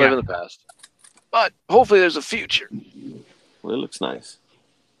 Can't live in the past. But hopefully there's a future. Well, it looks nice.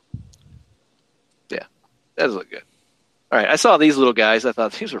 Yeah. That does look good. All right. I saw these little guys. I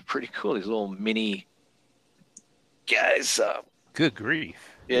thought these were pretty cool. These little mini guys. Good grief.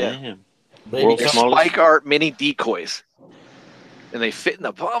 Yeah. World's They're smallest. spike art mini decoys. And they fit in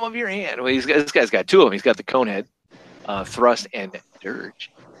the palm of your hand. Well, this guy's got 2 of them. He's got the Conehead, Thrust, and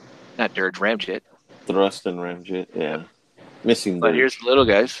Dirge. Not Dirge, Ramjet. Thrust and Ramjet, yeah. Missing But Dirge. here's the little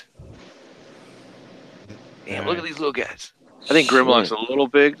guys. Damn, look at these little guys. I think Grimlock's a little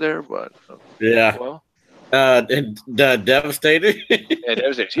big there, but yeah. Well, Devastator. yeah,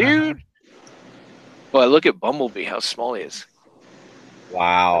 Devastator's huge. Well, look at Bumblebee, how small he is.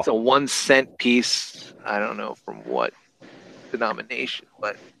 Wow. It's a 1 cent piece. I don't know from what denomination,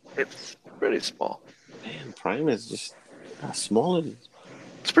 but it's pretty small. Man, Prime is just how small it is.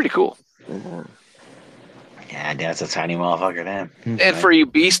 It's pretty cool. Yeah, that's a tiny motherfucker, then. And for you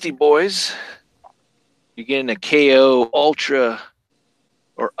Beastie Boys, you're getting a KO Ultra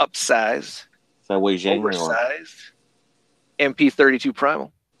or upsized, Is that way oversized MP32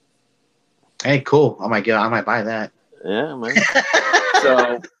 Primal. Hey, cool. I might buy that. Yeah, man.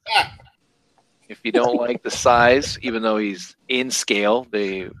 So if you don't like the size, even though he's in scale,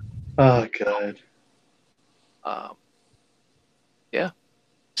 they Oh god. Yeah,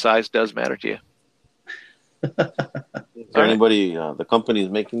 size does matter to you. Is there anybody? The company is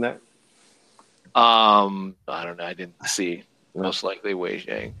making that? I don't know. I didn't see. Most likely Wei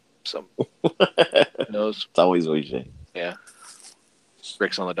Zhang. Some who knows. It's always Wei Zhang. Yeah.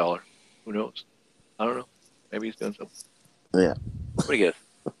 Bricks on the dollar. Who knows? I don't know. Maybe he's doing something. Yeah. I'm gonna get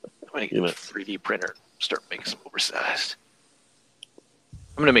a 3D printer. Start making some oversized.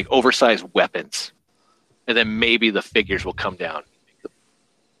 I'm gonna make oversized weapons, and then maybe the figures will come down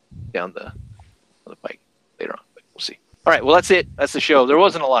the pike later on. But we'll see. All right. Well, that's it. That's the show. There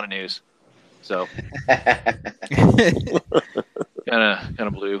wasn't a lot of news, so kind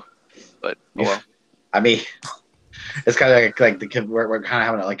of blue. But oh well. I mean, it's kind of like we're kind of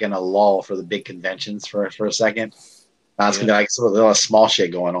having like in a lull for the big conventions for a second. It's gonna be like a lot of small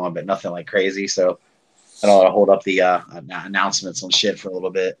shit going on, but nothing like crazy. So I don't want to hold up the announcements on shit for a little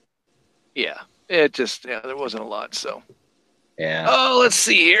bit. Yeah, it just there wasn't a lot. So yeah. Oh, let's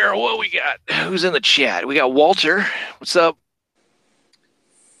see here. What we got? Who's in the chat? We got Walter. What's up?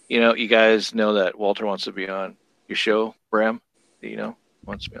 You know, you guys know that Walter wants to be on your show, Bram. You know,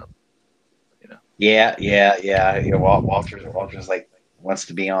 wants to be on. You know. Yeah. Walter's like wants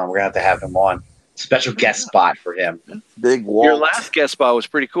to be on. We're gonna have him on. Special guest spot for him. Big Walt. Your last guest spot was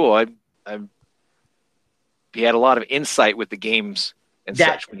pretty cool. He had a lot of insight with the games and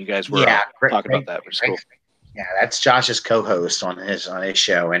such when you guys were talking about that, which is cool. Yeah, that's Josh's co-host on his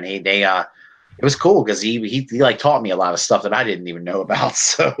show, and it was cool because he like taught me a lot of stuff that I didn't even know about.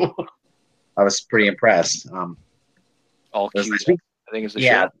 So I was pretty impressed. All queued up, I think it's the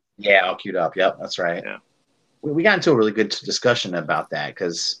show. Yeah, all queued up. Yep, that's right. Yeah, we got into a really good discussion about that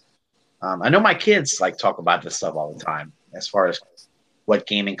because I know my kids like talk about this stuff all the time as far as what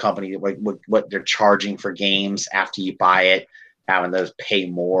gaming company what they're charging for games after you buy it, having those pay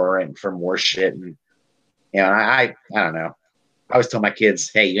more and for more shit and. You know, I don't know. I always tell my kids,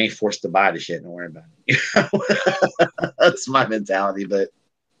 hey, you ain't forced to buy the shit. Don't worry about it. That's my mentality. But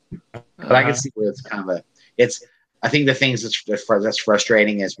I can see where it's kind of I think the things that's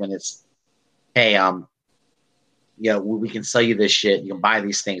frustrating is when it's, hey, we can sell you this shit. You can buy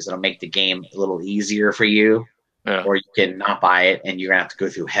these things that'll make the game a little easier for you. Yeah. Or you can not buy it and you're going to have to go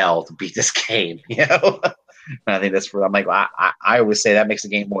through hell to beat this game. You know? And I think that's where I'm like, I always say that makes the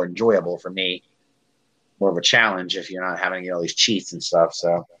game more enjoyable for me. More of a challenge if you're not having all these cheats and stuff.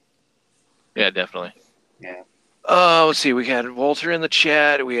 So, yeah, definitely. Yeah. Let's see. We got Walter in the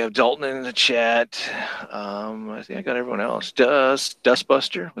chat. We have Dalton in the chat. I think I got everyone else.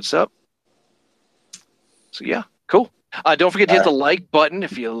 Dustbuster, what's up? So yeah, cool. Don't forget to hit the like button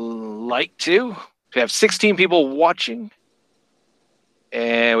if you like to. We have 16 people watching,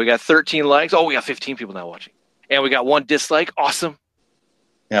 and we got 13 likes. Oh, we got 15 people now watching, and we got 1 dislike. Awesome.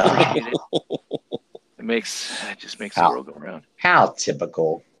 Yeah. It just makes the world go around. How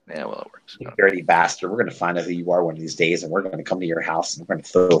typical. Yeah, well, it works. You dirty bastard. We're going to find out who you are one of these days, and we're going to come to your house, and we're going to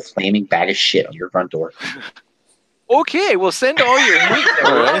throw a flaming bag of shit on your front door. Okay, well, send all your hate.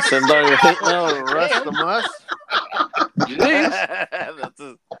 All right, send all your hate mail. Rest of us.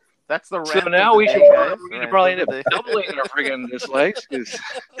 That's the rant. So now we should probably end up doubling our friggin' dislikes.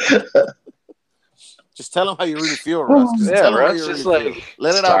 Just tell them how you really feel, Russ. Russ, just really like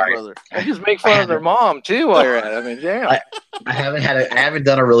let it out, brother. I just make fun of their mom too while you're at it. I mean, damn. I haven't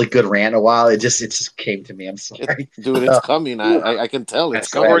done a really good rant in a while. It just came to me. I'm sorry, dude. It's coming. I can tell it's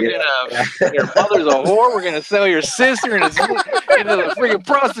coming. Your mother's a whore. We're gonna sell your sister into the freaking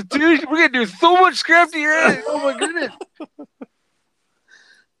prostitution. We're gonna do so much crap to your ass. Oh my goodness.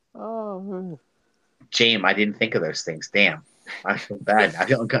 Oh, James, I didn't think of those things. Damn, I feel bad. I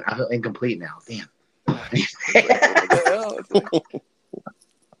feel incomplete now. Damn.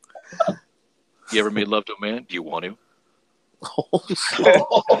 You ever made love to a man? Do you want to? Oh,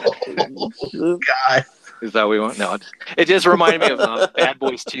 God. Is that what we want? No. It just reminded me of Bad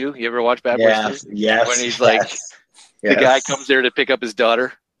Boys 2. You ever watch Bad Boys 2? Yes. When he's like, The guy comes there to pick up his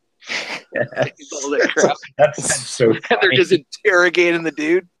daughter. All that crap. That's so funny. And they're just interrogating the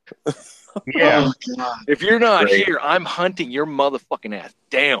dude. Yeah. Oh, If you're not Great. here, I'm hunting your motherfucking ass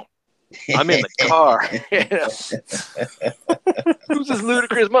down. I'm in the car. Who's this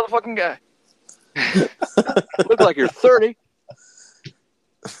ludicrous motherfucking guy? Look like you're 30.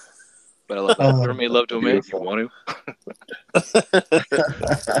 But I love that. Never made love to a man. You want to?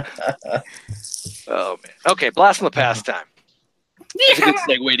 Oh, man. Okay, Blast from the Past time. It's a good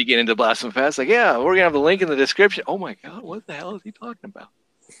segue to get into Blast from the Past. Like, yeah, we're going to have the link in the description. Oh, my God. What the hell is he talking about?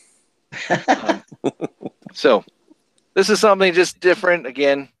 So, this is something just different.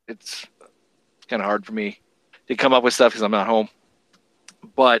 Again, it's kind of hard for me to come up with stuff because I'm not home.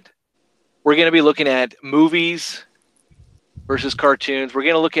 But we're going to be looking at movies versus cartoons. We're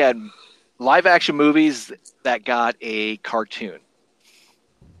going to look at live action movies that got a cartoon.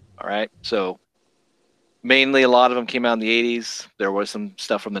 All right. So mainly a lot of them came out in the 80s. There was some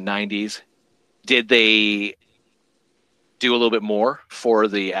stuff from the 90s. Did they do a little bit more for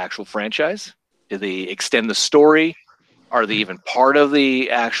the actual franchise? Did they extend the story? Are they even part of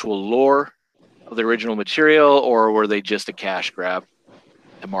the actual lore of the original material, or were they just a cash grab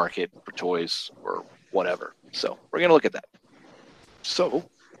to market for toys or whatever? So we're going to look at that. So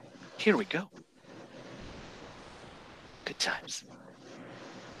here we go. Good times.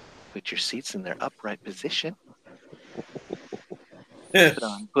 Put your seats in their upright position.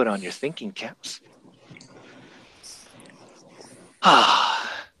 Put on your thinking caps. All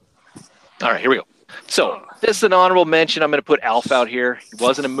right, here we go. So this is an honorable mention. I'm going to put Alf out here. It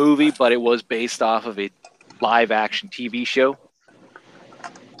wasn't a movie, but it was based off of a live action TV show.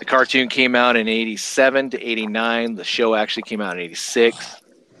 The cartoon came out in 87 to 89. The show actually came out in 86.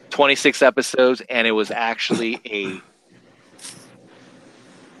 26 episodes, and it was actually a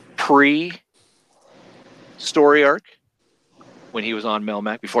pre-story arc when he was on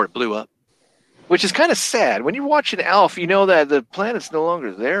Melmac before it blew up, which is kind of sad. When you're watching Alf, you know that the planet's no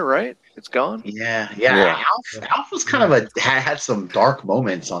longer there, right? It's gone. Yeah. Alf was kind of had some dark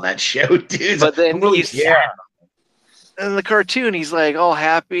moments on that show, dude. But then really in the cartoon, he's like all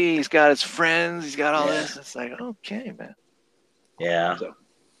happy. He's got his friends. He's got all this. It's like, okay, man. Yeah. So,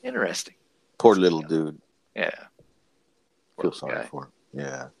 interesting. Poor little dude. Yeah. Feel sorry for him.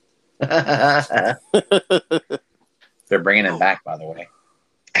 Yeah. They're bringing it back, by the way.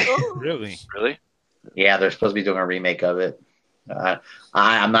 Really? Really? Yeah, they're supposed to be doing a remake of it.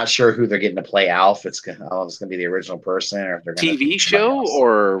 I'm not sure who they're getting to play Alf. It's going to be the original person, or if they're going TV show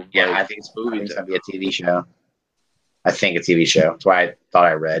or yeah, I think it's going to be a TV show. I think a TV show. That's why I thought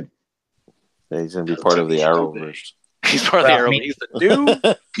I read. Yeah, he's going to be part of the Arrowverse. He's part of the Arrowverse. He's the new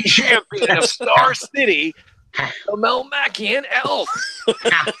champion of Star City, the Melmacian Elf.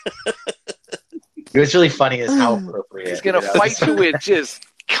 What's really funny is how appropriate. He's going to fight you with just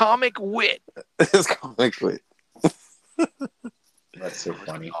comic wit. It's comic wit. That's so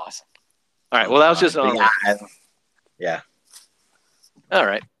funny. Awesome. All right. Well, that was just on. Yeah. All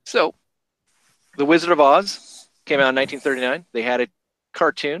right. So, The Wizard of Oz came out in 1939. They had a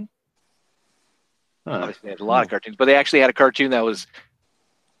cartoon. Obviously, they had a lot of cartoons, but they actually had a cartoon that was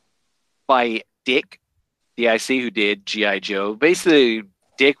by Dick, D-I-C, who did G.I. Joe. Basically,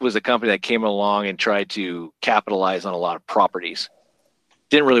 Dick was a company that came along and tried to capitalize on a lot of properties.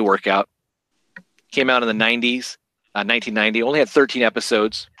 Didn't really work out. Came out in the 90s, 1990. Only had 13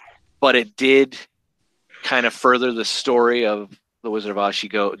 episodes, but it did kind of further the story of The Wizard of Oz.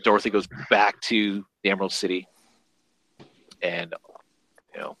 Dorothy goes back to the Emerald City and,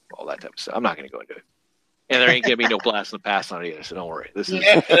 all that type of stuff. I'm not going to go into it. And there ain't going to be no Blast from the Past on it either, so don't worry. This is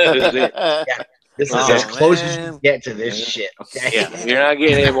it. This is as close as you can get to this shit. Okay? Yeah, you're not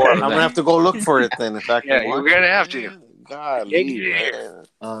getting any more. I'm going to have to go look for it then. If I can you're going to have to. God,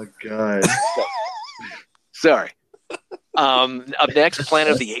 Oh, God. Sorry. Up next,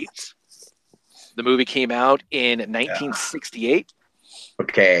 Planet of the Apes. The movie came out in 1968.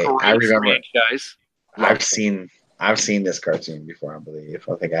 Okay, I remember. Guys, I've seen this cartoon before. I believe.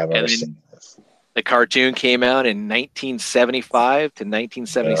 I think I've ever seen this. The cartoon came out in 1975 to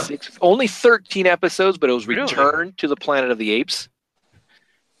 1976. Only 13 episodes, but it was returned to the Planet of the Apes.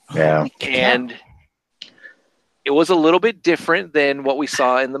 Yeah, and it was a little bit different than what we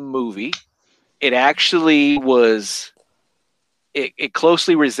saw in the movie. It actually was. It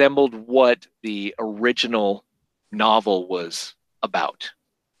closely resembled what the original novel was about.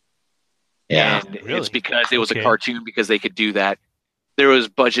 Yeah, and it's because it was a cartoon, because they could do that. There was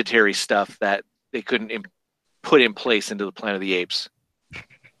budgetary stuff that they couldn't put in place into the Planet of the Apes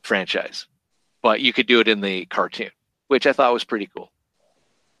franchise, but you could do it in the cartoon, which I thought was pretty cool.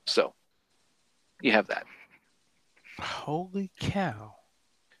 So you have that. Holy cow!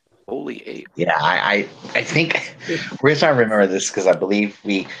 Holy ape! Yeah, I think the reason I remember this because I believe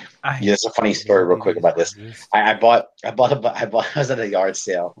we. There's a funny story real quick about this. I was at a yard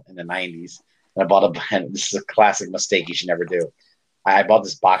sale in the '90s, and I bought a. And this is a classic mistake you should never do. I bought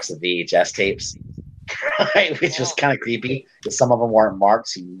this box of VHS tapes, right, which was kind of creepy because some of them weren't marked,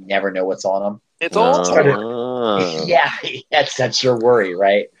 so you never know what's on them. It's all Yeah, that's your worry,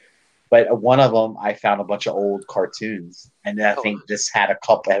 right? But one of them, I found a bunch of old cartoons, and I think this had a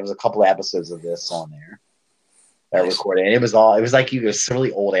couple. It was a couple of episodes of this on there that recorded. And it was like it was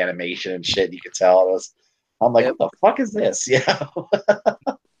really old animation and shit. You could tell it was. I'm like, what the fuck is this? Yeah.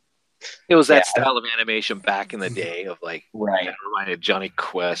 It was that style of animation back in the day of like, right. It reminded of Johnny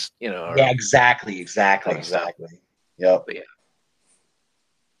Quest, Or, yeah, exactly. Yep.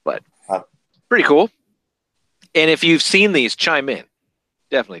 But pretty cool. And if you've seen these, chime in.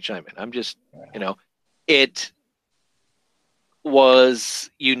 Definitely chime in. I'm just, it was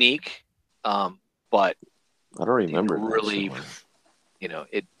unique, but I don't remember. Really,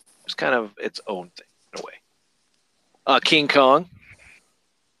 it was kind of its own thing in a way. King Kong,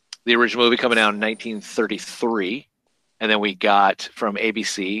 the original movie coming out in 1933, and then we got from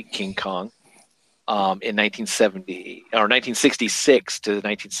ABC King Kong in 1970 or 1966 to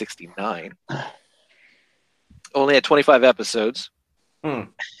 1969. Only had 25 episodes. Look,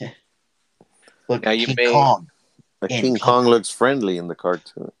 now Kong. King Kong looks friendly in the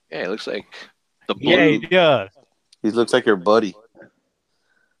cartoon. Yeah, it looks like the blue. Yeah, he does. He looks like your buddy.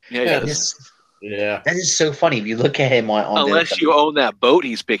 Yeah, that is so funny. If you look at him on unless you own that boat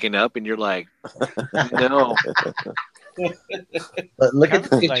he's picking up, and you're like, no. But look at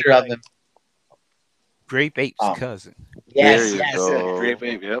the picture of him. Grape Ape's cousin. Yes, Grape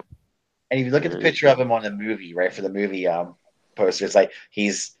Ape. Yep. And if you look at the picture of him on the movie, right, for the movie poster, it's like he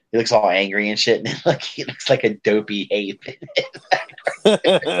looks all angry and shit, and he looks like a dopey ape.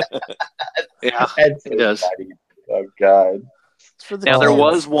 Yeah, it does. Funny. Oh God! Now there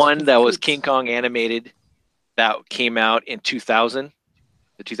was one that was King Kong animated that came out in 2000.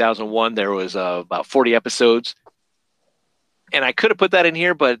 The 2001, there was about 40 episodes, and I could have put that in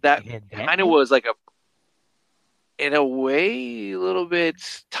here, but that kind of was like in a way, a little bit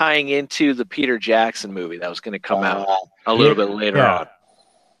tying into the Peter Jackson movie that was going to come out a little bit later on.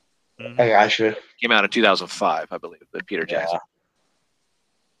 I got you. Came out in 2005, I believe, the Peter Jackson.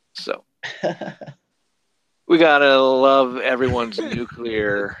 So we gotta love everyone's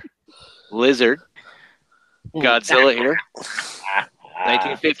nuclear lizard, Godzilla here.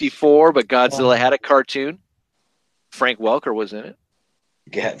 1954, but Godzilla had a cartoon. Frank Welker was in it.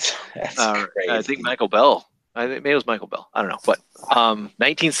 That's crazy. I think Michael Bell. I think maybe it was Michael Bell. I don't know. But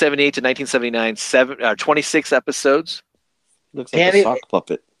 1978 to 1979, 26 episodes. Looks like a sock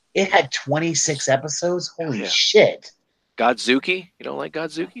puppet. It had 26 episodes? Holy shit. Godzuki? You don't like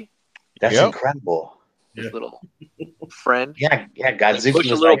Godzuki? That's incredible. His little friend. Yeah, Godzuki.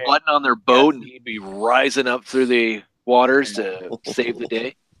 Push a little button on their boat and he'd be rising up through the waters to save the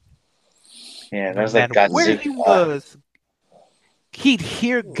day. Yeah, that was like Godzuki. Where he was, he'd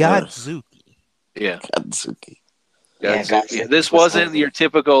hear Godzuki. Yeah. Godzuki. Godzuki. This wasn't your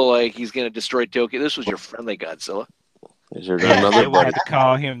typical, like, he's going to destroy Tokyo. This was your friendly Godzilla. Is there another they would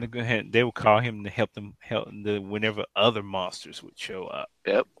call him to go ahead. They would call him to help them whenever other monsters would show up.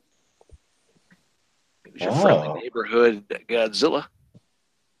 Yep. It was your friendly neighborhood Godzilla.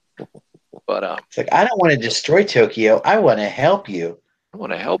 But it's like, I don't want to destroy Tokyo. I want to help you. I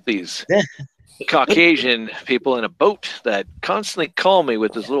want to help these Caucasian people in a boat that constantly call me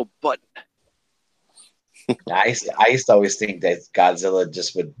with this little button. I used to always think that Godzilla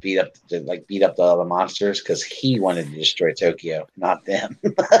just would beat up the other monsters because he wanted to destroy Tokyo, not them.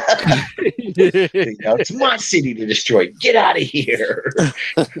 It's my city to destroy. Get out of here.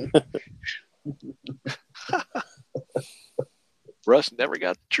 Russ never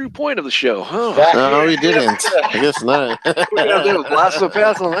got the true point of the show. Huh? No, he didn't. I guess not. We're gonna do a blast of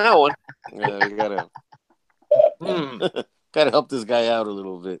pass on that one. Yeah, we gotta help this guy out a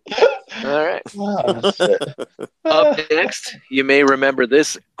little bit. All right. Up next, you may remember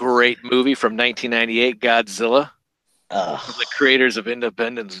this great movie from 1998, Godzilla, from the creators of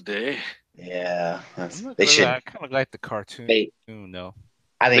Independence Day. Yeah, they should. I kind of like the cartoon. No,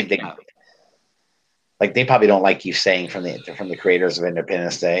 I think they probably don't like you saying from the creators of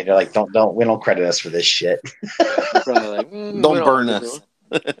Independence Day. They're like, we don't credit us for this shit. Probably like, don't burn us.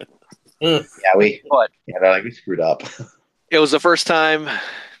 They're like, we screwed up. It was the first time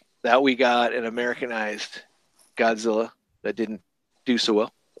that we got an Americanized Godzilla that didn't do so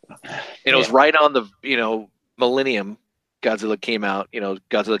well. It was right on the millennium. Godzilla came out.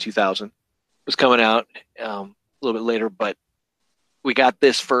 Godzilla 2000 was coming out. little bit later, but we got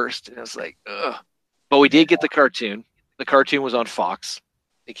this first, and I was like, ugh. But we did get the cartoon. The cartoon was on Fox.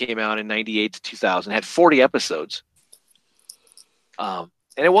 It came out in 98 to 2000. It had 40 episodes. And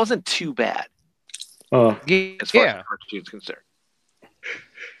it wasn't too bad. As far as the cartoon's concerned.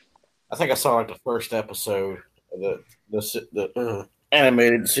 I think I saw like the first episode of the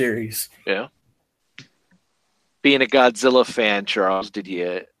animated series. Yeah. Being a Godzilla fan, Charles, did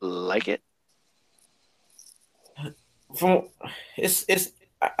you like it? That's a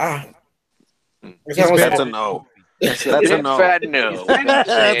no. That's a no. Fat no.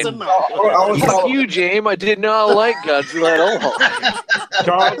 That's a no. Fuck you, James. I did not like Godzilla at all.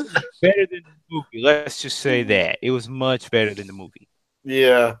 Charles, better than the movie. Let's just say that it was much better than the movie.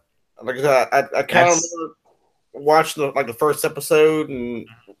 Yeah, like I kind of watched the first episode, and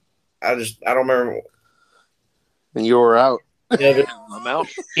I don't remember. And you were out. Yeah, I'm out.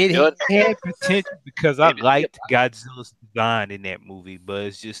 It had potential because I liked Godzilla's design in that movie, but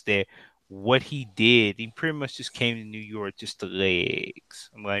it's just that what he did, he pretty much just came to New York just to lay eggs.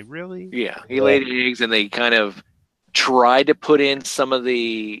 I'm like, really? Yeah, he laid eggs, and they kind of tried to put in some of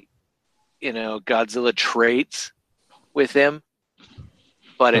the, Godzilla traits with him,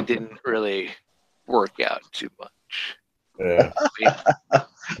 but it didn't really work out too much. Yeah.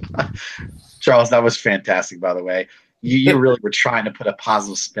 Charles, that was fantastic, by the way. You really were trying to put a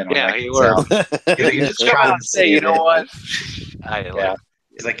positive spin on that. Yeah, you were. You're just trying to say, you know what? I didn't like it.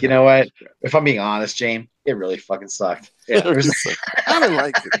 He's like, you know what? If I'm being honest, James, it really fucking sucked. Yeah. I didn't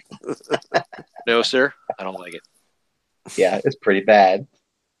like it. No, sir. I don't like it. Yeah, it's pretty bad.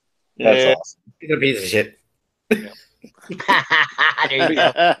 That's awesome. He's a piece of shit. There you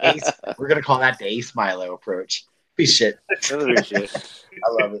go. Ace. We're going to call that the Ace Milo approach. Piece of shit. I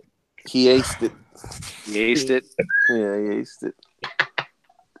love it. He aced it. He aced it. Yeah, he aced it.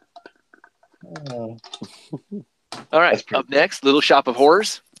 All right. Up next, Little Shop of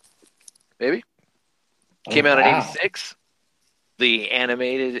Horrors. Baby. Came out in 86. The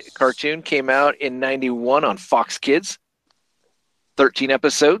animated cartoon came out in 91 on Fox Kids. 13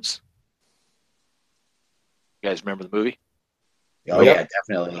 episodes. You guys remember the movie? Oh, yeah,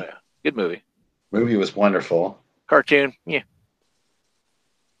 definitely. Oh, yeah. Good movie. Movie was wonderful. Cartoon, yeah.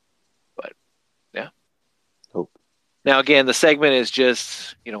 But, yeah. Hope. Now, again, the segment is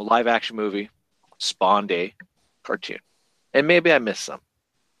just, live action movie, Spawn Day, cartoon. And maybe I missed some.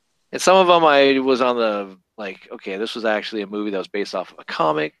 And some of them I was on the, okay, this was actually a movie that was based off of a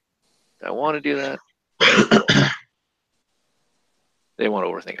comic. Do I want to do that? They want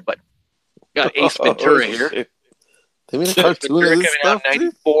to overthink it. But got Ace Ventura here. Shit. They made a cartoon of this stuff, out in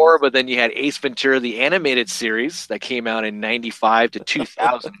 94, but then you had Ace Ventura, the animated series that came out in 95 to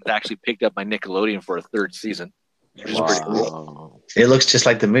 2000. It's actually picked up by Nickelodeon for a third season, which is pretty cool. It looks just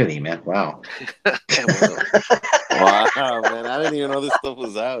like the movie, man. Wow. Wow, man. I didn't even know this stuff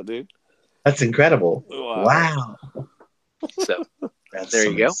was out, dude. That's incredible. Wow. So That's there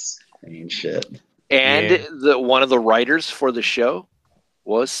you go. Insane shit. And one of the writers for the show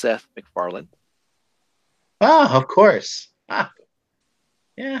was Seth MacFarlane. Oh, of course.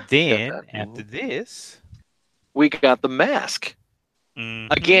 Yeah. Then, after this, we got The Mask.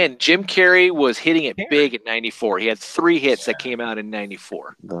 Mm-hmm. Again, Jim Carrey was hitting it big at 94. He had 3 hits that came out in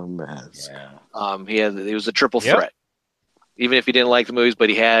 94. The Mask. Yeah. It was a triple threat. Even if he didn't like the movies, but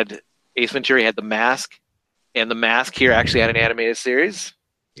he had Ace Ventura, he had The Mask, and The Mask here actually had an animated series.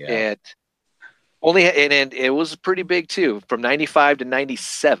 Yeah. And it was pretty big too, from 95 to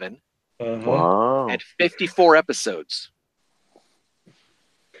 97. Wow. Had 54 episodes.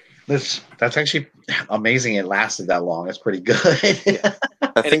 That's actually amazing. It lasted that long. It's pretty good.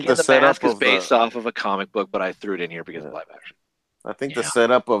 I think the setup is based off of a comic book, but I threw it in here because of live action. I think the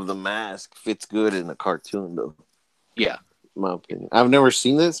setup of The Mask fits good in a cartoon, though. Yeah, my opinion. I've never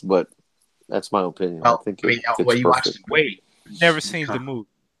seen this, but that's my opinion. I think it fits you watched? Wait, never seen the movie.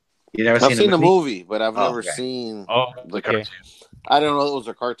 You never I've seen the movie, but I've never okay. seen the cartoon. I didn't know it was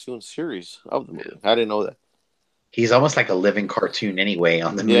a cartoon series of the movie. I didn't know that. He's almost like a living cartoon anyway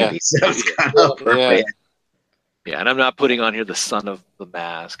on the movie. So it's kind of appropriate. Yeah, and I'm not putting on here the son of the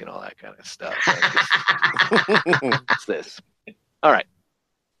mask and all that kind of stuff. It's this. All right.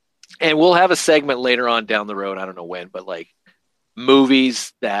 And we'll have a segment later on down the road. I don't know when, but like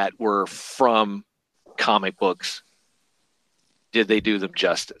movies that were from comic books. Did they do them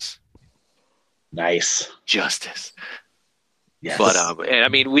justice? Nice. Justice. Yes. But and I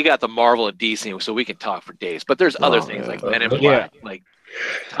mean, we got the Marvel and DC, so we can talk for days. But there's other things like Men in Black, like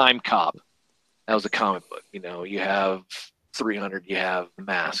Time Cop. That was a comic book. You have 300. You have The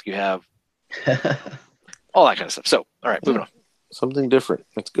Mask. You have all that kind of stuff. So, all right, moving on. Something different.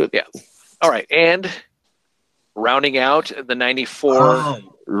 That's good. Yeah. All right, and Rounding out the 94.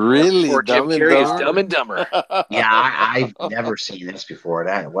 Really? For Jim Carrey is Dumb and Dumber. Yeah, I've never seen this before.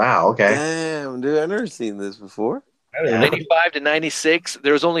 Wow, okay. Damn, dude, I've never seen this before. 95 to 96.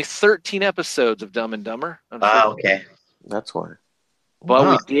 There was only 13 episodes of Dumb and Dumber. Oh, okay. That's why. But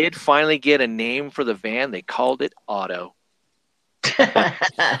we did finally get a name for the van. They called it Otto.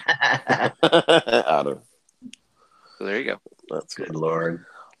 Otto. So there you go. That's good Lord.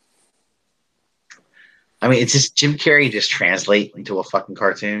 I mean, it's just Jim Carrey just translate into a fucking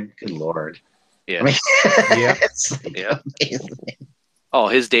cartoon. Good Lord. Yeah. I mean, yeah. It's like amazing. Oh,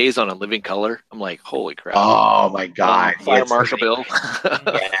 his days on A Living Color. I'm like, holy crap. Oh my God. Fire Marshal Bill.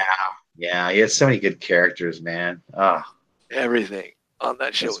 Yeah. He had so many good characters, man. Oh. Everything on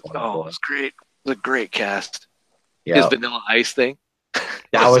that show. It was great. It was a great cast. Yeah. His Vanilla Ice thing.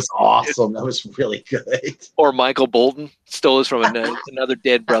 That was awesome. That was really good. Or Michael Bolton stole this from another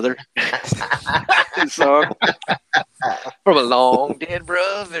dead brother. His song. From a long dead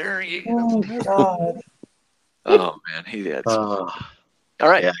brother. Oh, God. Oh, man. He did. All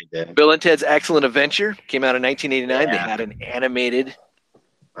right. Yeah, he did. Bill and Ted's Excellent Adventure came out in 1989. Yeah. They had an animated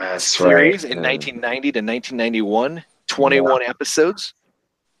series in 1990 to 1991. 21 episodes.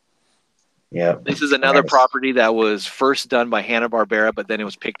 Yeah. This is another property that was first done by Hanna-Barbera, but then it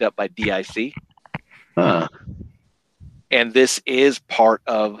was picked up by DIC. Huh. And this is part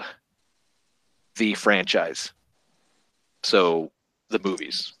of the franchise. So the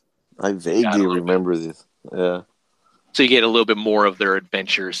movies. I vaguely remember this. Yeah. So you get a little bit more of their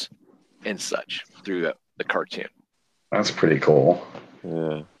adventures and such through the cartoon. That's pretty cool.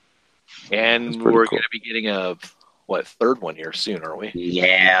 Yeah. And we're going to be getting a third one here soon, are we?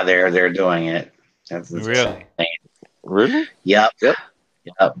 Yeah, they're doing it. That's really insane. Really? Yep.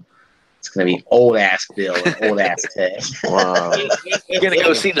 It's gonna be old ass Bill and old ass Ted. Wow. You're gonna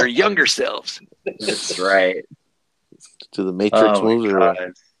go see their younger selves. That's right. To the Matrix movies.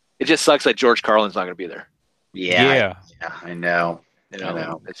 It just sucks that George Carlin's not gonna be there. Yeah, I know. I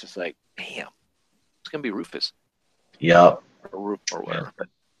know. It's just like, damn, it's gonna be Rufus. Yep. Or whatever. But,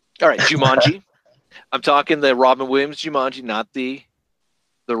 all right, Jumanji. I'm talking the Robin Williams Jumanji, not the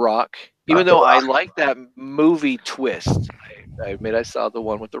Rock. Even though I like that movie twist, I admit I saw the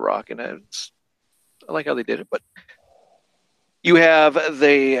one with the Rock, and I like how they did it. But you have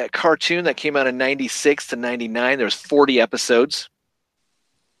the cartoon that came out in 96 to 99. There's 40 episodes.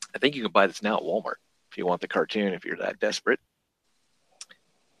 I think you can buy this now at Walmart if you want the cartoon, if you're that desperate.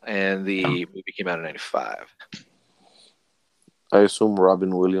 And the movie came out in 95. I assume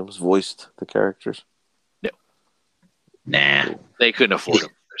Robin Williams voiced the characters. No. Nah. They couldn't afford them.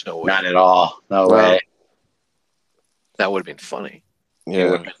 There's no way. Not at all. No way. That would have been funny. Yeah.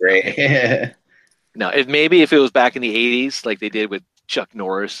 It would be great. Now, maybe if it was back in the 80s, like they did with Chuck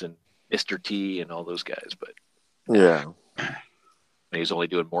Norris and Mr. T and all those guys, but yeah. He was only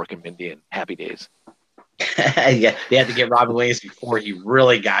doing Mork and Mindy and Happy Days. Yeah, they had to get Robin Williams before he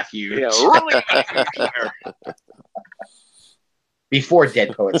really got huge. Yeah, really got huge. Before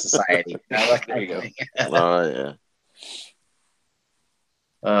Dead Poets Society. There you go. Oh, yeah.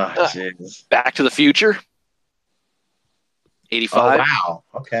 Oh, jeez. Back to the Future. 85. Oh, wow.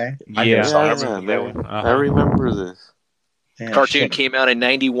 Okay. I remember this. Damn, cartoon came out in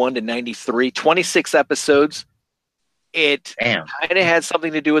 91 to 93. 26 episodes. It kind of had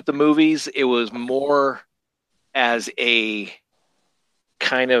something to do with the movies. It was more as a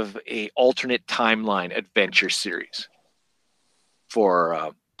kind of a alternate timeline adventure series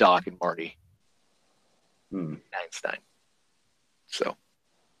for Doc and Marty Einstein. So I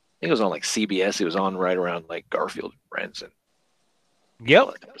think it was on like CBS. It was on right around like Garfield and Friends and all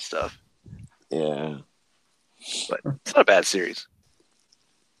that kind of stuff. Yeah. But it's not a bad series.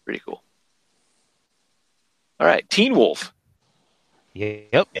 Pretty cool. All right, Teen Wolf.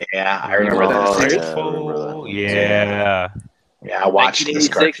 Yep. Yeah, I remember that series. Yeah. Yeah, I watched this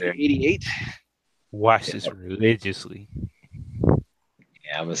cartoon. 88. Watched this religiously.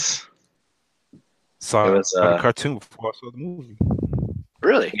 Yeah, it was. Saw the cartoon before I saw the movie.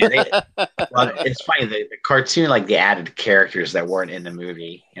 Really? Yeah, it's funny. The cartoon, like, they added characters that weren't in the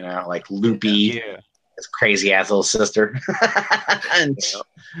movie. You know, like Loopy, his crazy ass little sister, and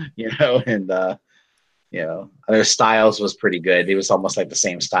their Styles was pretty good. He was almost like the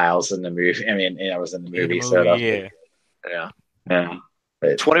same Styles in the movie. I mean, I was in the movie, yeah.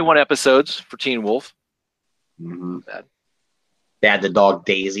 But 21 episodes for Teen Wolf. Mm-hmm. They had the dog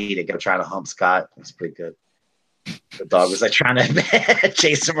Daisy to go try to hump Scott. That's pretty good. The dog was like trying to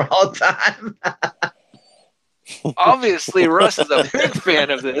chase him all the time. Obviously, Russ is a big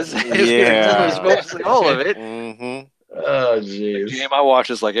fan of this. Yeah, mostly all of it. Mm-hmm. Oh, jeez. I watch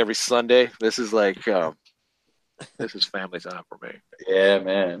this like every Sunday. This is like This is Family Time for me. Yeah,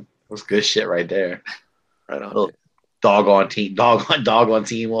 man. It was good shit right there. Right on. Dog on Teen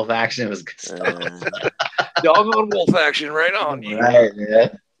Wolf action. It was good stuff. Dog on Wolf action, right on. Yeah. Right, yeah.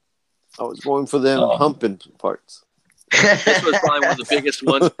 I was going for them humping parts. This was probably one of the biggest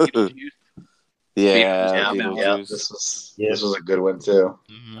ones. Yeah. This was a good one too.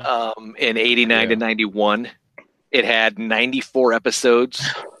 In 89 to 91, it had 94 episodes.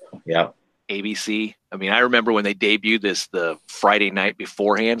 Yeah. ABC. I mean, I remember when they debuted this the Friday night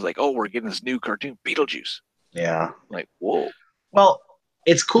beforehand, like, oh, we're getting this new cartoon, Beetlejuice. Yeah. Like, whoa. Well,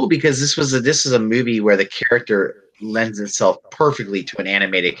 it's cool because this is a movie where the character lends itself perfectly to an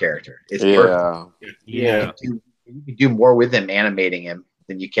animated character. It's perfect. Yeah. You can do more with him animating him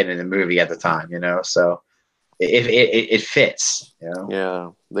than you can in the movie at the time, you know. So it fits, you know.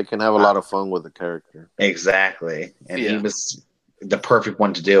 Yeah, they can have a lot of fun with the character. Exactly, and he was the perfect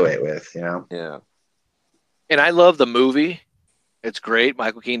one to do it with, you know. Yeah, and I love the movie. It's great.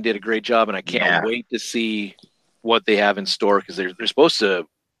 Michael Keaton did a great job, and I can't wait to see what they have in store because they're supposed to,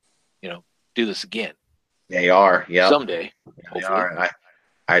 you know, do this again. They are, yeah, someday. They are.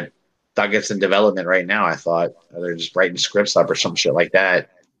 I thought it's in development right now. I thought they're just writing scripts up or some shit like that.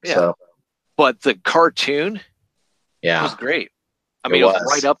 Yeah. So. But the cartoon, was great. I mean, it was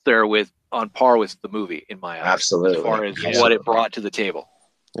right up there on par with the movie in my eyes. Absolutely, as far as what it brought to the table.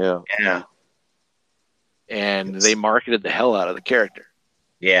 Yeah, yeah. And they marketed the hell out of the character.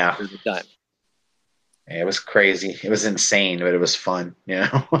 Yeah, at the time. Yeah, it was crazy. It was insane, but it was fun. You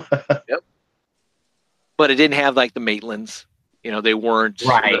know. Yep. But it didn't have like the Maitlands. You know, they weren't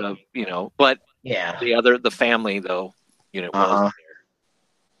right. You know, but the family though, you know, was there.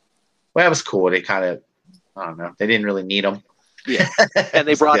 Well, that was cool. They kind of, I don't know, they didn't really need them. Yeah, and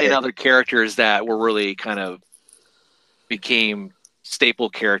they brought in other characters that were really kind of became staple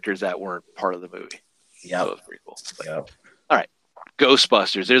characters that weren't part of the movie. Yeah, so it was pretty cool. But, all right,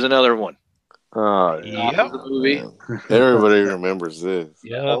 Ghostbusters. There's another one. Oh, yeah. The movie. Everybody remembers this.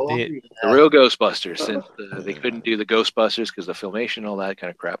 Yeah, the real Ghostbusters. Since they couldn't do the Ghostbusters because of Filmation, all that kind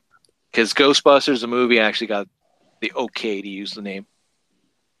of crap. Because Ghostbusters, the movie, actually got the okay to use the name,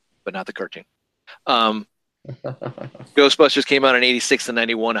 but not the cartoon. Ghostbusters came out in 86 and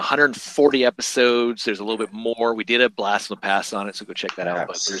 91, 140 episodes. There's a little bit more. We did a Blast from the Past on it, so go check that out.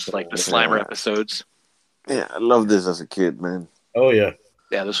 But there's like the Slimer episodes. Yeah, I loved this as a kid, man. Oh, yeah.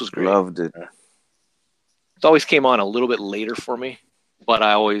 Yeah, this was great. Loved it. It always came on a little bit later for me, but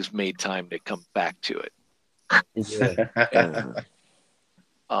I always made time to come back to it.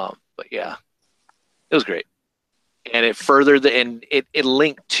 But yeah, it was great. And it furthered it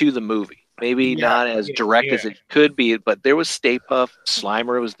linked to the movie. Maybe not as direct as it could be, but there was Stay Puft,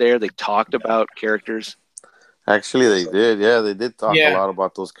 Slimer was there. They talked about characters. Actually, they did. Yeah, they did talk a lot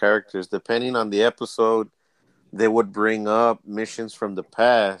about those characters. Depending on the episode, they would bring up missions from the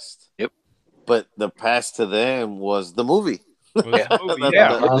past. Yep. But the past to them was the movie. Yeah.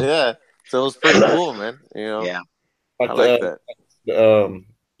 So it was pretty cool, man. You know. Yeah. I like that.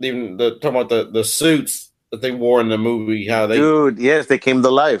 Even talking about the suits that they wore in the movie, how they yes, they came to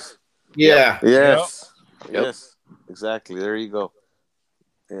life. Yeah. Yes. Yep. Yes. Exactly. There you go.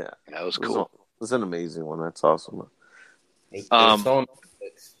 Yeah. That was cool. It was an amazing one. That's awesome.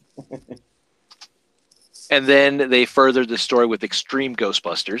 And then they furthered the story with Extreme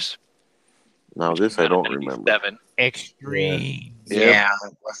Ghostbusters. Now this I don't remember. Extreme. Yeah.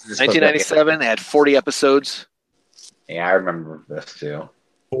 1997. They had 40 episodes. Yeah, I remember this too.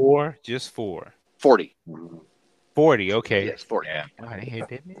 4, just 4. 40. 40. Okay. Yes, 40. Yeah. Oh, I didn't hear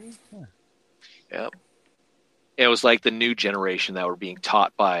that many. Huh. Yep. It was like the new generation that were being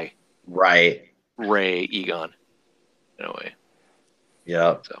taught by Ray Egon, in a way.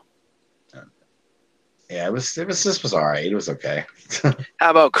 Yeah. So. Yeah, this was all right. It was okay.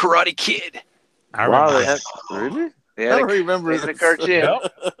 How about Karate Kid? Really? Yeah, I don't remember the cartoon.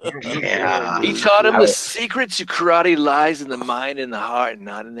 Yeah. He taught him the secret to karate lies in the mind and the heart, and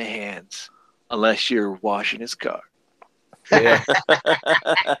not in the hands, unless you're washing his car. Yeah.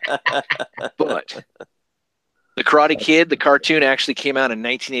 But the Karate Kid, the cartoon, actually came out in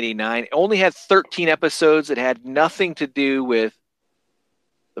 1989. It only had 13 episodes. It had nothing to do with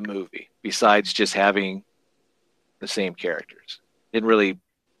the movie, besides just having the same characters. Didn't really.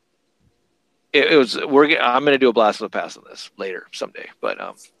 It was. I'm going to do a Blast of the Past on this later someday, but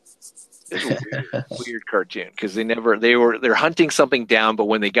it's a weird cartoon because they're hunting something down, but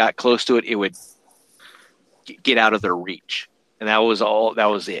when they got close to it, it would get out of their reach, and that was all. That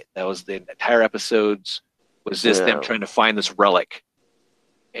was it. That was the entire episodes. Was just them trying to find this relic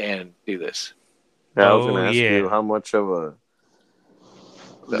and do this. Yeah, I was going to ask you how much of a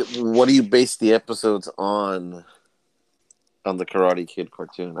what do you base the episodes on the Karate Kid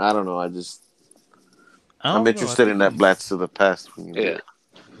cartoon? I don't know. I'm interested in that Blast to the Past. When you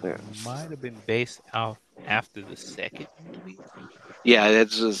might have been based off after the second movie. Yeah,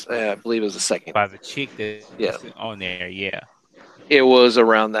 it was. I believe it was the second. By the chick that's on there. Yeah, it was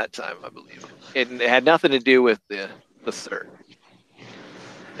around that time, I believe. It had nothing to do with the third.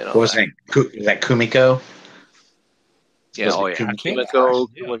 What was that? Was that Kumiko? Yeah, Kumiko.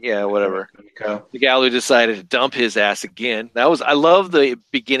 Yeah, whatever. Kumiko. The gal who decided to dump his ass again. I love the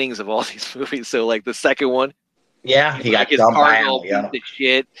beginnings of all these movies. So, like the second one. Yeah, he got dumped by the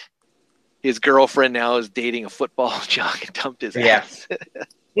shit. His girlfriend now is dating a football jock and dumped his ass.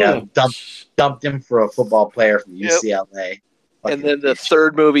 Yeah, dumped him for a football player from UCLA. And then the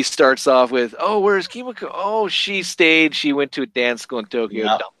third movie starts off with, "Oh, where's Kimiko? Oh, she stayed. She went to a dance school in Tokyo.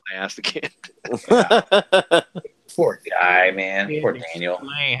 Dumped my ass again." Poor guy, man. Poor Daniel.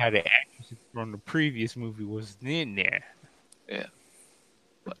 Explain how the actress from the previous movie was in there. Yeah.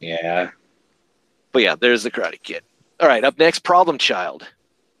 But yeah, there's the Karate Kid. All right, up next, Problem Child.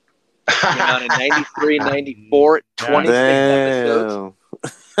 Came out in 93, 94, 26 episodes.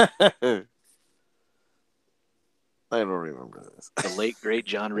 I don't remember this. The late, great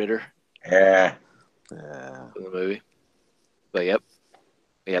John Ritter. Yeah. In the movie. But yep,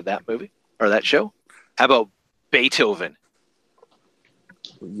 we had that movie, or that show. How about Beethoven?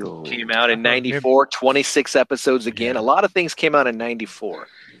 Came out in 94, 26 episodes again. A lot of things came out in 94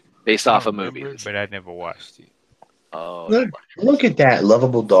 based off of movies. But I never watched it. Oh, look at that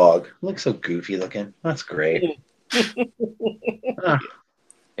lovable dog. Looks so goofy looking. That's great.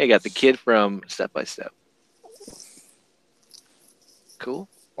 Hey, got the kid from Step by Step. Cool.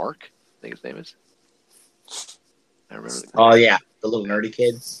 Mark, I think his name is. I remember. Oh yeah, the little nerdy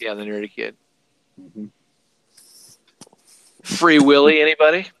kid. Yeah, the nerdy kid. Mm-hmm. Free Willy,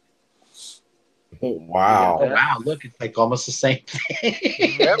 anybody? Oh, wow. Oh, wow, look, it's like almost the same thing.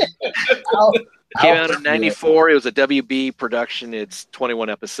 Came out in 94. It was a WB production. It's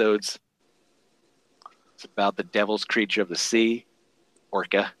 21 episodes. It's about the devil's creature of the sea,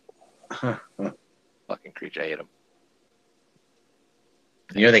 orca. Fucking creature. I hate him.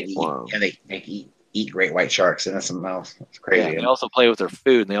 You know, they eat great white sharks, and that's something else. It's crazy. Yeah, they also play with their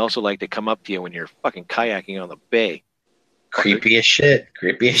food, and they also like to come up to you when you're fucking kayaking on the bay. Creepy as shit.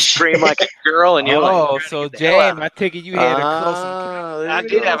 Scream like a girl, and you're like, so James, I take it you had a close encounter. I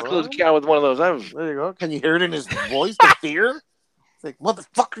did have a close encounter with one of those. There you go. Can you hear it in his voice, the fear? It's like,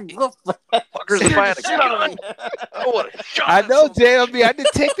 motherfucker, you fuckers are buying a gun. I know, JLB. I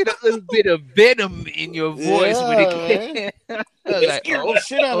detected a little bit of venom in your voice when it came. I was like,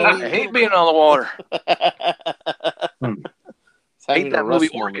 shit out of me. I hate being on the water. I hate that movie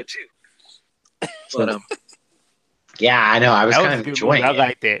Orca too. But yeah, I know. I was kind of enjoying it. I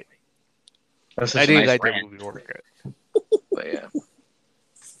liked it. I did like that movie Orca. But yeah,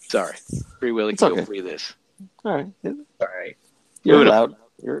 sorry, Free Willy, go free this. All right, You're allowed.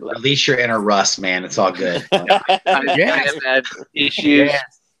 Release your inner Russ, man. It's all good. I have had issues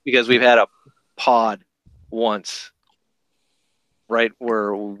because we've had a pod once, right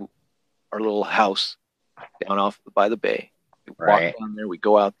where our little house down off by the bay. We walk down there, we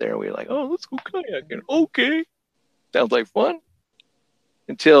go out there, we're like, oh, let's go kayaking. Okay. Sounds like fun.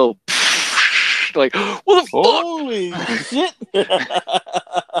 Until, like, what the Holy shit.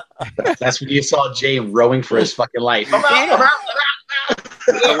 That's when you saw Jay rowing for his fucking life. My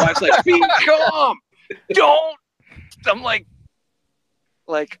wife's like, be calm. Don't. I'm like,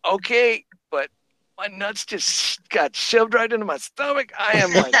 okay, but my nuts just got shoved right into my stomach. I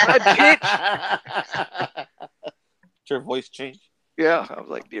am like, I pitch. Did your voice change? Yeah. I was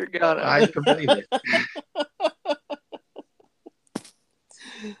like, dear God. I can believe it.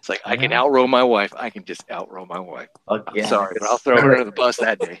 It's like, I can outrow my wife. I can just outrow my wife. Yeah. Sorry, but I'll throw her under the bus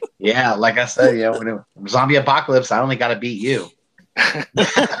that day. Yeah, like I said, when it was zombie apocalypse, I only got to beat you.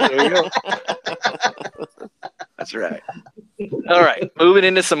 There you go. That's right. All right, moving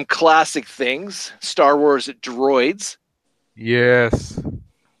into some classic things. Star Wars droids. Yes.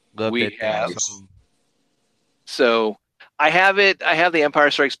 Love we have. So I have it. I have the Empire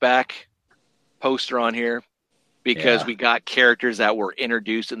Strikes Back poster on here because we got characters that were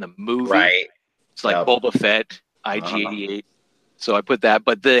introduced in the movie. Right. It's like Boba Fett, IG-88. So I put that.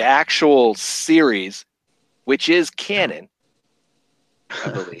 But the actual series, which is canon, I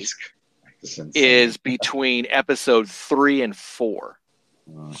believe, is between episode 3 and 4.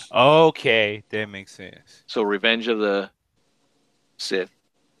 Okay, that makes sense. So Revenge of the Sith,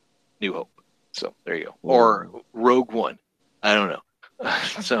 New Hope. So there you go. Or Rogue One. I don't know.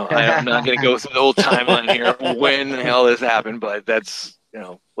 So I'm not going to go through the whole timeline here when the hell this happened, but that's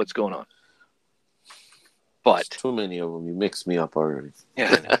what's going on. But too many of them. You mixed me up already.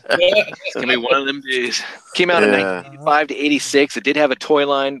 Yeah, it's gonna be one of them days. Came out in 1985 to 86. It did have a toy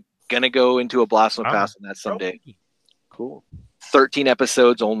line. Gonna go into a blast from the past on that someday. Cool. 13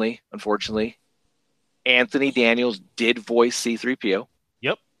 episodes only, unfortunately. Anthony Daniels did voice C-3PO.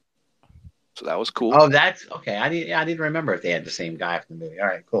 Yep. So that was cool. Oh, that's okay. I didn't remember if they had the same guy from the movie. All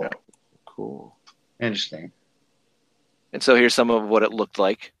right, cool. Yeah. Cool. Interesting. And so here's some of what it looked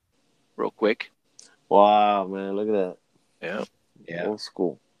like, real quick. Wow, man, look at that. Yeah. Yeah. Old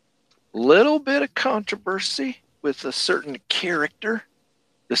school. Little bit of controversy with a certain character.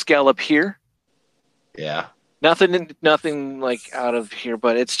 This gal up here. Yeah. Nothing like out of here,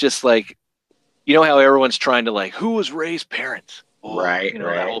 but it's just like, you know how everyone's trying to like, who was Rey's parents? Right.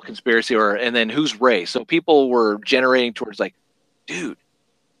 That whole conspiracy, and then who's Rey? So people were generating towards like, dude,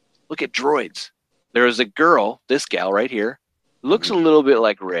 look at droids. There is a girl, this gal right here, looks a little bit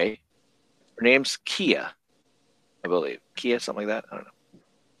like Rey. Her name's Kia, I believe. Kia, something like that. I don't know.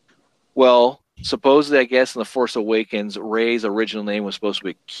 Well, supposedly, I guess in The Force Awakens, Rey's original name was supposed to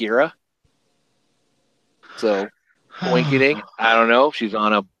be Kira. So, oinky-dink. I don't know. She's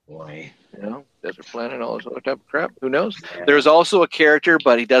on a desert planet, all this other type of crap. Who knows? Yeah. There's also a character,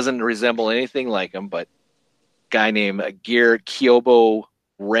 but he doesn't resemble anything like him. But a guy named Gir Kyobo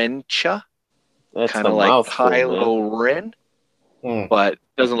Rencha, kind of like Kylo Ren, but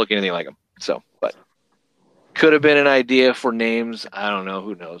doesn't look anything like him. So, but could have been an idea for names. I don't know.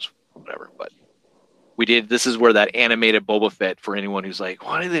 Who knows? Whatever. But we did. This is where that animated Boba Fett, for anyone who's like,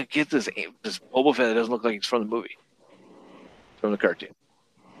 why did they get this Boba Fett that doesn't look like it's from the movie, from the cartoon?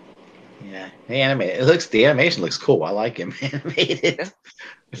 Yeah, the animation looks cool. I like him animated.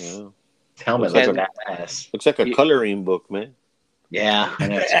 Yeah. Helmet looks like badass. Looks like a coloring book, man. Yeah.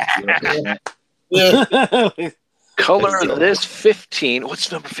 Color this 15.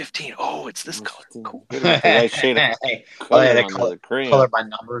 What's number 15? Oh, it's this color. Cool. Color my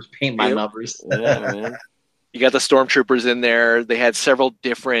numbers, paint my numbers. Yeah, man. You got the stormtroopers in there. They had several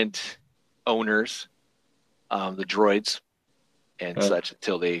different owners, the droids and such,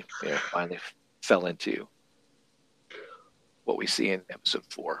 until they finally fell into what we see in episode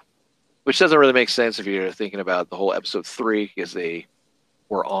 4, which doesn't really make sense if you're thinking about the whole episode 3, because they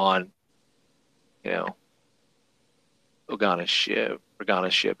were on, Organa's ship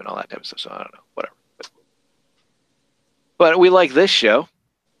and all that type of stuff. So I don't know, whatever. But we like this show.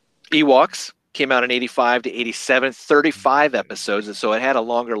 Ewoks came out in 85 to 87, 35 episodes, and so it had a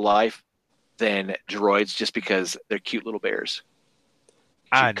longer life than droids just because they're cute little bears.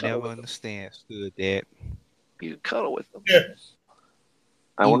 I never understood that. You cuddle with them. Yeah.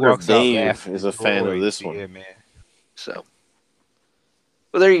 I wonder if Dave is a fan of this one. Yeah, man. So,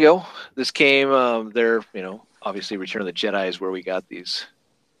 well, there you go. This came, obviously Return of the Jedi is where we got these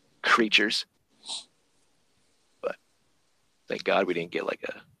creatures. But thank God we didn't get like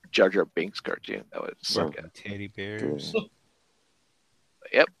a Jar Jar Binks cartoon. That would suck. Teddy bears.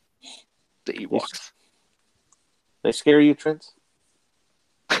 Yep. The Ewoks. They scare you, Trent?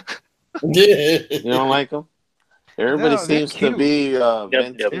 You don't like them? Everybody seems to be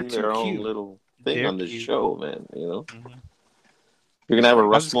venting their own little thing on this show, man. Mm-hmm. You're gonna have a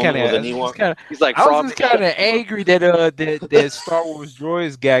rough moment with an Ewok. He's like, I was just kind of angry that Star Wars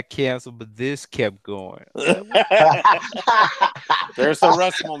Droids got canceled, but this kept going. There's a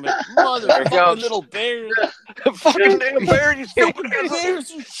rush moment. Motherfucking little bear. Fucking damn bear, you stupid bears,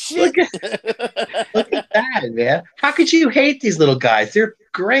 you shit. Look at that, man. How could you hate these little guys? They're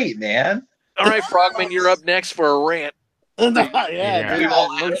great, man. All right, Frogman, you're up next for a rant. Dude, no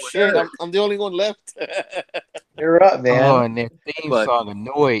shit. I'm the only one left. You're up, man. Oh, and that theme song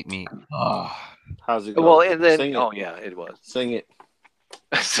annoyed me. Oh. How's it going? Well, and then, it was. Sing it.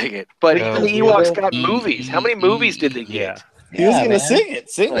 Sing it. But the Ewoks got movies. How many movies did they get? He was going to sing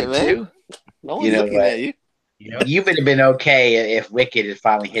it. Sing it, man. No one's looking at you. You would have been okay if Wicked had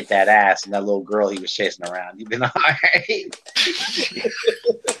finally hit that ass and that little girl he was chasing around. You've been all right.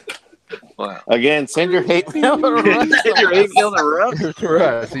 Wow. Again, send your hate mail to Russ. Send your hate mail to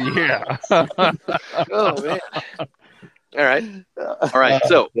Russ? Yeah. Oh, man. All right.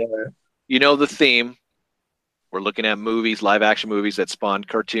 So, you know the theme. We're looking at movies, live action movies that spawned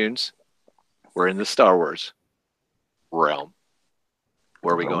cartoons. We're in the Star Wars realm.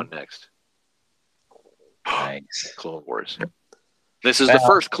 Where are we going next? Nice. Clone Wars. This is the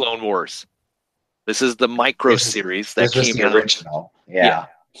first Clone Wars. This is the micro series that came out. Original. Yeah.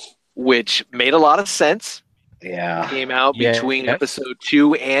 Which made a lot of sense. Yeah. Came out between episode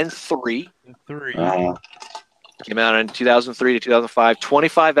 2 and 3. Came out in 2003 to 2005,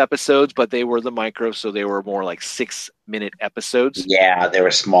 25 episodes, but they were the micro, so they were more like 6-minute episodes. Yeah, they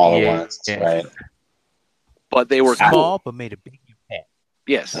were smaller ones, right? But they were small, but made a big impact.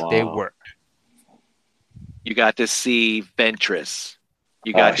 Yes, they worked. You got to see Ventress.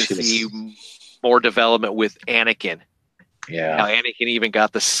 You got to see more development with Anakin. Yeah, how Anakin even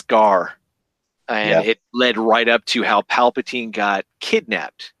got the scar, and it led right up to how Palpatine got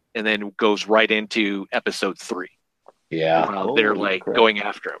kidnapped, and then goes right into Episode 3. Yeah, they're like going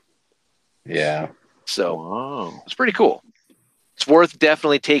after him. Yeah, so it's pretty cool. It's worth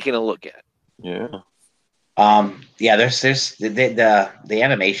definitely taking a look at. Yeah. Yeah, there's the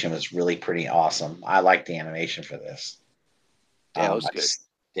animation was really pretty awesome. I like the animation for this. Yeah, it was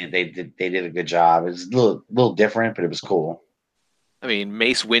good. They did a good job. It was a little different, but it was cool. I mean,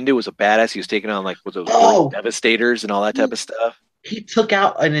 Mace Windu was a badass. He was taking on like with those Devastators and all that type of stuff. He took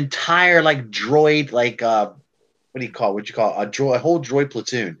out an entire like droid, like what do you call a whole droid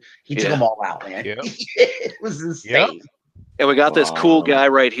platoon. He took them all out, man. Yep. It was insane. Yep. And we got this cool guy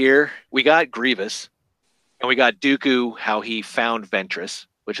right here. We got Grievous, and we got Dooku. How he found Ventress,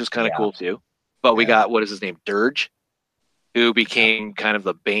 which was kind of cool too. But we got what is his name, Dirge, who became kind of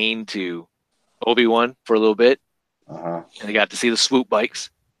the bane to Obi-Wan for a little bit. And they got to see the swoop bikes.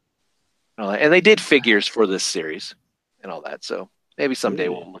 And they did figures for this series and all that. So maybe someday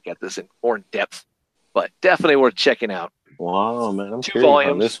we'll look at this in more in depth. But definitely worth checking out. Wow, man. I'm curious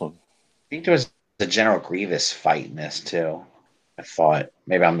on this one. I think there was a General Grievous fight in this too. I thought.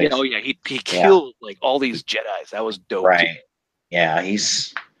 Maybe I'm mixing. Oh, yeah. He killed like all these Jedis. That was dope. Right. Too. Yeah,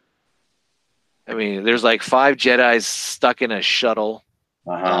 he's... I mean, there's like 5 Jedis stuck in a shuttle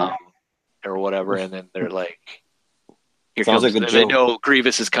or whatever, and then they're like, here sounds comes, like a joke. They know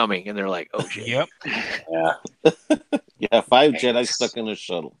Grievous is coming, and they're like, oh, shit. Yep. Yeah. Yeah, 5 Jedi stuck in a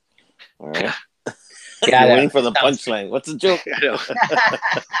shuttle. All right. Yeah, waiting for the punchline. What's the joke? I know.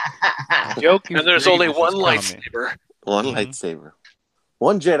 Joke. And there's only one lightsaber. One lightsaber.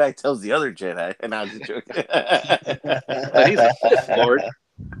 One Jedi tells the other Jedi, and I'm just joking. But he's a Sith Lord.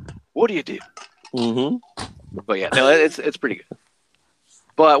 What do you do? Mm-hmm. But yeah, no, it's pretty good.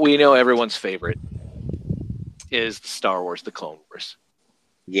 But we know everyone's favorite is Star Wars: The Clone Wars.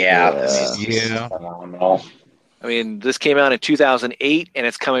 Yeah. Phenomenal. I mean, this came out in 2008, and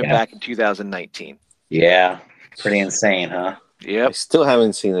it's coming back in 2019. Yeah. Pretty insane, huh? Yep. I still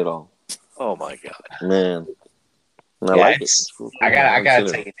haven't seen it all. Oh my god, man! I like it. I gotta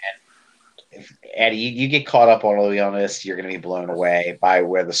tell you, man. If, Eddie, you get caught up on this, you're gonna be blown away by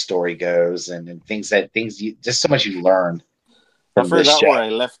where the story goes and things you just so much you learn. I forgot where I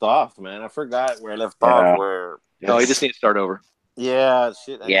left off, man. I forgot where I left off. Where no, you just need to start over. Yeah,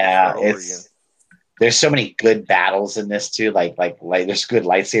 shit. There's so many good battles in this too. Like there's good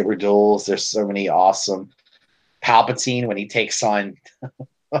lightsaber duels. There's so many awesome Palpatine when he takes on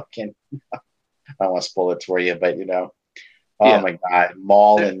fucking. I don't want to spoil it for you, but you know. Oh my God,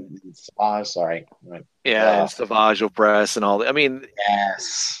 Maul and Savage. Sorry. Yeah, Savage Opress and all that. I mean,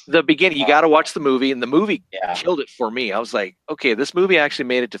 yes. The beginning, you got to watch the movie, and the movie killed it for me. I was like, okay, this movie actually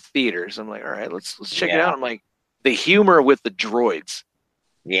made it to theaters. I'm like, all right, let's check it out. I'm like, the humor with the droids,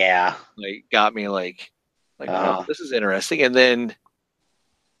 like got me like, oh, this is interesting. And then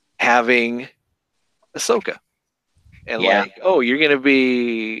having Ahsoka, and like, oh, you're gonna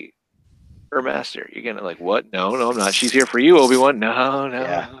be her master. You're gonna like what? No, I'm not. She's here for you, Obi-Wan. No,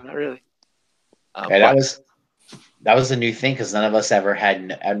 not really. That was the new thing because none of us ever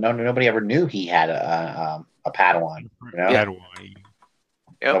had. Nobody ever knew he had a Padawan. You know? Padawan.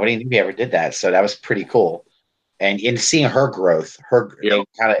 Nobody knew he ever did that. So that was pretty cool. And in seeing her growth, they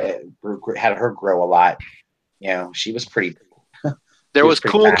kind of had her grow a lot. You know, she was pretty. There was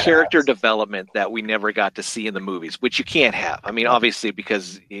cool badass. Character development that we never got to see in the movies, which you can't have. I mean, obviously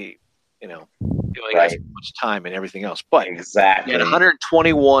because you only got so much time and everything else. But exactly, you had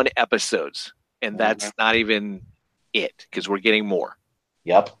 121 episodes, and that's not even it because we're getting more.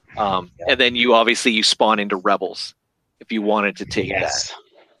 Yep. And then you spawn into Rebels if you wanted to take that.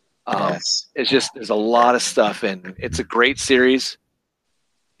 It's just there's a lot of stuff, and it's a great series.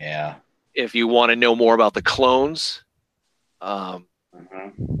 Yeah. If you want to know more about the clones, and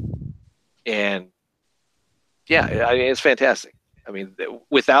it's fantastic. I mean,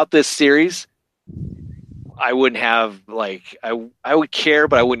 without this series, I wouldn't have I would care,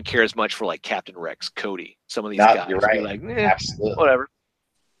 but I wouldn't care as much for like Captain Rex, Cody, some of these guys. You're right. Like, absolutely, whatever.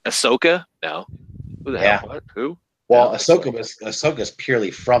 Ahsoka, no. Who the hell? What? Who? Well, Ahsoka's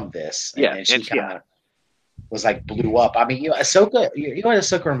purely from this. And she kind of was like blew up. I mean, Ahsoka. You know what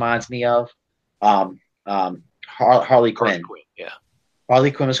Ahsoka reminds me of? Harley Quinn. Harley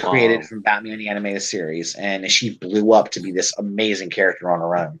Quinn was created from Batman the Animated Series, and she blew up to be this amazing character on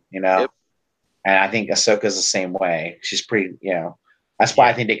her own, you know? Yep. And I think Ahsoka's the same way. She's pretty, you know, that's why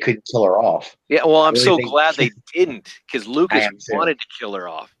I think they couldn't kill her off. Yeah, well, I'm so glad they didn't, because Lucas wanted to kill her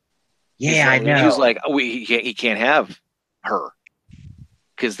off. Yeah, I know. He was like, "Oh, he can't have her,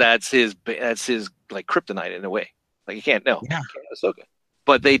 because that's his like kryptonite in a way. Like he can't Ahsoka."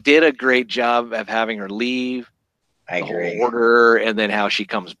 But they did a great job of having her leave. I agree. Order, and then how she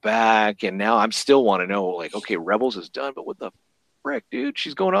comes back, and now I'm still want to know, like, okay, Rebels is done, but what the frick, dude?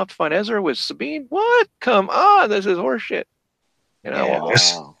 She's going off to find Ezra with Sabine. What? Come on, this is horseshit. You know,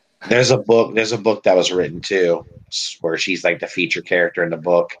 there's a book that was written too, where she's like the feature character in the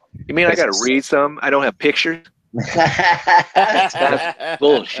book. You mean I got to read some? I don't have pictures. That's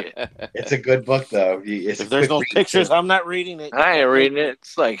bullshit. It's a good book though. If there's no pictures, I'm not reading it. I ain't reading it.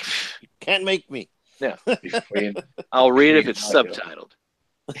 It's like can't make me. Yeah, I'll read it if it's subtitled.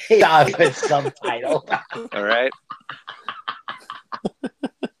 Yeah, if it's subtitled. All right.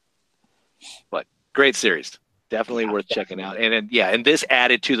 But great series, definitely worth checking out. And and this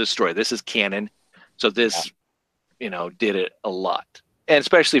added to the story. This is canon, so this, did it a lot, and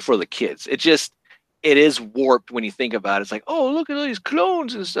especially for the kids. It is warped when you think about it. It's like, oh, look at all these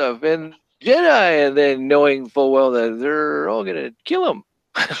clones and stuff, and Jedi, and then knowing full well that they're all gonna kill them.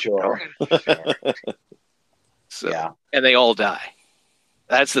 Sure. So, and they all die.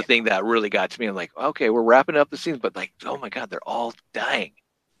 That's the thing that really got to me. I'm like, okay, we're wrapping up the scenes, but like, oh my God, they're all dying.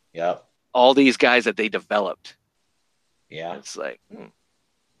 Yep. All these guys that they developed. Yeah. It's like,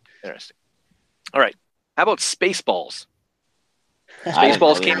 interesting. All right. How about Spaceballs?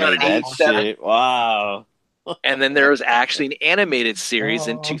 Spaceballs came out in 1987. Wow. And then there was actually an animated series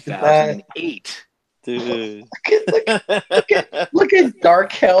in 2008. Dude. Look at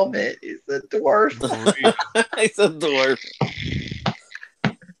Dark Helmet. He's a dwarf. He's a dwarf.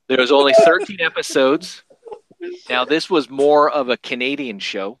 There was only 13 episodes. Now, this was more of a Canadian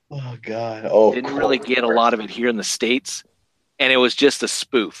show. Oh, God. Oh, didn't really get a lot of it here in the States. And it was just a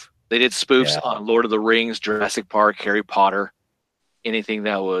spoof. They did spoofs on Lord of the Rings, Jurassic Park, Harry Potter, anything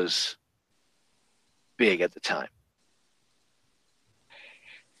that was big at the time.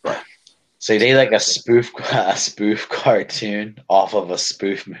 But so they like a spoof cartoon off of a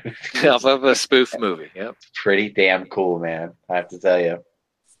spoof movie. Off of a spoof movie, yep. Pretty damn cool, man. I have to tell you.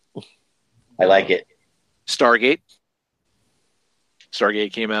 I like it. Stargate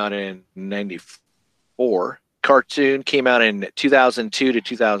came out in 94. Cartoon came out in 2002 to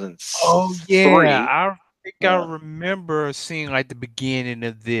 2003. Oh, yeah. I think I remember seeing like the beginning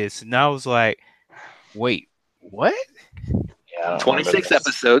of this, and I was like, wait, what? Yeah, 26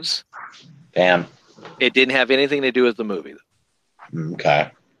 episodes. Damn. It didn't have anything to do with the movie. Okay.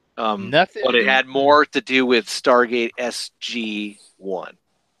 Nothing. But it had more to do with Stargate SG-1.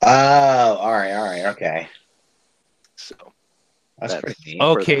 Oh, all right, okay. So that's pretty neat.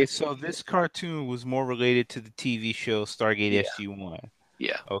 Okay, so this cartoon was more related to the TV show Stargate SG-1.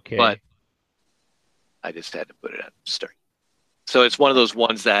 Yeah. Okay. But I just had to put it on Stargate. So it's one of those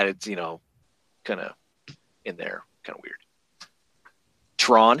ones that it's, kind of in there, kind of weird.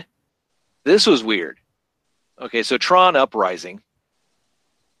 Tron. This was weird. Okay, so Tron Uprising.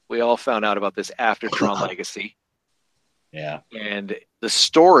 We all found out about this after Tron Legacy. Yeah. And the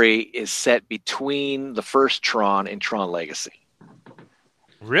story is set between the first Tron and Tron Legacy.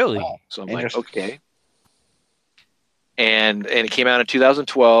 Really? So I'm like, okay. And it came out in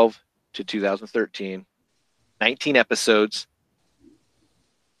 2012 to 2013. 19 episodes.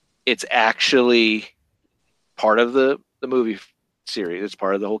 It's actually part of the movie series. It's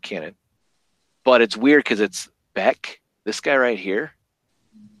part of the whole canon. But it's weird because it's Beck, this guy right here,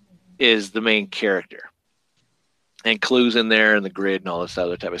 is the main character. And Clue's in there and the grid and all this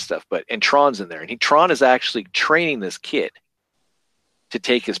other type of stuff. And Tron's in there. And Tron is actually training this kid to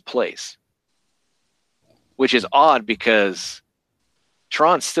take his place. Which is odd because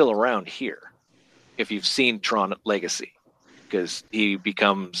Tron's still around here. If you've seen Tron Legacy. Because he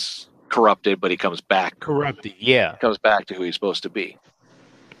becomes corrupted, but he comes back. Corrupted, yeah. Comes back to who he's supposed to be.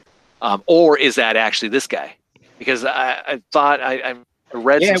 Or is that actually this guy? Because I thought I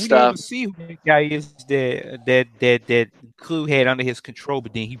read some stuff. Yeah, we don't see who the guy is that Clue had under his control,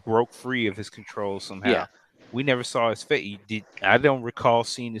 but then he broke free of his control somehow. Yeah. We never saw his face. I don't recall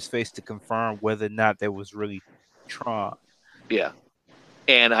seeing his face to confirm whether or not that was really Tron. Yeah.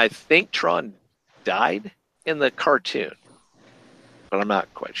 And I think Tron died in the cartoon. But I'm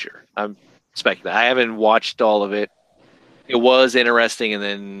not quite sure. I'm speculating. I haven't watched all of it. It was interesting, and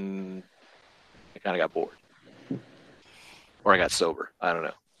then I kind of got bored. Or I got sober. I don't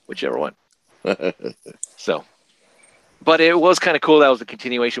know. Whichever one. So, But it was kind of cool that was a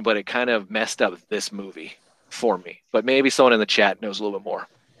continuation, but it kind of messed up this movie for me. But maybe someone in the chat knows a little bit more.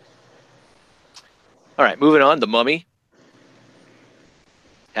 All right, moving on. The Mummy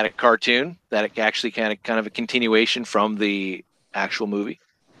had a cartoon that actually kind of a continuation from the actual movie.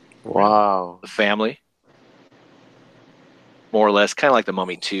 Wow. The family. More or less, kind of like The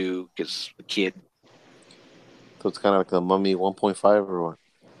Mummy 2, because the kid. So it's kind of like the Mummy 1.5 or what?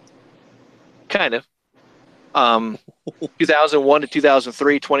 Kind of. 2001 to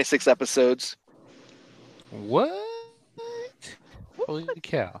 2003, 26 episodes. What? Holy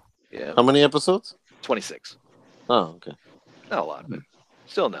cow. Yeah. How many episodes? 26. Oh, okay. Not a lot, but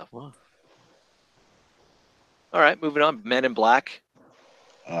still enough. Wow. All right, moving on. Men in Black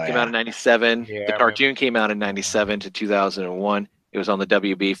came out in 97. Yeah, The cartoon came out in 97 to 2001. It was on the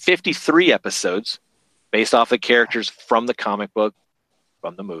WB. 53 episodes based off the characters from the comic book,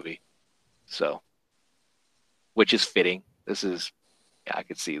 from the movie. So, which is fitting. This is, yeah, I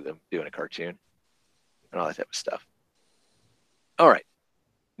could see them doing a cartoon and all that type of stuff. All right.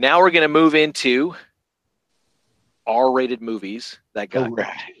 Now we're going to move into R-rated movies that got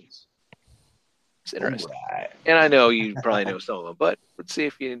It's interesting. And I know you probably know some of them, but let's see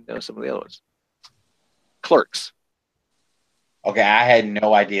if you know some of the other ones. Clerks. Okay, I had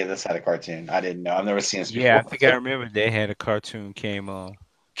no idea this had a cartoon. I didn't know. I've never seen this before. Yeah, I think I remember they had a cartoon came on.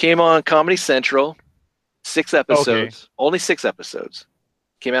 Came on Comedy Central. 6 episodes. Okay. Only 6 episodes.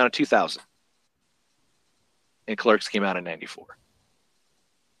 Came out in 2000. And Clerks came out in 94.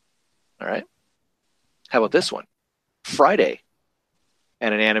 All right. How about this one? Friday.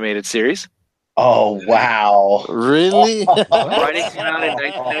 And an animated series. Oh, wow. Really? Friday came out in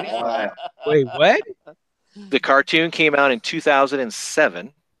 1995. Wait, what? The cartoon came out in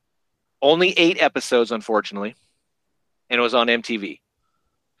 2007. Only 8 episodes, unfortunately. And it was on MTV.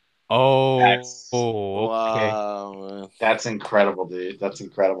 Oh, That's- okay. Wow, man. That's incredible, dude. That's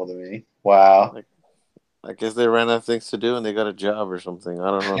incredible to me. Wow. I guess they ran out of things to do and they got a job or something.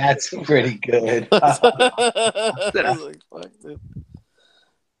 I don't know. That's pretty good. I was like, fuck, dude.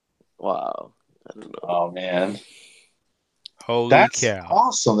 Wow. I don't know. Oh, man. Holy That's cow.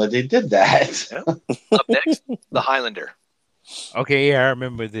 awesome that they did that. Up next, The Highlander. Okay, yeah, I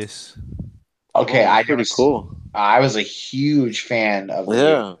remember this. Okay, Oh, pretty cool. I was a huge fan of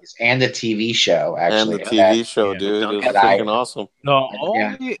the movies and the TV show, actually. And the TV show, yeah. dude. It was Duncan, freaking awesome.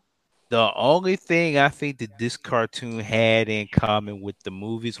 The only thing I think that this cartoon had in common with the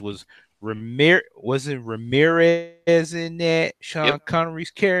movies was wasn't Ramirez in that Sean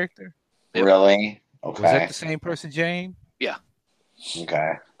Connery's character? Really? Okay. Was that the same person, James? Yeah.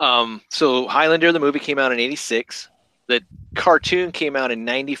 Okay. So Highlander, the movie came out in 86. The cartoon came out in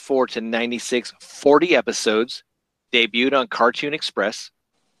 94 to 96, 40 episodes, debuted on Cartoon Express.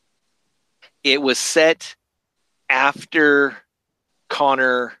 It was set after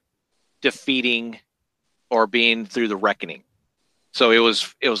Connor defeating or being through the reckoning. So it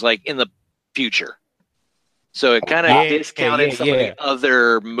was like in the future. So it kind of discounted some of the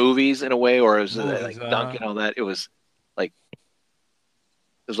other movies in a way, or it was like Duncan, all that. It was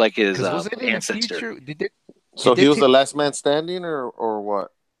like his ancestor. So he was the last man standing, or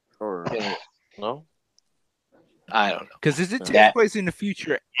what? Or no? I don't know. Because does it take place in the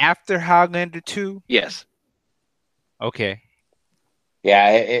future after Highlander 2? Yes. Okay. Yeah,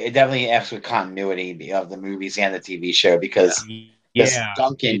 it definitely acts with continuity of the movies and the TV show because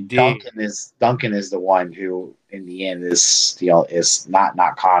Duncan is the one who in the end is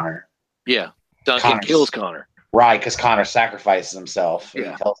not Connor. Yeah, Duncan kills Connor. Right, because Connor sacrifices himself and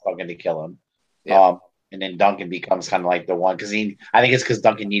he tells Duncan to kill him. Yeah. And then Duncan becomes kind of like the one because I think it's because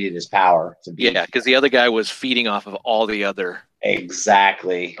Duncan needed his power to be. Yeah, because the other guy was feeding off of all the other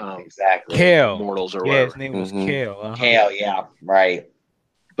exactly Kale mortals or whatever. His name was Kale. Kale, yeah, right.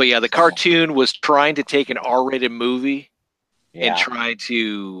 But yeah, the cartoon was trying to take an R-rated movie and try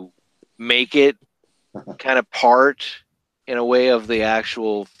to make it kind of part in a way of the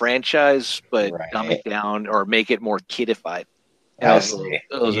actual franchise, but dumb it down or make it more kidified. It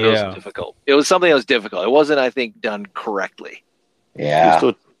was difficult. It was something that was difficult. It wasn't, I think, done correctly. Yeah. You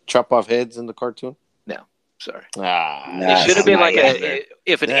still chop off heads in the cartoon? No, sorry. It should have been like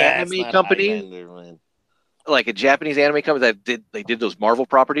if an anime company, like a Japanese anime company that did those Marvel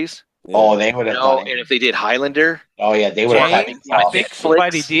properties. Yeah. Oh, they would have done it. And if they did Highlander, they would have. I think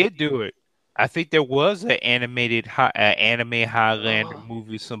somebody did do it. I think there was an animated anime Highlander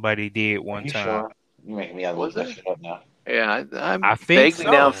movie somebody did one time. Sure? You make me look that shit up now. Yeah, I'm vaguely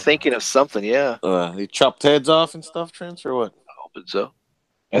now thinking of something. Yeah, they chopped heads off and stuff, Trent, or what? I hope so.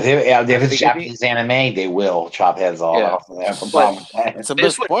 If it's Japanese anime, they will chop heads off. It's the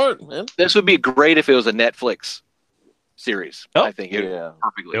best part, man. This would be great if it was a Netflix series. Oh, I think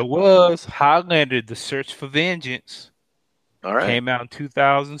perfectly. It was Highlander: The Search for Vengeance. All right. Came out in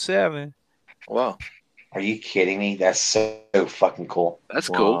 2007. Wow. Are you kidding me? That's so fucking cool. That's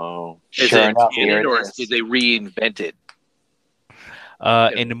cool. Is it canon, or did they reinvent it?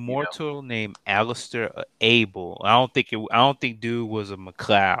 An immortal named Alistair Abel. I don't think dude was a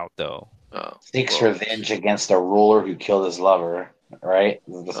McLeod though. Seeks revenge against a ruler who killed his lover. Right?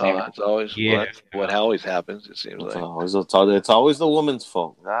 The same. That's always what always happens. It seems like it's always the woman's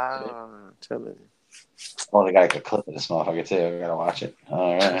fault. Tell me. Well, they got a clip of this motherfucker too. I gotta watch it.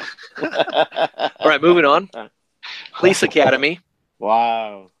 All right. All right, moving on. Police Academy.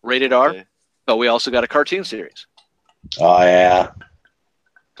 Wow. Rated R. But we also got a cartoon series. Oh yeah.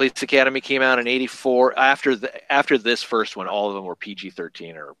 Police Academy came out in '84. After this first one, all of them were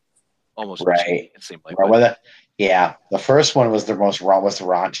PG-13 or almost. Right. It seemed like. The first one was the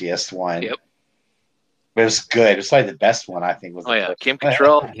raunchiest one. Yep. But it was good. It was probably the best one, I think. Kim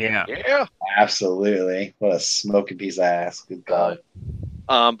Cattrall. Yeah. Absolutely. What a smoking piece of ass. Good God.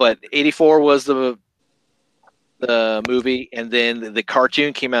 But '84 was the movie, and then the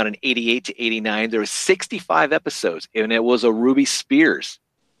cartoon came out in '88 to '89. There was 65 episodes, and it was a Ruby Spears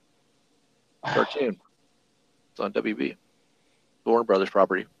cartoon. It's on WB. Warner Brothers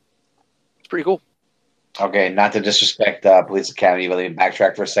property. It's pretty cool. Okay, not to disrespect Police Academy, but let me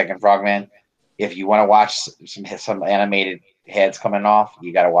backtrack for a second, Frogman. If you want to watch some animated heads coming off,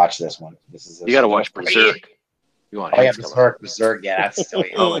 you got to watch this one. You got to watch Berserk. Berserk. Yeah, that's still.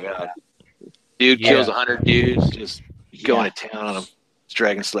 Oh my God. Dude kills 100 dudes, just going to town on them. It's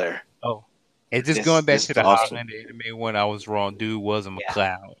Dragon Slayer. Oh, and just going back to the Highlander anime one, I was wrong. Dude was a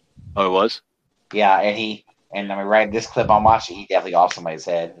McLeod. Oh, it was? Yeah, and I mean, right, this clip I'm watching, he definitely off somebody's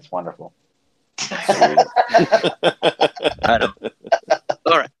head. It's wonderful. I know.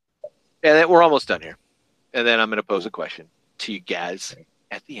 All right. And then we're almost done here. And then I'm going to pose a question to you guys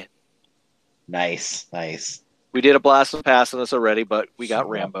at the end. Nice. We did a blast and pass on this already, but we got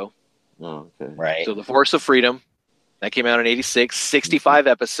Rambo. Oh, okay. Right. So The Force of Freedom, that came out in '86, 65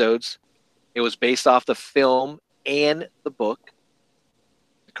 episodes. It was based off the film and the book,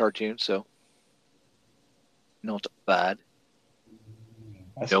 the cartoon, so not bad.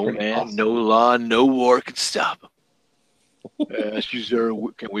 That's no man, awesome. no law, no war can stop him. Ask you, sir,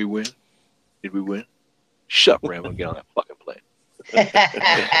 can we win? Did we win? Shut up, Rambo, get on that fucking plane.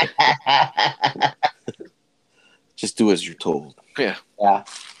 Just do as you're told. Yeah.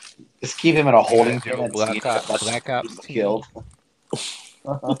 Just keep him in a holding pen. Black Ops killed.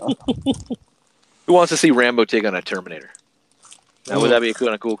 Who wants to see Rambo take on a Terminator? Now, would that be a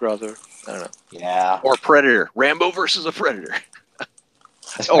cool crossover? I don't know. Yeah. Or Predator. Rambo versus a Predator.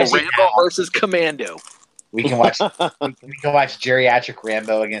 Rambo versus Commando. We can watch geriatric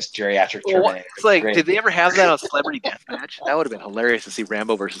Rambo against geriatric Terminator. It's like, did they ever have that on Celebrity Deathmatch? That would have been hilarious to see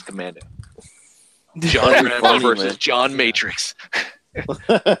Rambo versus Commando. John Rambo versus John Matrix.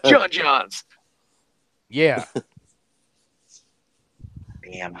 John Johns. Yeah.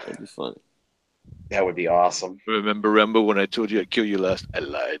 Damn. That'd be funny. That would be awesome. Remember Rambo when I told you I'd kill you last? I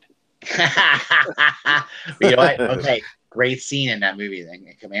lied. You know what? Okay. Great scene in that movie then,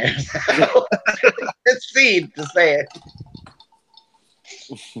 Commander. Good scene to say it.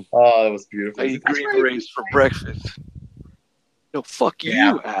 Oh, it was beautiful. I eat green berets for breakfast. No, fuck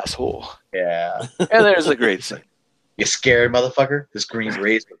you, asshole. Yeah. And there's a great scene. You scared, motherfucker? This green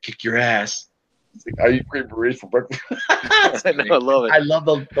berets will kick your ass. I eat green berets for breakfast. I know, I love it. I love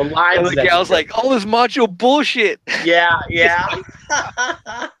the lines. And the gal's like, all this macho bullshit. Yeah.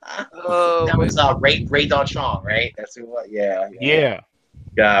 Oh, that was Ray Chong, right? That's who it was. Yeah.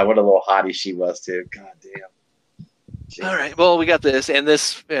 God, what a little hottie she was too. God damn. Jeez. All right. Well, we got this, and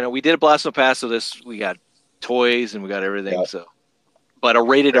this. We did a blast from the past, so this we got toys and we got everything. Yep. So, but a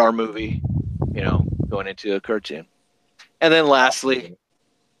rated R movie, going into a cartoon, and then lastly,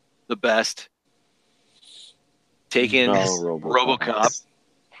 the best. Taking RoboCop.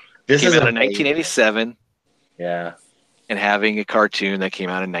 This is out in 1987. Yeah. And having a cartoon that came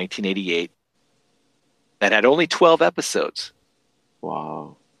out in 1988 that had only 12 episodes.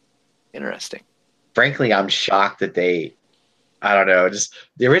 Wow. Interesting. Frankly, I'm shocked that I don't know, just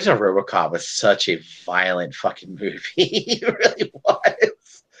the original RoboCop was such a violent fucking movie. It really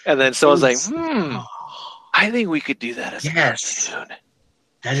was. And then someone's like, I think we could do that as a cartoon.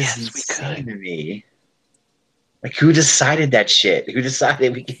 That is insane to me. Like, who decided that shit? Who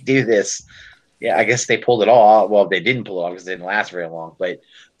decided we could do this? Yeah, I guess they pulled it all. Well, they didn't pull it off because it didn't last very long. But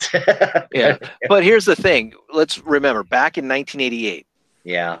yeah. But here's the thing. Let's remember, back in 1988.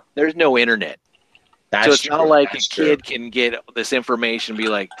 Yeah. There's no internet. So it's not like a kid can get this information and be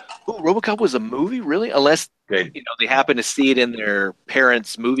like, "Oh, RoboCop was a movie, really?" Unless they happen to see it in their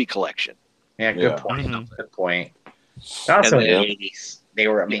parents' movie collection. Yeah, good point. Mm-hmm. Good point. Also in the 80s, they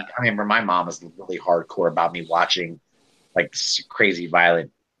were. I remember my mom was really hardcore about me watching like crazy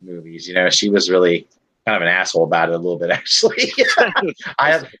violent movies. You know, she was really kind of an asshole about it a little bit. Actually,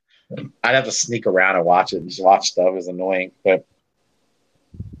 I'd have to sneak around and watch it and just watch stuff. It was annoying, but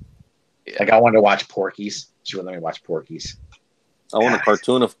like I wanted to watch Porky's. She wouldn't let me watch Porky's. I want a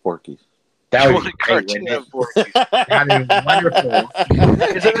cartoon of Porky's. That would be a cartoon of Porky's. That would be wonderful.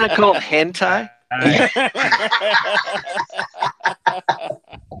 Isn't that called hentai?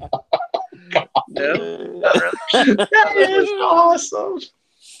 No, not really. That is awesome.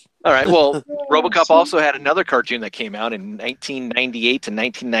 All right. Well, RoboCop also had another cartoon that came out in 1998 to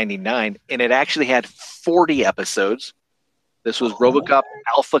 1999, and it actually had 40 episodes. This was RoboCop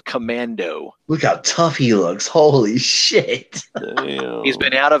Alpha Commando. Look how tough he looks. Holy shit. Damn. He's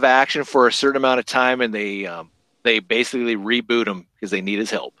been out of action for a certain amount of time, and they basically reboot him because they need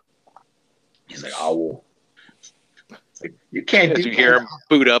his help. He's like, oh, it's like, you can't do You hear him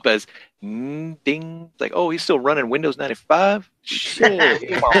boot up as ding. It's like, oh, he's still running Windows 95? Shit.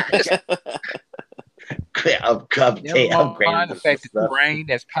 Upgrade the fact that the brain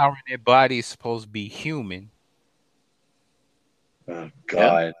that's powering their body is supposed to be human. Oh,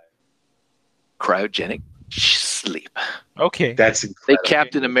 God. Yeah. Cryogenic sleep. Okay. That's incredible. They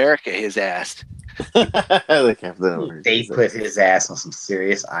Captain America his ass. They put his ass on some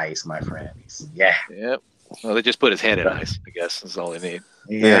serious ice, my friend. Yeah. Yep. Well, they just put his head in ice, I guess. That's all they need.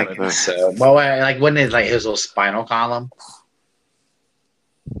 Yeah, I guess so. Well, like, wasn't it like his little spinal column?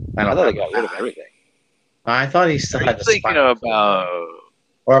 I thought they got rid of everything. I thought he still had the spinal column.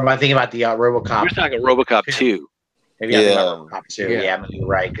 Or am I thinking about the RoboCop? You're talking RoboCop 2. Maybe I'm thinking about RoboCop 2. Yeah, you're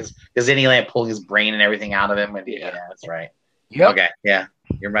right. Because then he like pulled his brain and everything out of him. And yeah, that's right. Yep. Okay, yeah.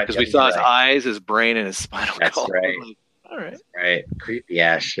 You're right. Because we saw his eyes, his brain, and his spinal column. That's right. Like, all right. Right. Creepy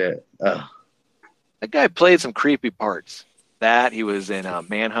ass shit. Ugh. That guy played some creepy parts. He was in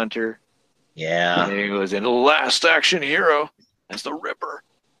Manhunter. Yeah. And he was in Last Action Hero as the Ripper.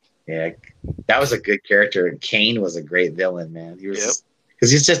 Yeah. That was a good character. And Kane was a great villain, man. He was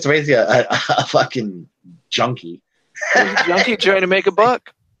because he's just basically a fucking junkie. He's a junkie trying to make a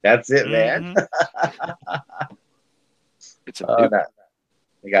buck. That's it, man. It's a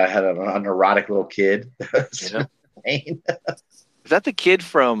the guy had a neurotic little kid. Yeah. Is that the kid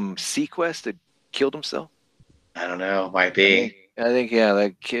from Sequest that killed himself? I don't know. Might be. I think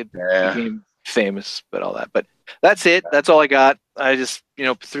that kid became famous, but all that. But that's it. That's all I got. I just,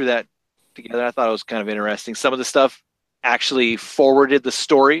 threw that together. I thought it was kind of interesting. Some of the stuff actually forwarded the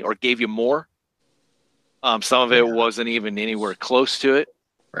story or gave you more. Some of it wasn't even anywhere close to it.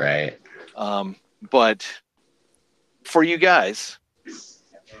 Right. But for you guys,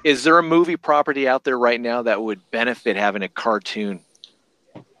 is there a movie property out there right now that would benefit having a cartoon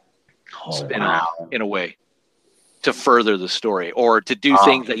spin-off in a way to further the story or to do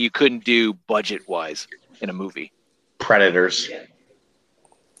things that you couldn't do budget-wise in a movie? Predators.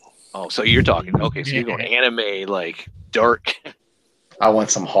 Oh, so you're talking, okay, so you're going anime, like dark. I want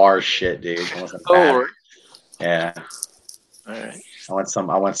some horror shit, dude. Yeah. All right. I want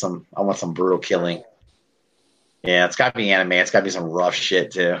some brutal killing. Yeah, it's got to be anime. It's got to be some rough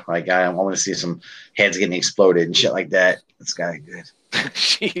shit too. Like I want to see some heads getting exploded and shit like that. It's got to be good.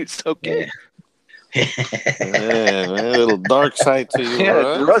 Jeez, okay. Man, a little dark side to you.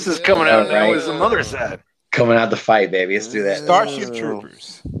 Yeah, Russ is coming out now with some other side. Coming out to fight, baby. Let's do that. Starship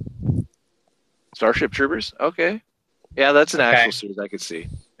Troopers. Starship Troopers? Okay. Yeah, that's an actual series I could see.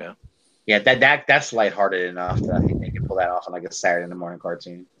 Yeah. Yeah, that's lighthearted enough that I think they can pull that off on like a Saturday morning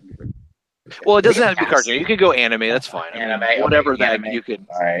cartoon. Well, it doesn't have to be cartoon. You could go anime. That's fine. Anime, whatever anime. You could.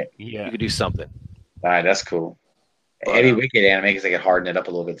 All right. Yeah. You could do something. All right, that's cool. Maybe Wicked anime because they could harden it up a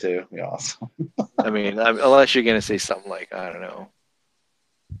little bit too. Be awesome. I mean, unless you're gonna say something like I don't know,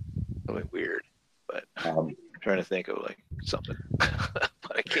 something weird, but I'm trying to think of like something. But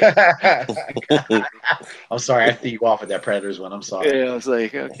I can't. I'm sorry, I threw you off with that Predators one. I'm sorry. Yeah, I was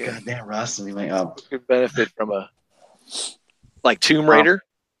like, okay, God damn, Russ. I mean, like, could benefit from a like Tomb Raider.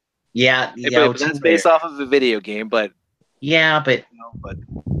 Yeah, but that's based off of a video game, but but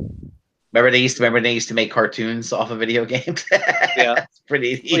remember they used to make cartoons off of video games. Yeah, it's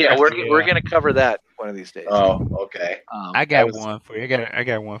pretty. Well, yeah, we're gonna cover that one of these days. Oh, okay. I got one for you. I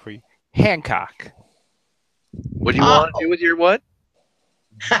got one for you. Hancock. What do you want to do with your what?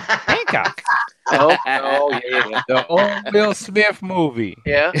 Hancock. Yeah. The old Will Smith movie.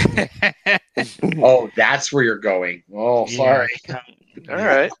 Yeah. Oh, that's where you're going. Oh, sorry. All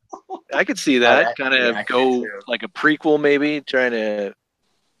right. I could see that kind of yeah, go like a prequel, maybe trying to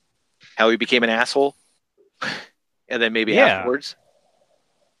how he became an asshole, and then maybe afterwards.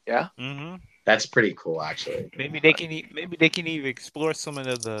 Yeah, that's pretty cool, actually. Maybe they can even explore some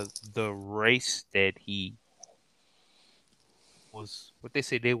of the race that he was. What they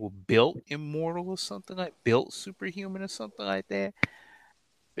say they were built immortal or something like built superhuman or something like that.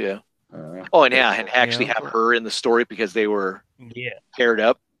 Yeah. And actually have her in the story because they were paired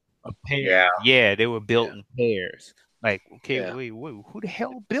up. A pair. Yeah, they were built in pairs. Like, okay, Yeah. wait, who the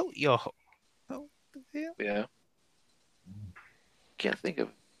hell built y'all? What the hell? Yeah. Trying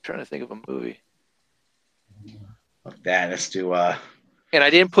to think of a movie. Let's do And I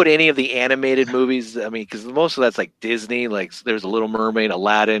didn't put any of the animated movies. I mean, because most of that's like Disney. Like there's a Little Mermaid,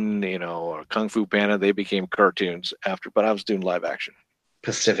 Aladdin, or Kung Fu Panda. They became cartoons after, but I was doing live action.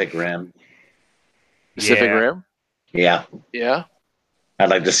 Pacific Rim. Pacific Rim? Yeah. Yeah. I'd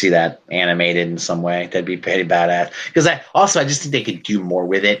like to see that animated in some way. That'd be pretty badass. Because I just think they could do more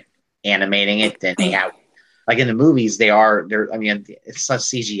with it, animating it than they have. Like in the movies, I mean, it's such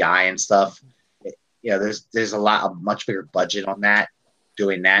CGI and stuff. There's a much bigger budget on that.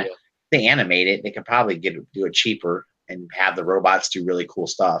 Doing that, if they animate it, they could probably do it cheaper and have the robots do really cool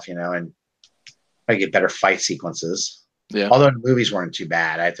stuff, and probably get better fight sequences. Yeah. Although the movies weren't too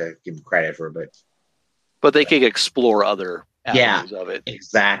bad, I have to give them credit for it, but they could explore other avenues of it.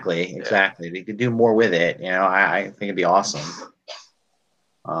 Exactly. They could do more with it. I think it'd be awesome.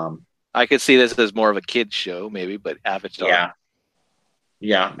 I could see this as more of a kids show, maybe, but Avatar.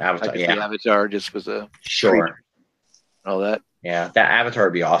 Yeah, Avatar. Avatar just was a sure. All that. Yeah, that Avatar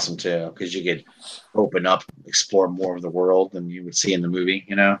would be awesome too, because you could open up, explore more of the world than you would see in the movie.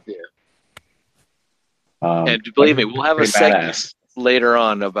 Yeah. And believe me, we'll have a segment later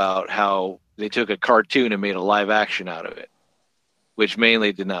on about how they took a cartoon and made a live action out of it, which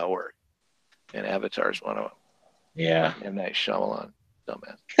mainly did not work. And Avatar is one of them. Yeah. M. Night Shyamalan,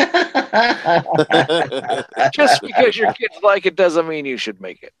 dumbass. Just because your kids like it doesn't mean you should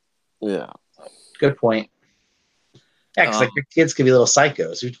make it. Yeah. Good point. Yeah, because your kids could be little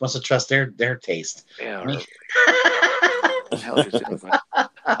psychos. Who wants to trust their taste? Yeah.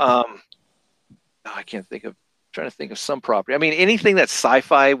 I can't think of. Trying to think of some property. I mean, anything that's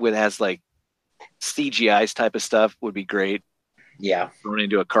sci-fi has like CGI's type of stuff would be great. Yeah, thrown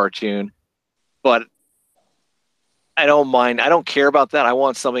into a cartoon, but I don't mind. I don't care about that. I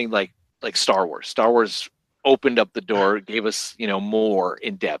want something like Star Wars. Star Wars opened up the door, gave us more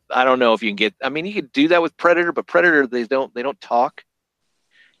in depth. I don't know if you can get. I mean, you could do that with Predator, but Predator they don't talk.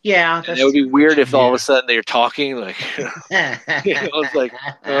 Yeah, it would be weird if all of a sudden they're talking like. It's like,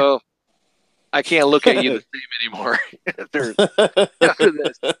 oh, I can't look at you the same anymore after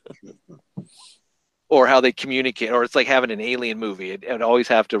this. Or how they communicate, or it's like having an alien movie. It would always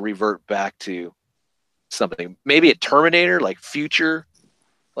have to revert back to something. Maybe a Terminator, like future,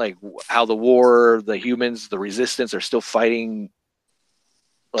 like how the war, the humans, the resistance are still fighting.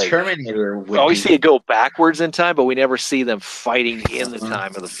 Like Terminator would we always see it go backwards in time, but we never see them fighting in the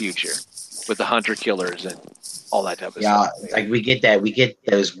time of the future with the hunter killers and all that type of stuff. Yeah, like we get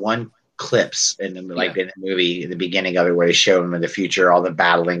those one clips in the movie in the beginning of it where they show them in the future, all the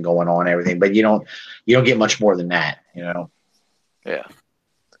battling going on, everything, but you don't get much more than that. Yeah,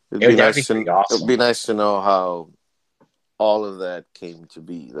 it'd be nice to know how all of that came to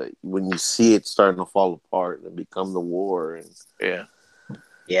be. Like when you see it starting to fall apart and become the war, and shit,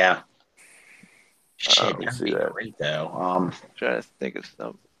 that'd be great though. I'm trying to think of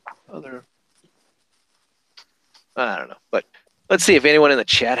some other. I don't know, but. Let's see if anyone in the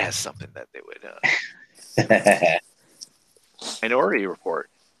chat has something that they would. Minority Report.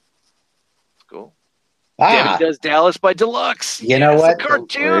 Cool. Debbie does Dallas by Deluxe. You know what? A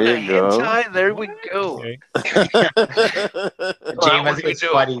cartoon, a hentai. There we go. Jamie, I think it's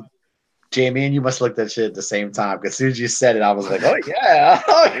funny. Jamie and you must look that shit at the same time. Because as soon as you said it, I was like, oh, yeah.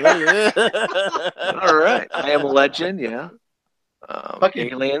 All right. I Am a Legend, yeah.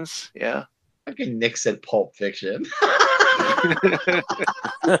 Aliens, yeah. Fucking Nick said Pulp Fiction.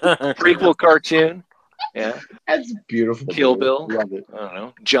 Prequel cartoon. Yeah. That's beautiful. Kill Bill. Love it. I don't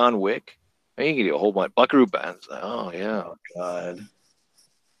know. John Wick. I mean, you can do a whole bunch. Buckaroo Bands. Oh, yeah. Oh, God.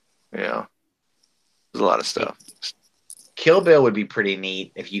 Yeah. There's a lot of stuff. Kill Bill would be pretty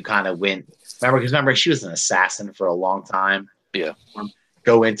neat if you kind of went. Remember, she was an assassin for a long time. Yeah.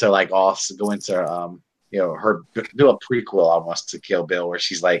 Go into her do a prequel almost to Kill Bill where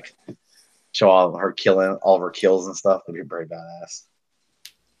she's like show all of her kills and stuff. Would be pretty badass.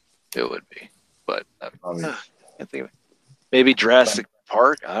 It would be, but I can't think of it. Maybe Jurassic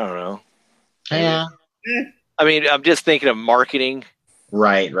Park. I don't know. Yeah. I mean, I'm just thinking of marketing.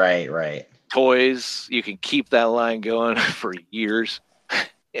 Right. Toys, you can keep that line going for years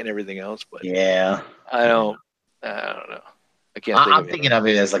and everything else. But yeah, I don't know. I'm thinking of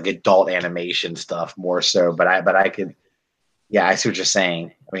it as like adult animation stuff more so, but I could, yeah, I see what you're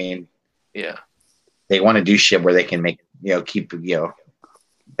saying. I mean, yeah, they want to do shit where they can make, keep,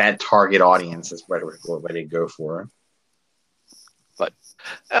 that target audience is where they go for. But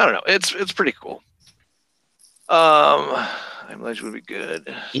I don't know. It's pretty cool. I imagine would be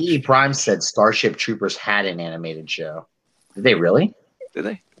good. EE Prime said Starship Troopers had an animated show. Did they really? Did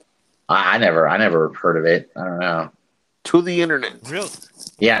they? I never heard of it. I don't know. To the internet. Really?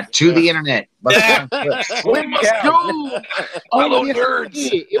 Yeah, to the internet. We must go. Hello, nerds.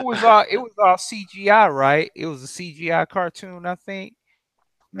 It was all CGI, right? It was a CGI cartoon, I think.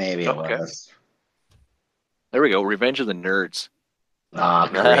 Maybe it was. There we go. Revenge of the Nerds. Ah,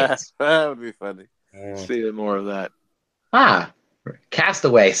 great. That would be funny. See more of that.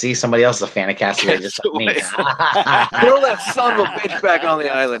 Castaway. See, somebody else is a fan of Castaway. Just like me. Throw that son of a bitch back on the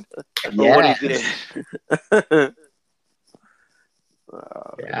island. Yeah. What he did.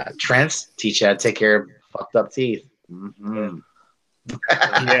 Yeah, Trent's teach you how to take care of fucked up teeth. Mm-hmm.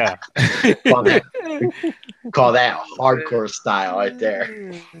 Yeah. Call that hardcore style right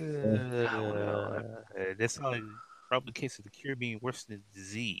there. That's probably the case of the cure being worse than the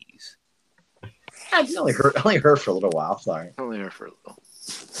disease. I only heard for a little while. Sorry. Only heard for a little.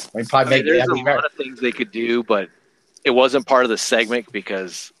 I mean, probably there's a lot of things they could do, but it wasn't part of the segment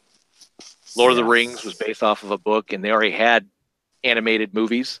because Lord of the Rings was based off of a book, and they already had animated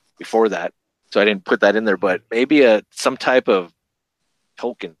movies before that, so I didn't put that in there. But maybe some type of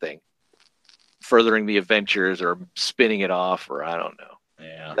Tolkien thing, furthering the adventures or spinning it off, or I don't know.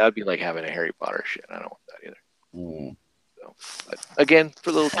 Yeah, that would be like having a Harry Potter shit. I don't want that either. Mm. So, but again,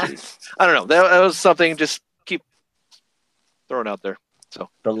 for little kids, I don't know. That was something. Just keep throwing out there. So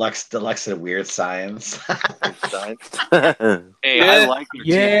deluxe of weird science. Hey, I like it.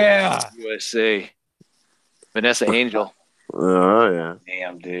 Yeah, USA. Vanessa Angel. Oh yeah.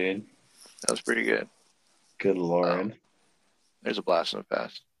 Damn, dude. That was pretty good. Good Lord. There's a blast from the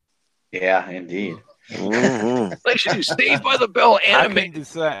past. Yeah, indeed. Mm-hmm. They should do Saved by the Bell anime.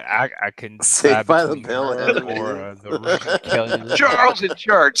 I can Saved by the Bell or the Kelly. Charles in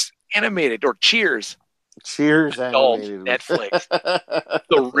Charge animated, or Cheers. Cheers Adult animated. Netflix.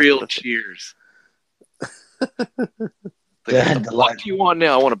 The real Cheers. What do you want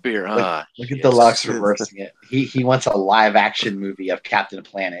now? I want a beer. Look at Deluxe reversing it. He wants a live action movie of Captain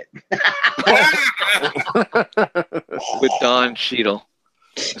Planet. With Don Cheadle.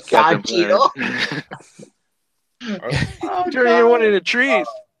 Don Cheadle? Turn everyone into trees.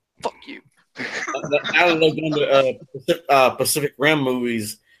 Fuck you. I don't know, going to Pacific Rim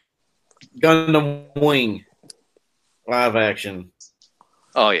movies. Gundam Wing live action.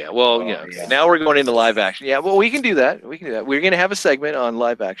 Oh yeah, well yeah. Now we're going into live action. Yeah, well we can do that. We're going to have a segment on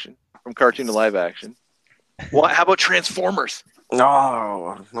live action, from cartoon to live action. Well, how about Transformers?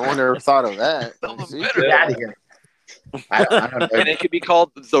 No one ever thought of that. Get out of here. I don't know. And it could be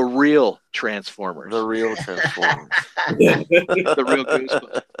called The Real Transformers. The Real Transformers. The Real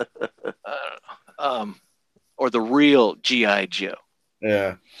Goosebumps. Or The Real G.I. Joe.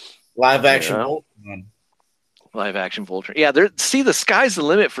 Yeah. Live action Voltron. Live action Voltron. Yeah, see, the sky's the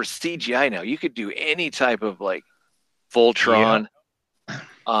limit for CGI now. You could do any type of like Voltron.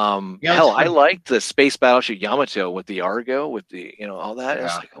 Yeah. Hell, I liked the space battleship Yamato with the Argo, with the all that. Yeah.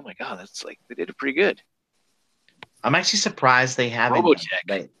 It's like, oh my god, that's like they did it pretty good. I'm actually surprised they haven't.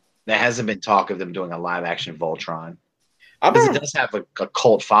 Robotech. There hasn't been talk of them doing a live action Voltron. Because it does have a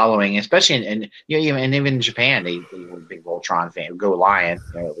cult following, especially in even in Japan, they were a big Voltron fan. Go Lion,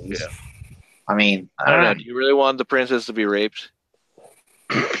 at least. Yeah. I mean, I don't know. Do you really want the princess to be raped?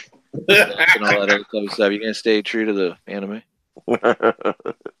 And all that other type of stuff. You gonna stay true to the anime?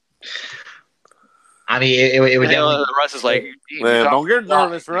 I mean, it would definitely. Russ is like, man, don't get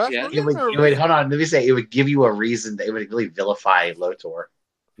nervous, Russ. It would, hold on, let me say, it would give you a reason. It would really vilify Lotor.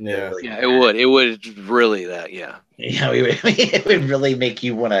 Yeah, it would. It would really that. Yeah. It would really make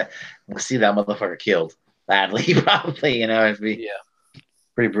you want to see that motherfucker killed badly. Probably, it'd be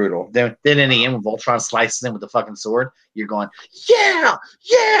pretty brutal. Then in the end, when Voltron slices him with the fucking sword, you're going, yeah,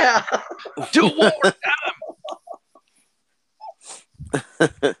 do war. Yeah,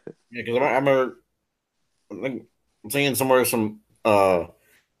 because I remember I'm seeing somewhere some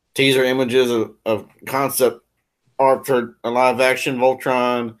teaser images of concept art for a live action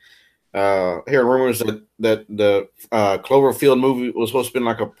Voltron. Hearing rumors that the Cloverfield movie was supposed to be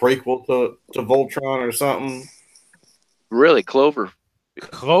like a prequel to Voltron or something. Really, Cloverfield?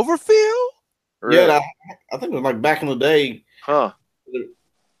 Really? Yeah, I think it was like back in the day. Huh?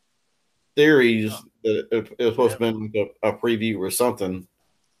 theories that it was supposed to be like a preview or something.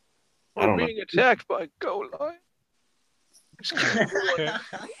 I don't know. Being attacked by Go Lion.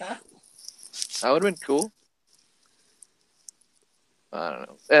 That would have been cool. I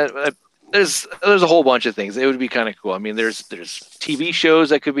don't know. There's a whole bunch of things. It would be kind of cool. I mean, there's TV shows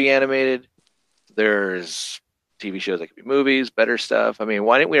that could be animated. There's TV shows that could be movies, better stuff. I mean,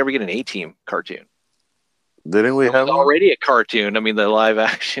 why didn't we ever get an A-Team cartoon? Didn't we have already a cartoon? I mean, the live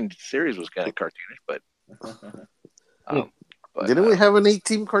action series was kind of cartoonish, but didn't we have an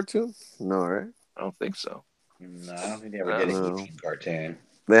A-Team cartoon? No, right? I don't think so. No, I don't think they ever did an A-Team cartoon.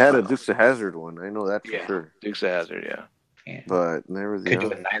 They had a Dukes of Hazzard one. I know that for sure. Dukes of Hazzard, yeah. But never could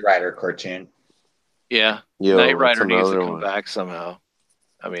do a Knight Rider cartoon. Yeah, Knight Rider needs to come back somehow.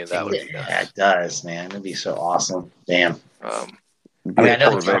 I mean, that would be nice. It does, man. It'd be so awesome. Damn. I mean, I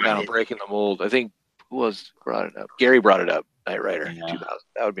know they're breaking the mold. I think brought it up. Gary brought it up. Knight Rider 2000.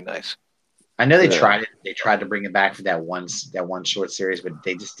 That would be nice. I know they tried it. They tried to bring it back for that one short series, but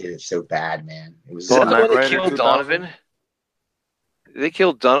they just did it so bad, man. It was the one that killed Donovan. They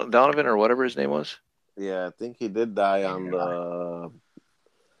killed Donovan or whatever his name was. Yeah, I think he did die on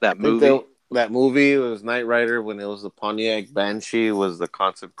that movie. That movie was Knight Rider when it was the Pontiac Banshee was the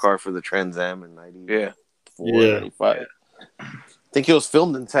concept car for the Trans Am in 94, 95. I think it was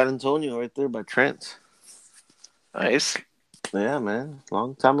filmed in San Antonio right there by Trent. Nice. Yeah, man.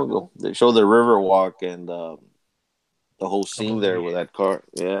 Long time ago. They showed the Riverwalk and the whole scene there with that car.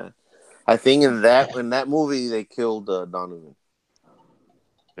 Yeah. I think in that movie they killed Donovan.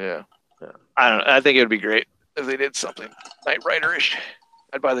 Yeah. I don't know. I think it would be great if they did something Knight Rider-ish.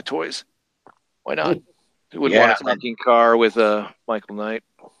 I'd buy the toys. Why not? Who would want a talking car with Michael Knight?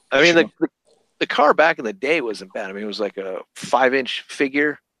 I mean, the car back in the day wasn't bad. I mean, it was like a 5-inch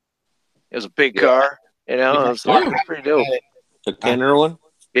figure. It was a big car. You know, it was pretty dope. The Kenner one?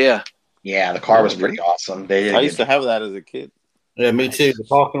 Yeah. Yeah, the car was pretty awesome. I used to have that as a kid. Yeah, me too. The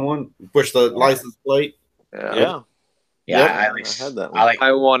talking one. Push the license plate. Yeah. Yeah, I had that one.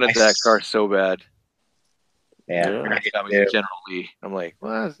 I wanted that car so bad. Yeah. That was General Lee. I'm like,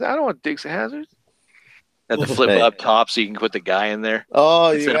 well, I don't want Dukes of Hazzard. Had the flip up top so you can put the guy in there.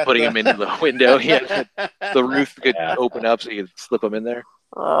 Oh, instead of putting him into the window, the roof could open up so you could slip him in there.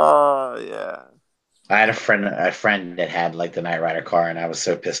 Oh, yeah. I had a friend that had like the Knight Rider car, and I was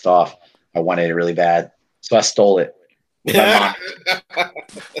so pissed off. I wanted it really bad, so I stole it. My mom.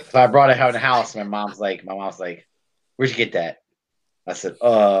 So I brought it home to the house. My mom's like, "Where'd you get that?" I said,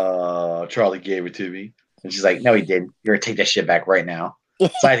 Charlie gave it to me." And she's like, "No, he didn't. You're gonna take that shit back right now."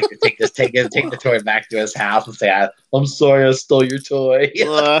 So I had to take the toy back to his house and say, "I'm sorry, I stole your toy."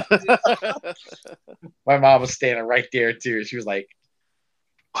 My mom was standing right there too. She was like,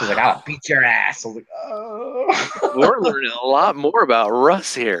 "I'll beat your ass." I was like, "Oh." We're learning a lot more about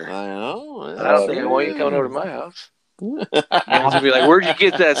Russ here. I know. I don't think I want you coming over to my house. Mom's gonna be like, "Where'd you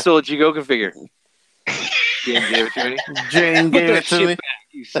get that Soul Jigoku figure?" Jane gave it to me. Jane gave it to me.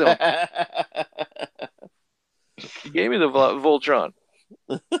 He gave me the Voltron.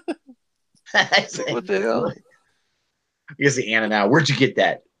 What the hell? Here's the Anna now. Where'd you get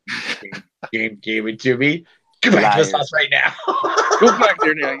that? Jane gave it to me. Go back to his house right now. Go back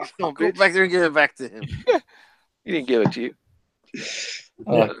there now. Go back there and give it back to him. He didn't give it to you.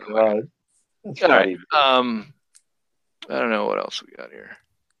 Oh, God. All right. I don't know what else we got here.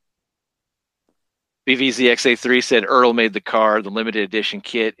 BVZXA3 said Earl made the car, the limited edition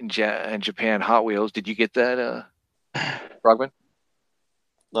kit in Japan Hot Wheels. Did you get that, Frogman?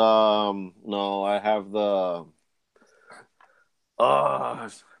 No, I have the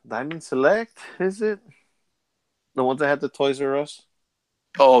Diamond Select, is it? The ones that had the Toys R Us?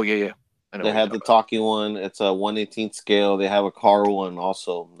 Oh, yeah. They had the talking one. It's a 1/18 scale. They have a car one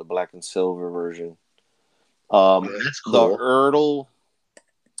also, the black and silver version. That's cool. The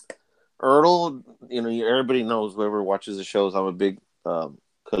Ertl, everybody knows, whoever watches the shows, I'm a big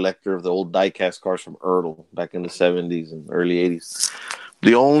collector of the old diecast cars from Ertl back in the 70s and early 80s.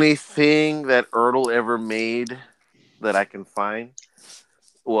 The only thing that Ertl ever made that I can find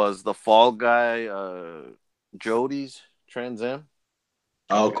was the Fall Guy Jody's Trans Am.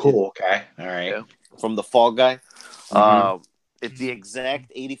 Oh, cool. Okay. All right. Yeah. From the Fall Guy. It's the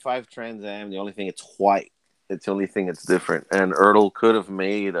exact 85 Trans Am. The only thing it's white. It's the only thing it's different. And Ertl could have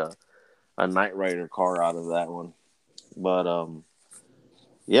made a Knight Rider car out of that one. But,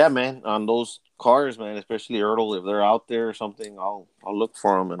 yeah, man, on those cars, man, especially Ertl, if they're out there or something, I'll look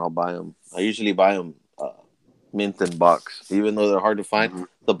for them and I'll buy them. I usually buy them mint and box, even though they're hard to find.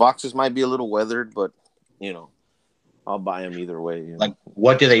 The boxes might be a little weathered, but, I'll buy them either way. Like,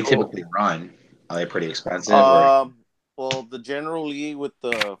 what do they typically run? Are they pretty expensive? Well, Well, the General Lee with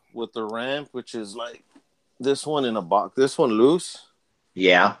the ramp, which is like this one in a box. This one loose.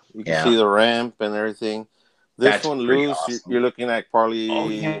 Yeah. You can see the ramp and everything. This That's one loose, awesome. you're looking at probably I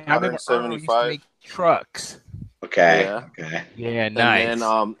remember Earl used to make trucks. Okay. Yeah. Okay. Yeah, nice. And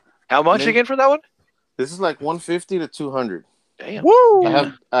then how much again for that one? This is like 150 to 200. Damn. Woo!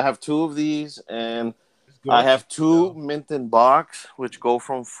 I have two of these, and I have two mint in box, which go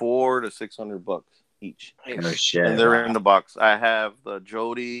from $400 to $600 each. Oh, shit. And they're in the box. I have the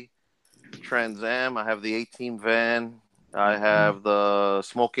Jody Trans Am. I have the 18 van. I have the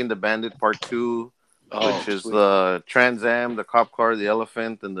Smoking the Bandit Part 2, which is the Trans Am, the cop car, the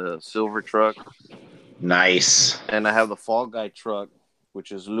elephant, and the silver truck. Nice. And I have the Fall Guy truck,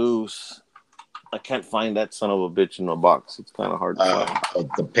 which is loose. I can't find that son of a bitch in a box. It's kind of hard to find.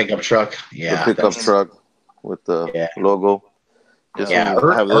 The pickup truck? Yeah. The pickup truck with the logo. Yeah,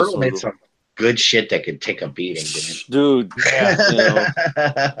 Earl made some good shit that could take a beating, dude.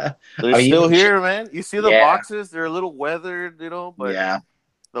 Yeah, they're still here, man. You see the boxes? They're a little weathered, but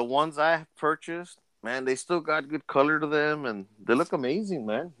the ones I purchased, man, they still got good color to them, and they look amazing,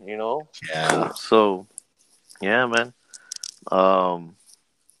 man. Yeah. So, yeah, man.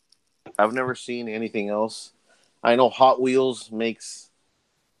 I've never seen anything else. I know Hot Wheels makes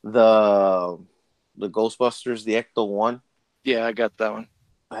the Ghostbusters, the Ecto 1. Yeah, I got that one.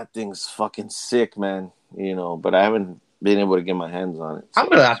 That thing's fucking sick, man. But I haven't been able to get my hands on it. So. I'm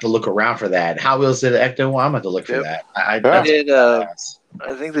gonna have to look around for that. Hot Wheels did Ecto 1. I'm gonna have to look for that. I did. I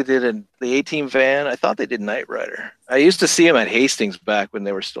think they did the 18 van. I thought they did Knight Rider. I used to see them at Hastings back when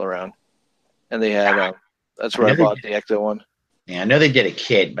they were still around, and they had. That's where I bought the Ecto 1. Yeah, I know they did a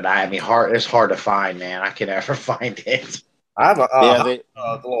kit, but it's hard to find, man. I can never find it. I have the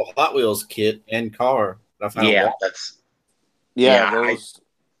little Hot Wheels kit and car. those.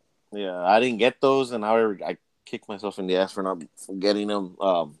 I didn't get those, and I kicked myself in the ass for not getting them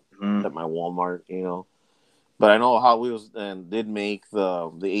at my Walmart, But I know Hot Wheels did make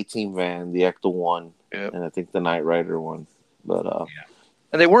the 18 van, the Ecto 1, and I think the Knight Rider one. But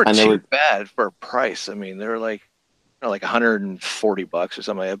and they weren't too bad for a price. I mean, they were like $140 or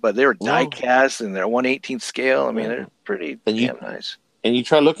something like that, but they were die cast and they're 1/18 scale. I mean, they're pretty damn nice. And you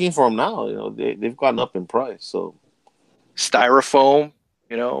try looking for them now, they've gone up in price. So styrofoam,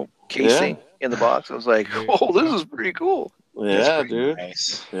 casing in the box. I was like, "Oh, this is pretty cool." Yeah, dude.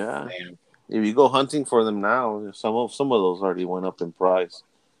 Nice. Yeah. Man. If you go hunting for them now, some of those already went up in price.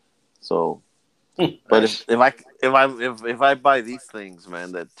 So, but if I buy these things,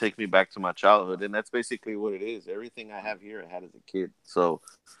 man, that take me back to my childhood, and that's basically what it is. Everything I have here, I had as a kid. So,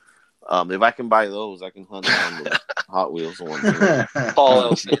 if I can buy those, I can hunt down the Hot Wheels ones. Paul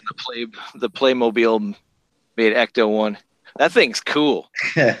Elsie, the Playmobil made Ecto 1. That thing's cool.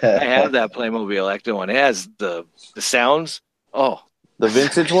 I have that Playmobil Ecto 1. It has the sounds. Oh, the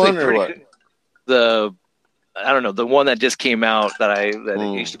vintage one or what? I don't know, the one that just came out that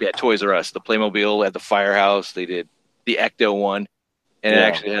used to be at Toys R Us, the Playmobil at the firehouse. They did the Ecto 1, and it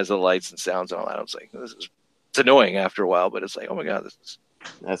actually has the lights and sounds and all that. I was like, it's annoying after a while, but it's like, oh my god,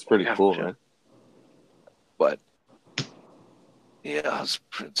 that's pretty cool, man. But yeah,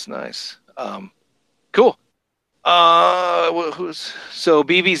 it's nice. Cool. So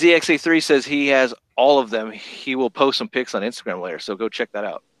BBZXA3 says he has all of them. He will post some pics on Instagram later, so go check that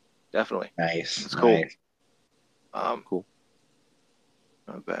out. Definitely. Nice. It's cool. Nice. Cool.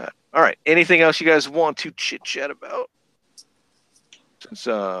 Not bad. All right. Anything else you guys want to chit chat about? Since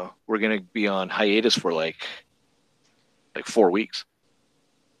we're gonna be on hiatus for like 4 weeks.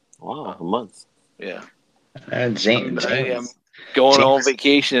 Wow, a month. Yeah. And James, I am going on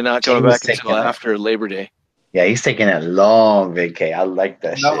vacation and not coming back until after Labor Day. Yeah, he's taking a long vacay. I like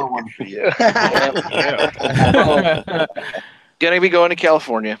that Another shit. one for you. Gonna be going to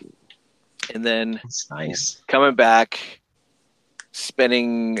California, and then That's nice. Coming back,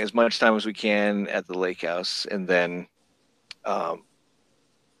 spending as much time as we can at the lake house, and then I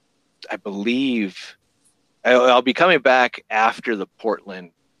believe I'll be coming back after the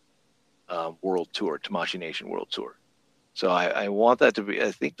Portland World Tour, Tamashii Nation World Tour. So I want that to be.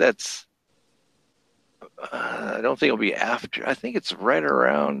 I think that's. I don't think it'll be after. I think it's right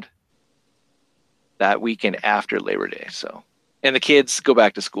around that weekend after Labor Day. So, and the kids go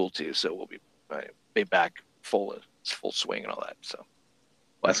back to school too, so we'll be back full swing and all that. So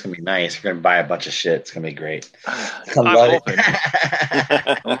that's gonna be nice. We're gonna buy a bunch of shit. It's gonna be great. I'm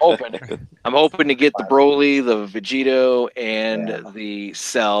hoping to get the Broly, the Vegito, and the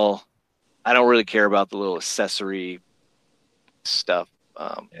Cell. I don't really care about the little accessory stuff.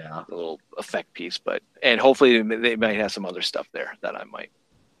 The little effect piece, and hopefully they might have some other stuff there that I might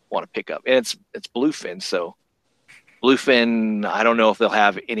want to pick up. And it's Bluefin, so Bluefin, I don't know if they'll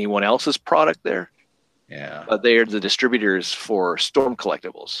have anyone else's product there. Yeah. But they are the distributors for Storm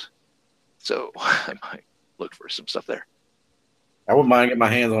Collectibles. So I might look for some stuff there. I wouldn't mind getting my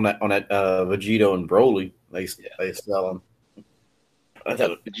hands on that Vegito and Broly. They sell them.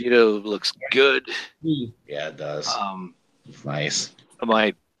 Vegito looks good. Yeah, it does. It's nice. I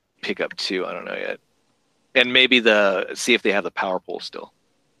might pick up 2. I don't know yet. And maybe see if they have the Power Pole still.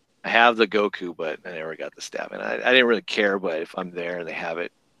 I have the Goku, but I never got the staff. And I didn't really care, but if I'm there and they have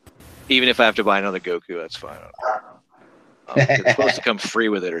it, even if I have to buy another Goku, that's fine. It's supposed to come free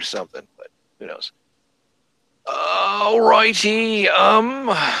with it or something, but who knows? Alrighty.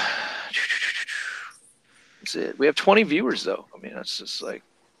 That's it. We have 20 viewers, though. I mean, that's just like...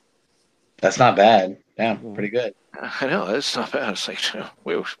 That's not bad. Damn, pretty good. I know, that's not bad. It's like,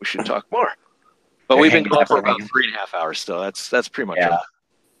 we should talk more. But we've been going for about 3.5 hours still. That's pretty much it.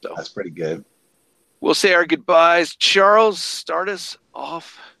 So that's pretty good. We'll say our goodbyes. Charles, start us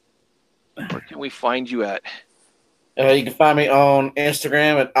off. Where can we find you at? You can find me on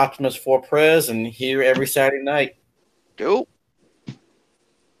Instagram at Optimus4Prez and here every Saturday night. Go.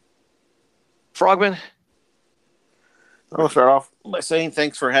 Frogman? I'll start off by saying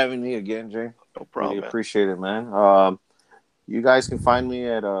thanks for having me again, Jay. No problem. Really appreciate it, man. You guys can find me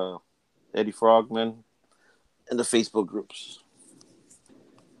at Eddie Frogman in the Facebook groups.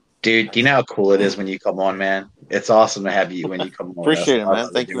 Dude, do you know how cool it is when you come on, man? It's awesome to have you when you come on. Appreciate it, man.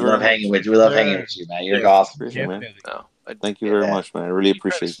 Thank you. We love hanging with you. We love hanging with you, man. You're awesome. Appreciate it, man. No, Thank you very much, man. I really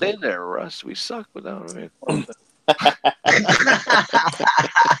appreciate it. Stay there, Russ. We suck without it.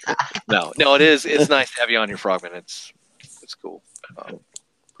 No, it is. It's nice to have you on your Frogman. It's cool.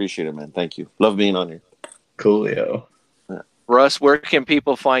 Appreciate it, man. Thank you. Love being on here. Coolio. Russ, where can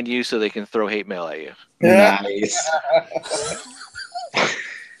people find you so they can throw hate mail at you? Nice.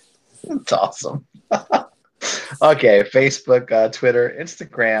 That's awesome. Okay, Facebook, Twitter,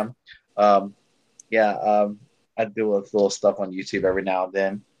 Instagram. I do a little stuff on YouTube every now and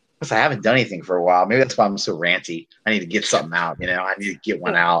then. Because I haven't done anything for a while. Maybe that's why I'm so ranty. I need to get something out. I need to get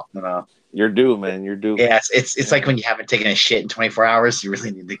one out. You're due, man. You're due. Yeah, it's like when you haven't taken a shit in 24 hours. You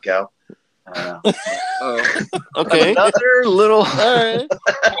really need to go. Okay. Another little.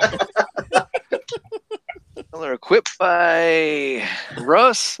 Another equipped by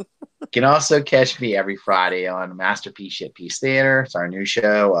Russ. You can also catch me every Friday on Masterpiece Shit Piece Theater. It's our new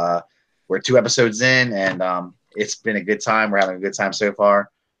show. We're 2 episodes in, and it's been a good time. We're having a good time so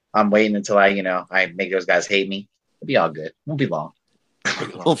far. I'm waiting until I make those guys hate me. It'll be all good. Won't be long.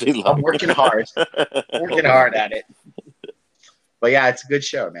 I'm working hard. Working hard at it. But yeah, it's a good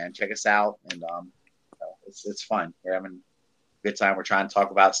show, man. Check us out, and it's fun. We're having a good time. We're trying to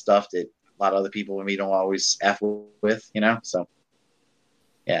talk about stuff that a lot of other people we don't always F with, So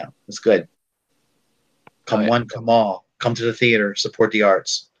yeah, it's good. Come one, come all. Come to the theater. Support the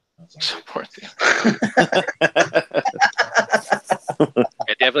arts. Support the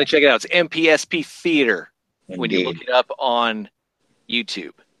yeah, definitely check it out. It's MPSP Theater. Indeed. When you look it up on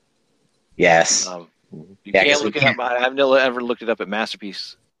YouTube. Yes. You can't look it up. I've never ever looked it up at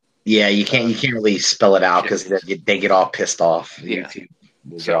Masterpiece. Yeah, you can't really spell it out because they get all pissed off. Yeah. YouTube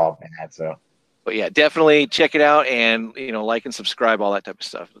will get all mad. So, but yeah, definitely check it out and like and subscribe, all that type of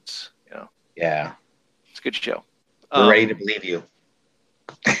stuff. It's yeah, it's a good show. We're ready to believe you.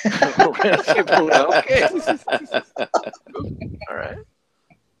 Okay. All right.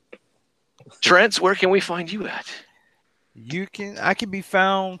 Trent, where can we find you at? I can be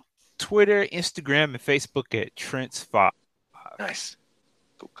found Twitter, Instagram, and Facebook at Trent's5. Nice.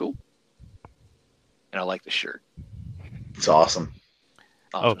 Cool. And I like the shirt. It's awesome.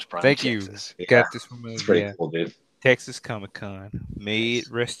 Thank you. Yeah. Got this from It's pretty cool, dude. Texas Comic Con. May it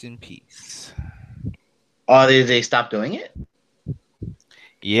rest in peace. Oh, they stopped doing it?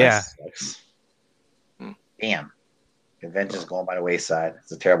 Yeah. Damn. Convention's going by the wayside.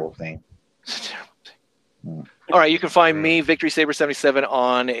 It's a terrible thing. All right, you can find me, Victory Saber 77,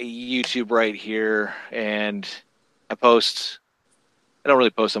 on YouTube right here, and I don't really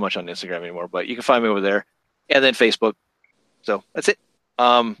post so much on Instagram anymore, but you can find me over there, and then Facebook. So that's it.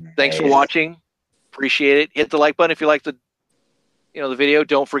 Thanks for watching. Appreciate it. Hit the like button if you like the video.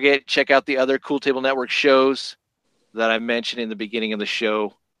 Don't forget, check out the other Cool Table Network shows that I mentioned in the beginning of the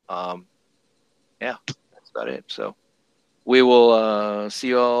show. Yeah, that's about it. So we will see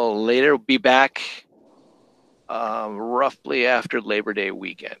you all later. We'll be back roughly after Labor Day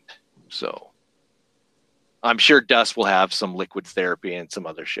weekend. So I'm sure Dust will have some Liquid Therapy and some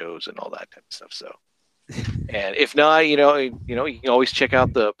other shows and all that type of stuff. So, and if not, you can always check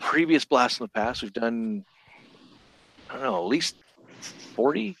out the previous Blast from the Past. We've done, I don't know, at least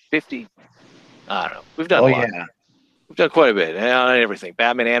 40, 50. I don't know. We've done a lot. Yeah. We've done quite a bit. Everything.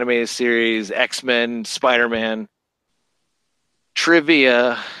 Batman animated series, X-Men, Spider-Man,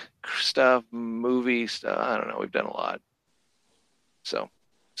 trivia stuff, movie stuff. I don't know. We've done a lot. So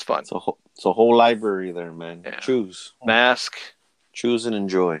it's fun. It's a whole library there, man. Yeah. Choose. Mask. Choose and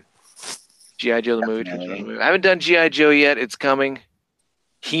enjoy. G.I. Joe the movie. I haven't done G.I. Joe yet. It's coming.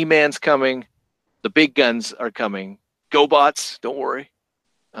 He-Man's coming. The big guns are coming. GoBots, don't worry.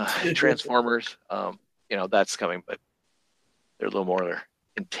 Transformers, that's coming, but they're a little more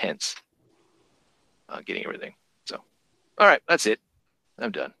intense getting everything. So, all right, that's it.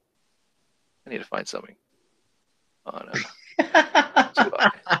 I'm done. I need to find something on I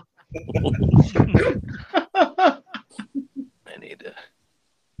need to.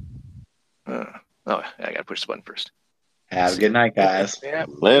 I got to push the button first. Have a good night, guys. Yeah.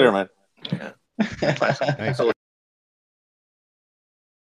 Later, man. Yeah.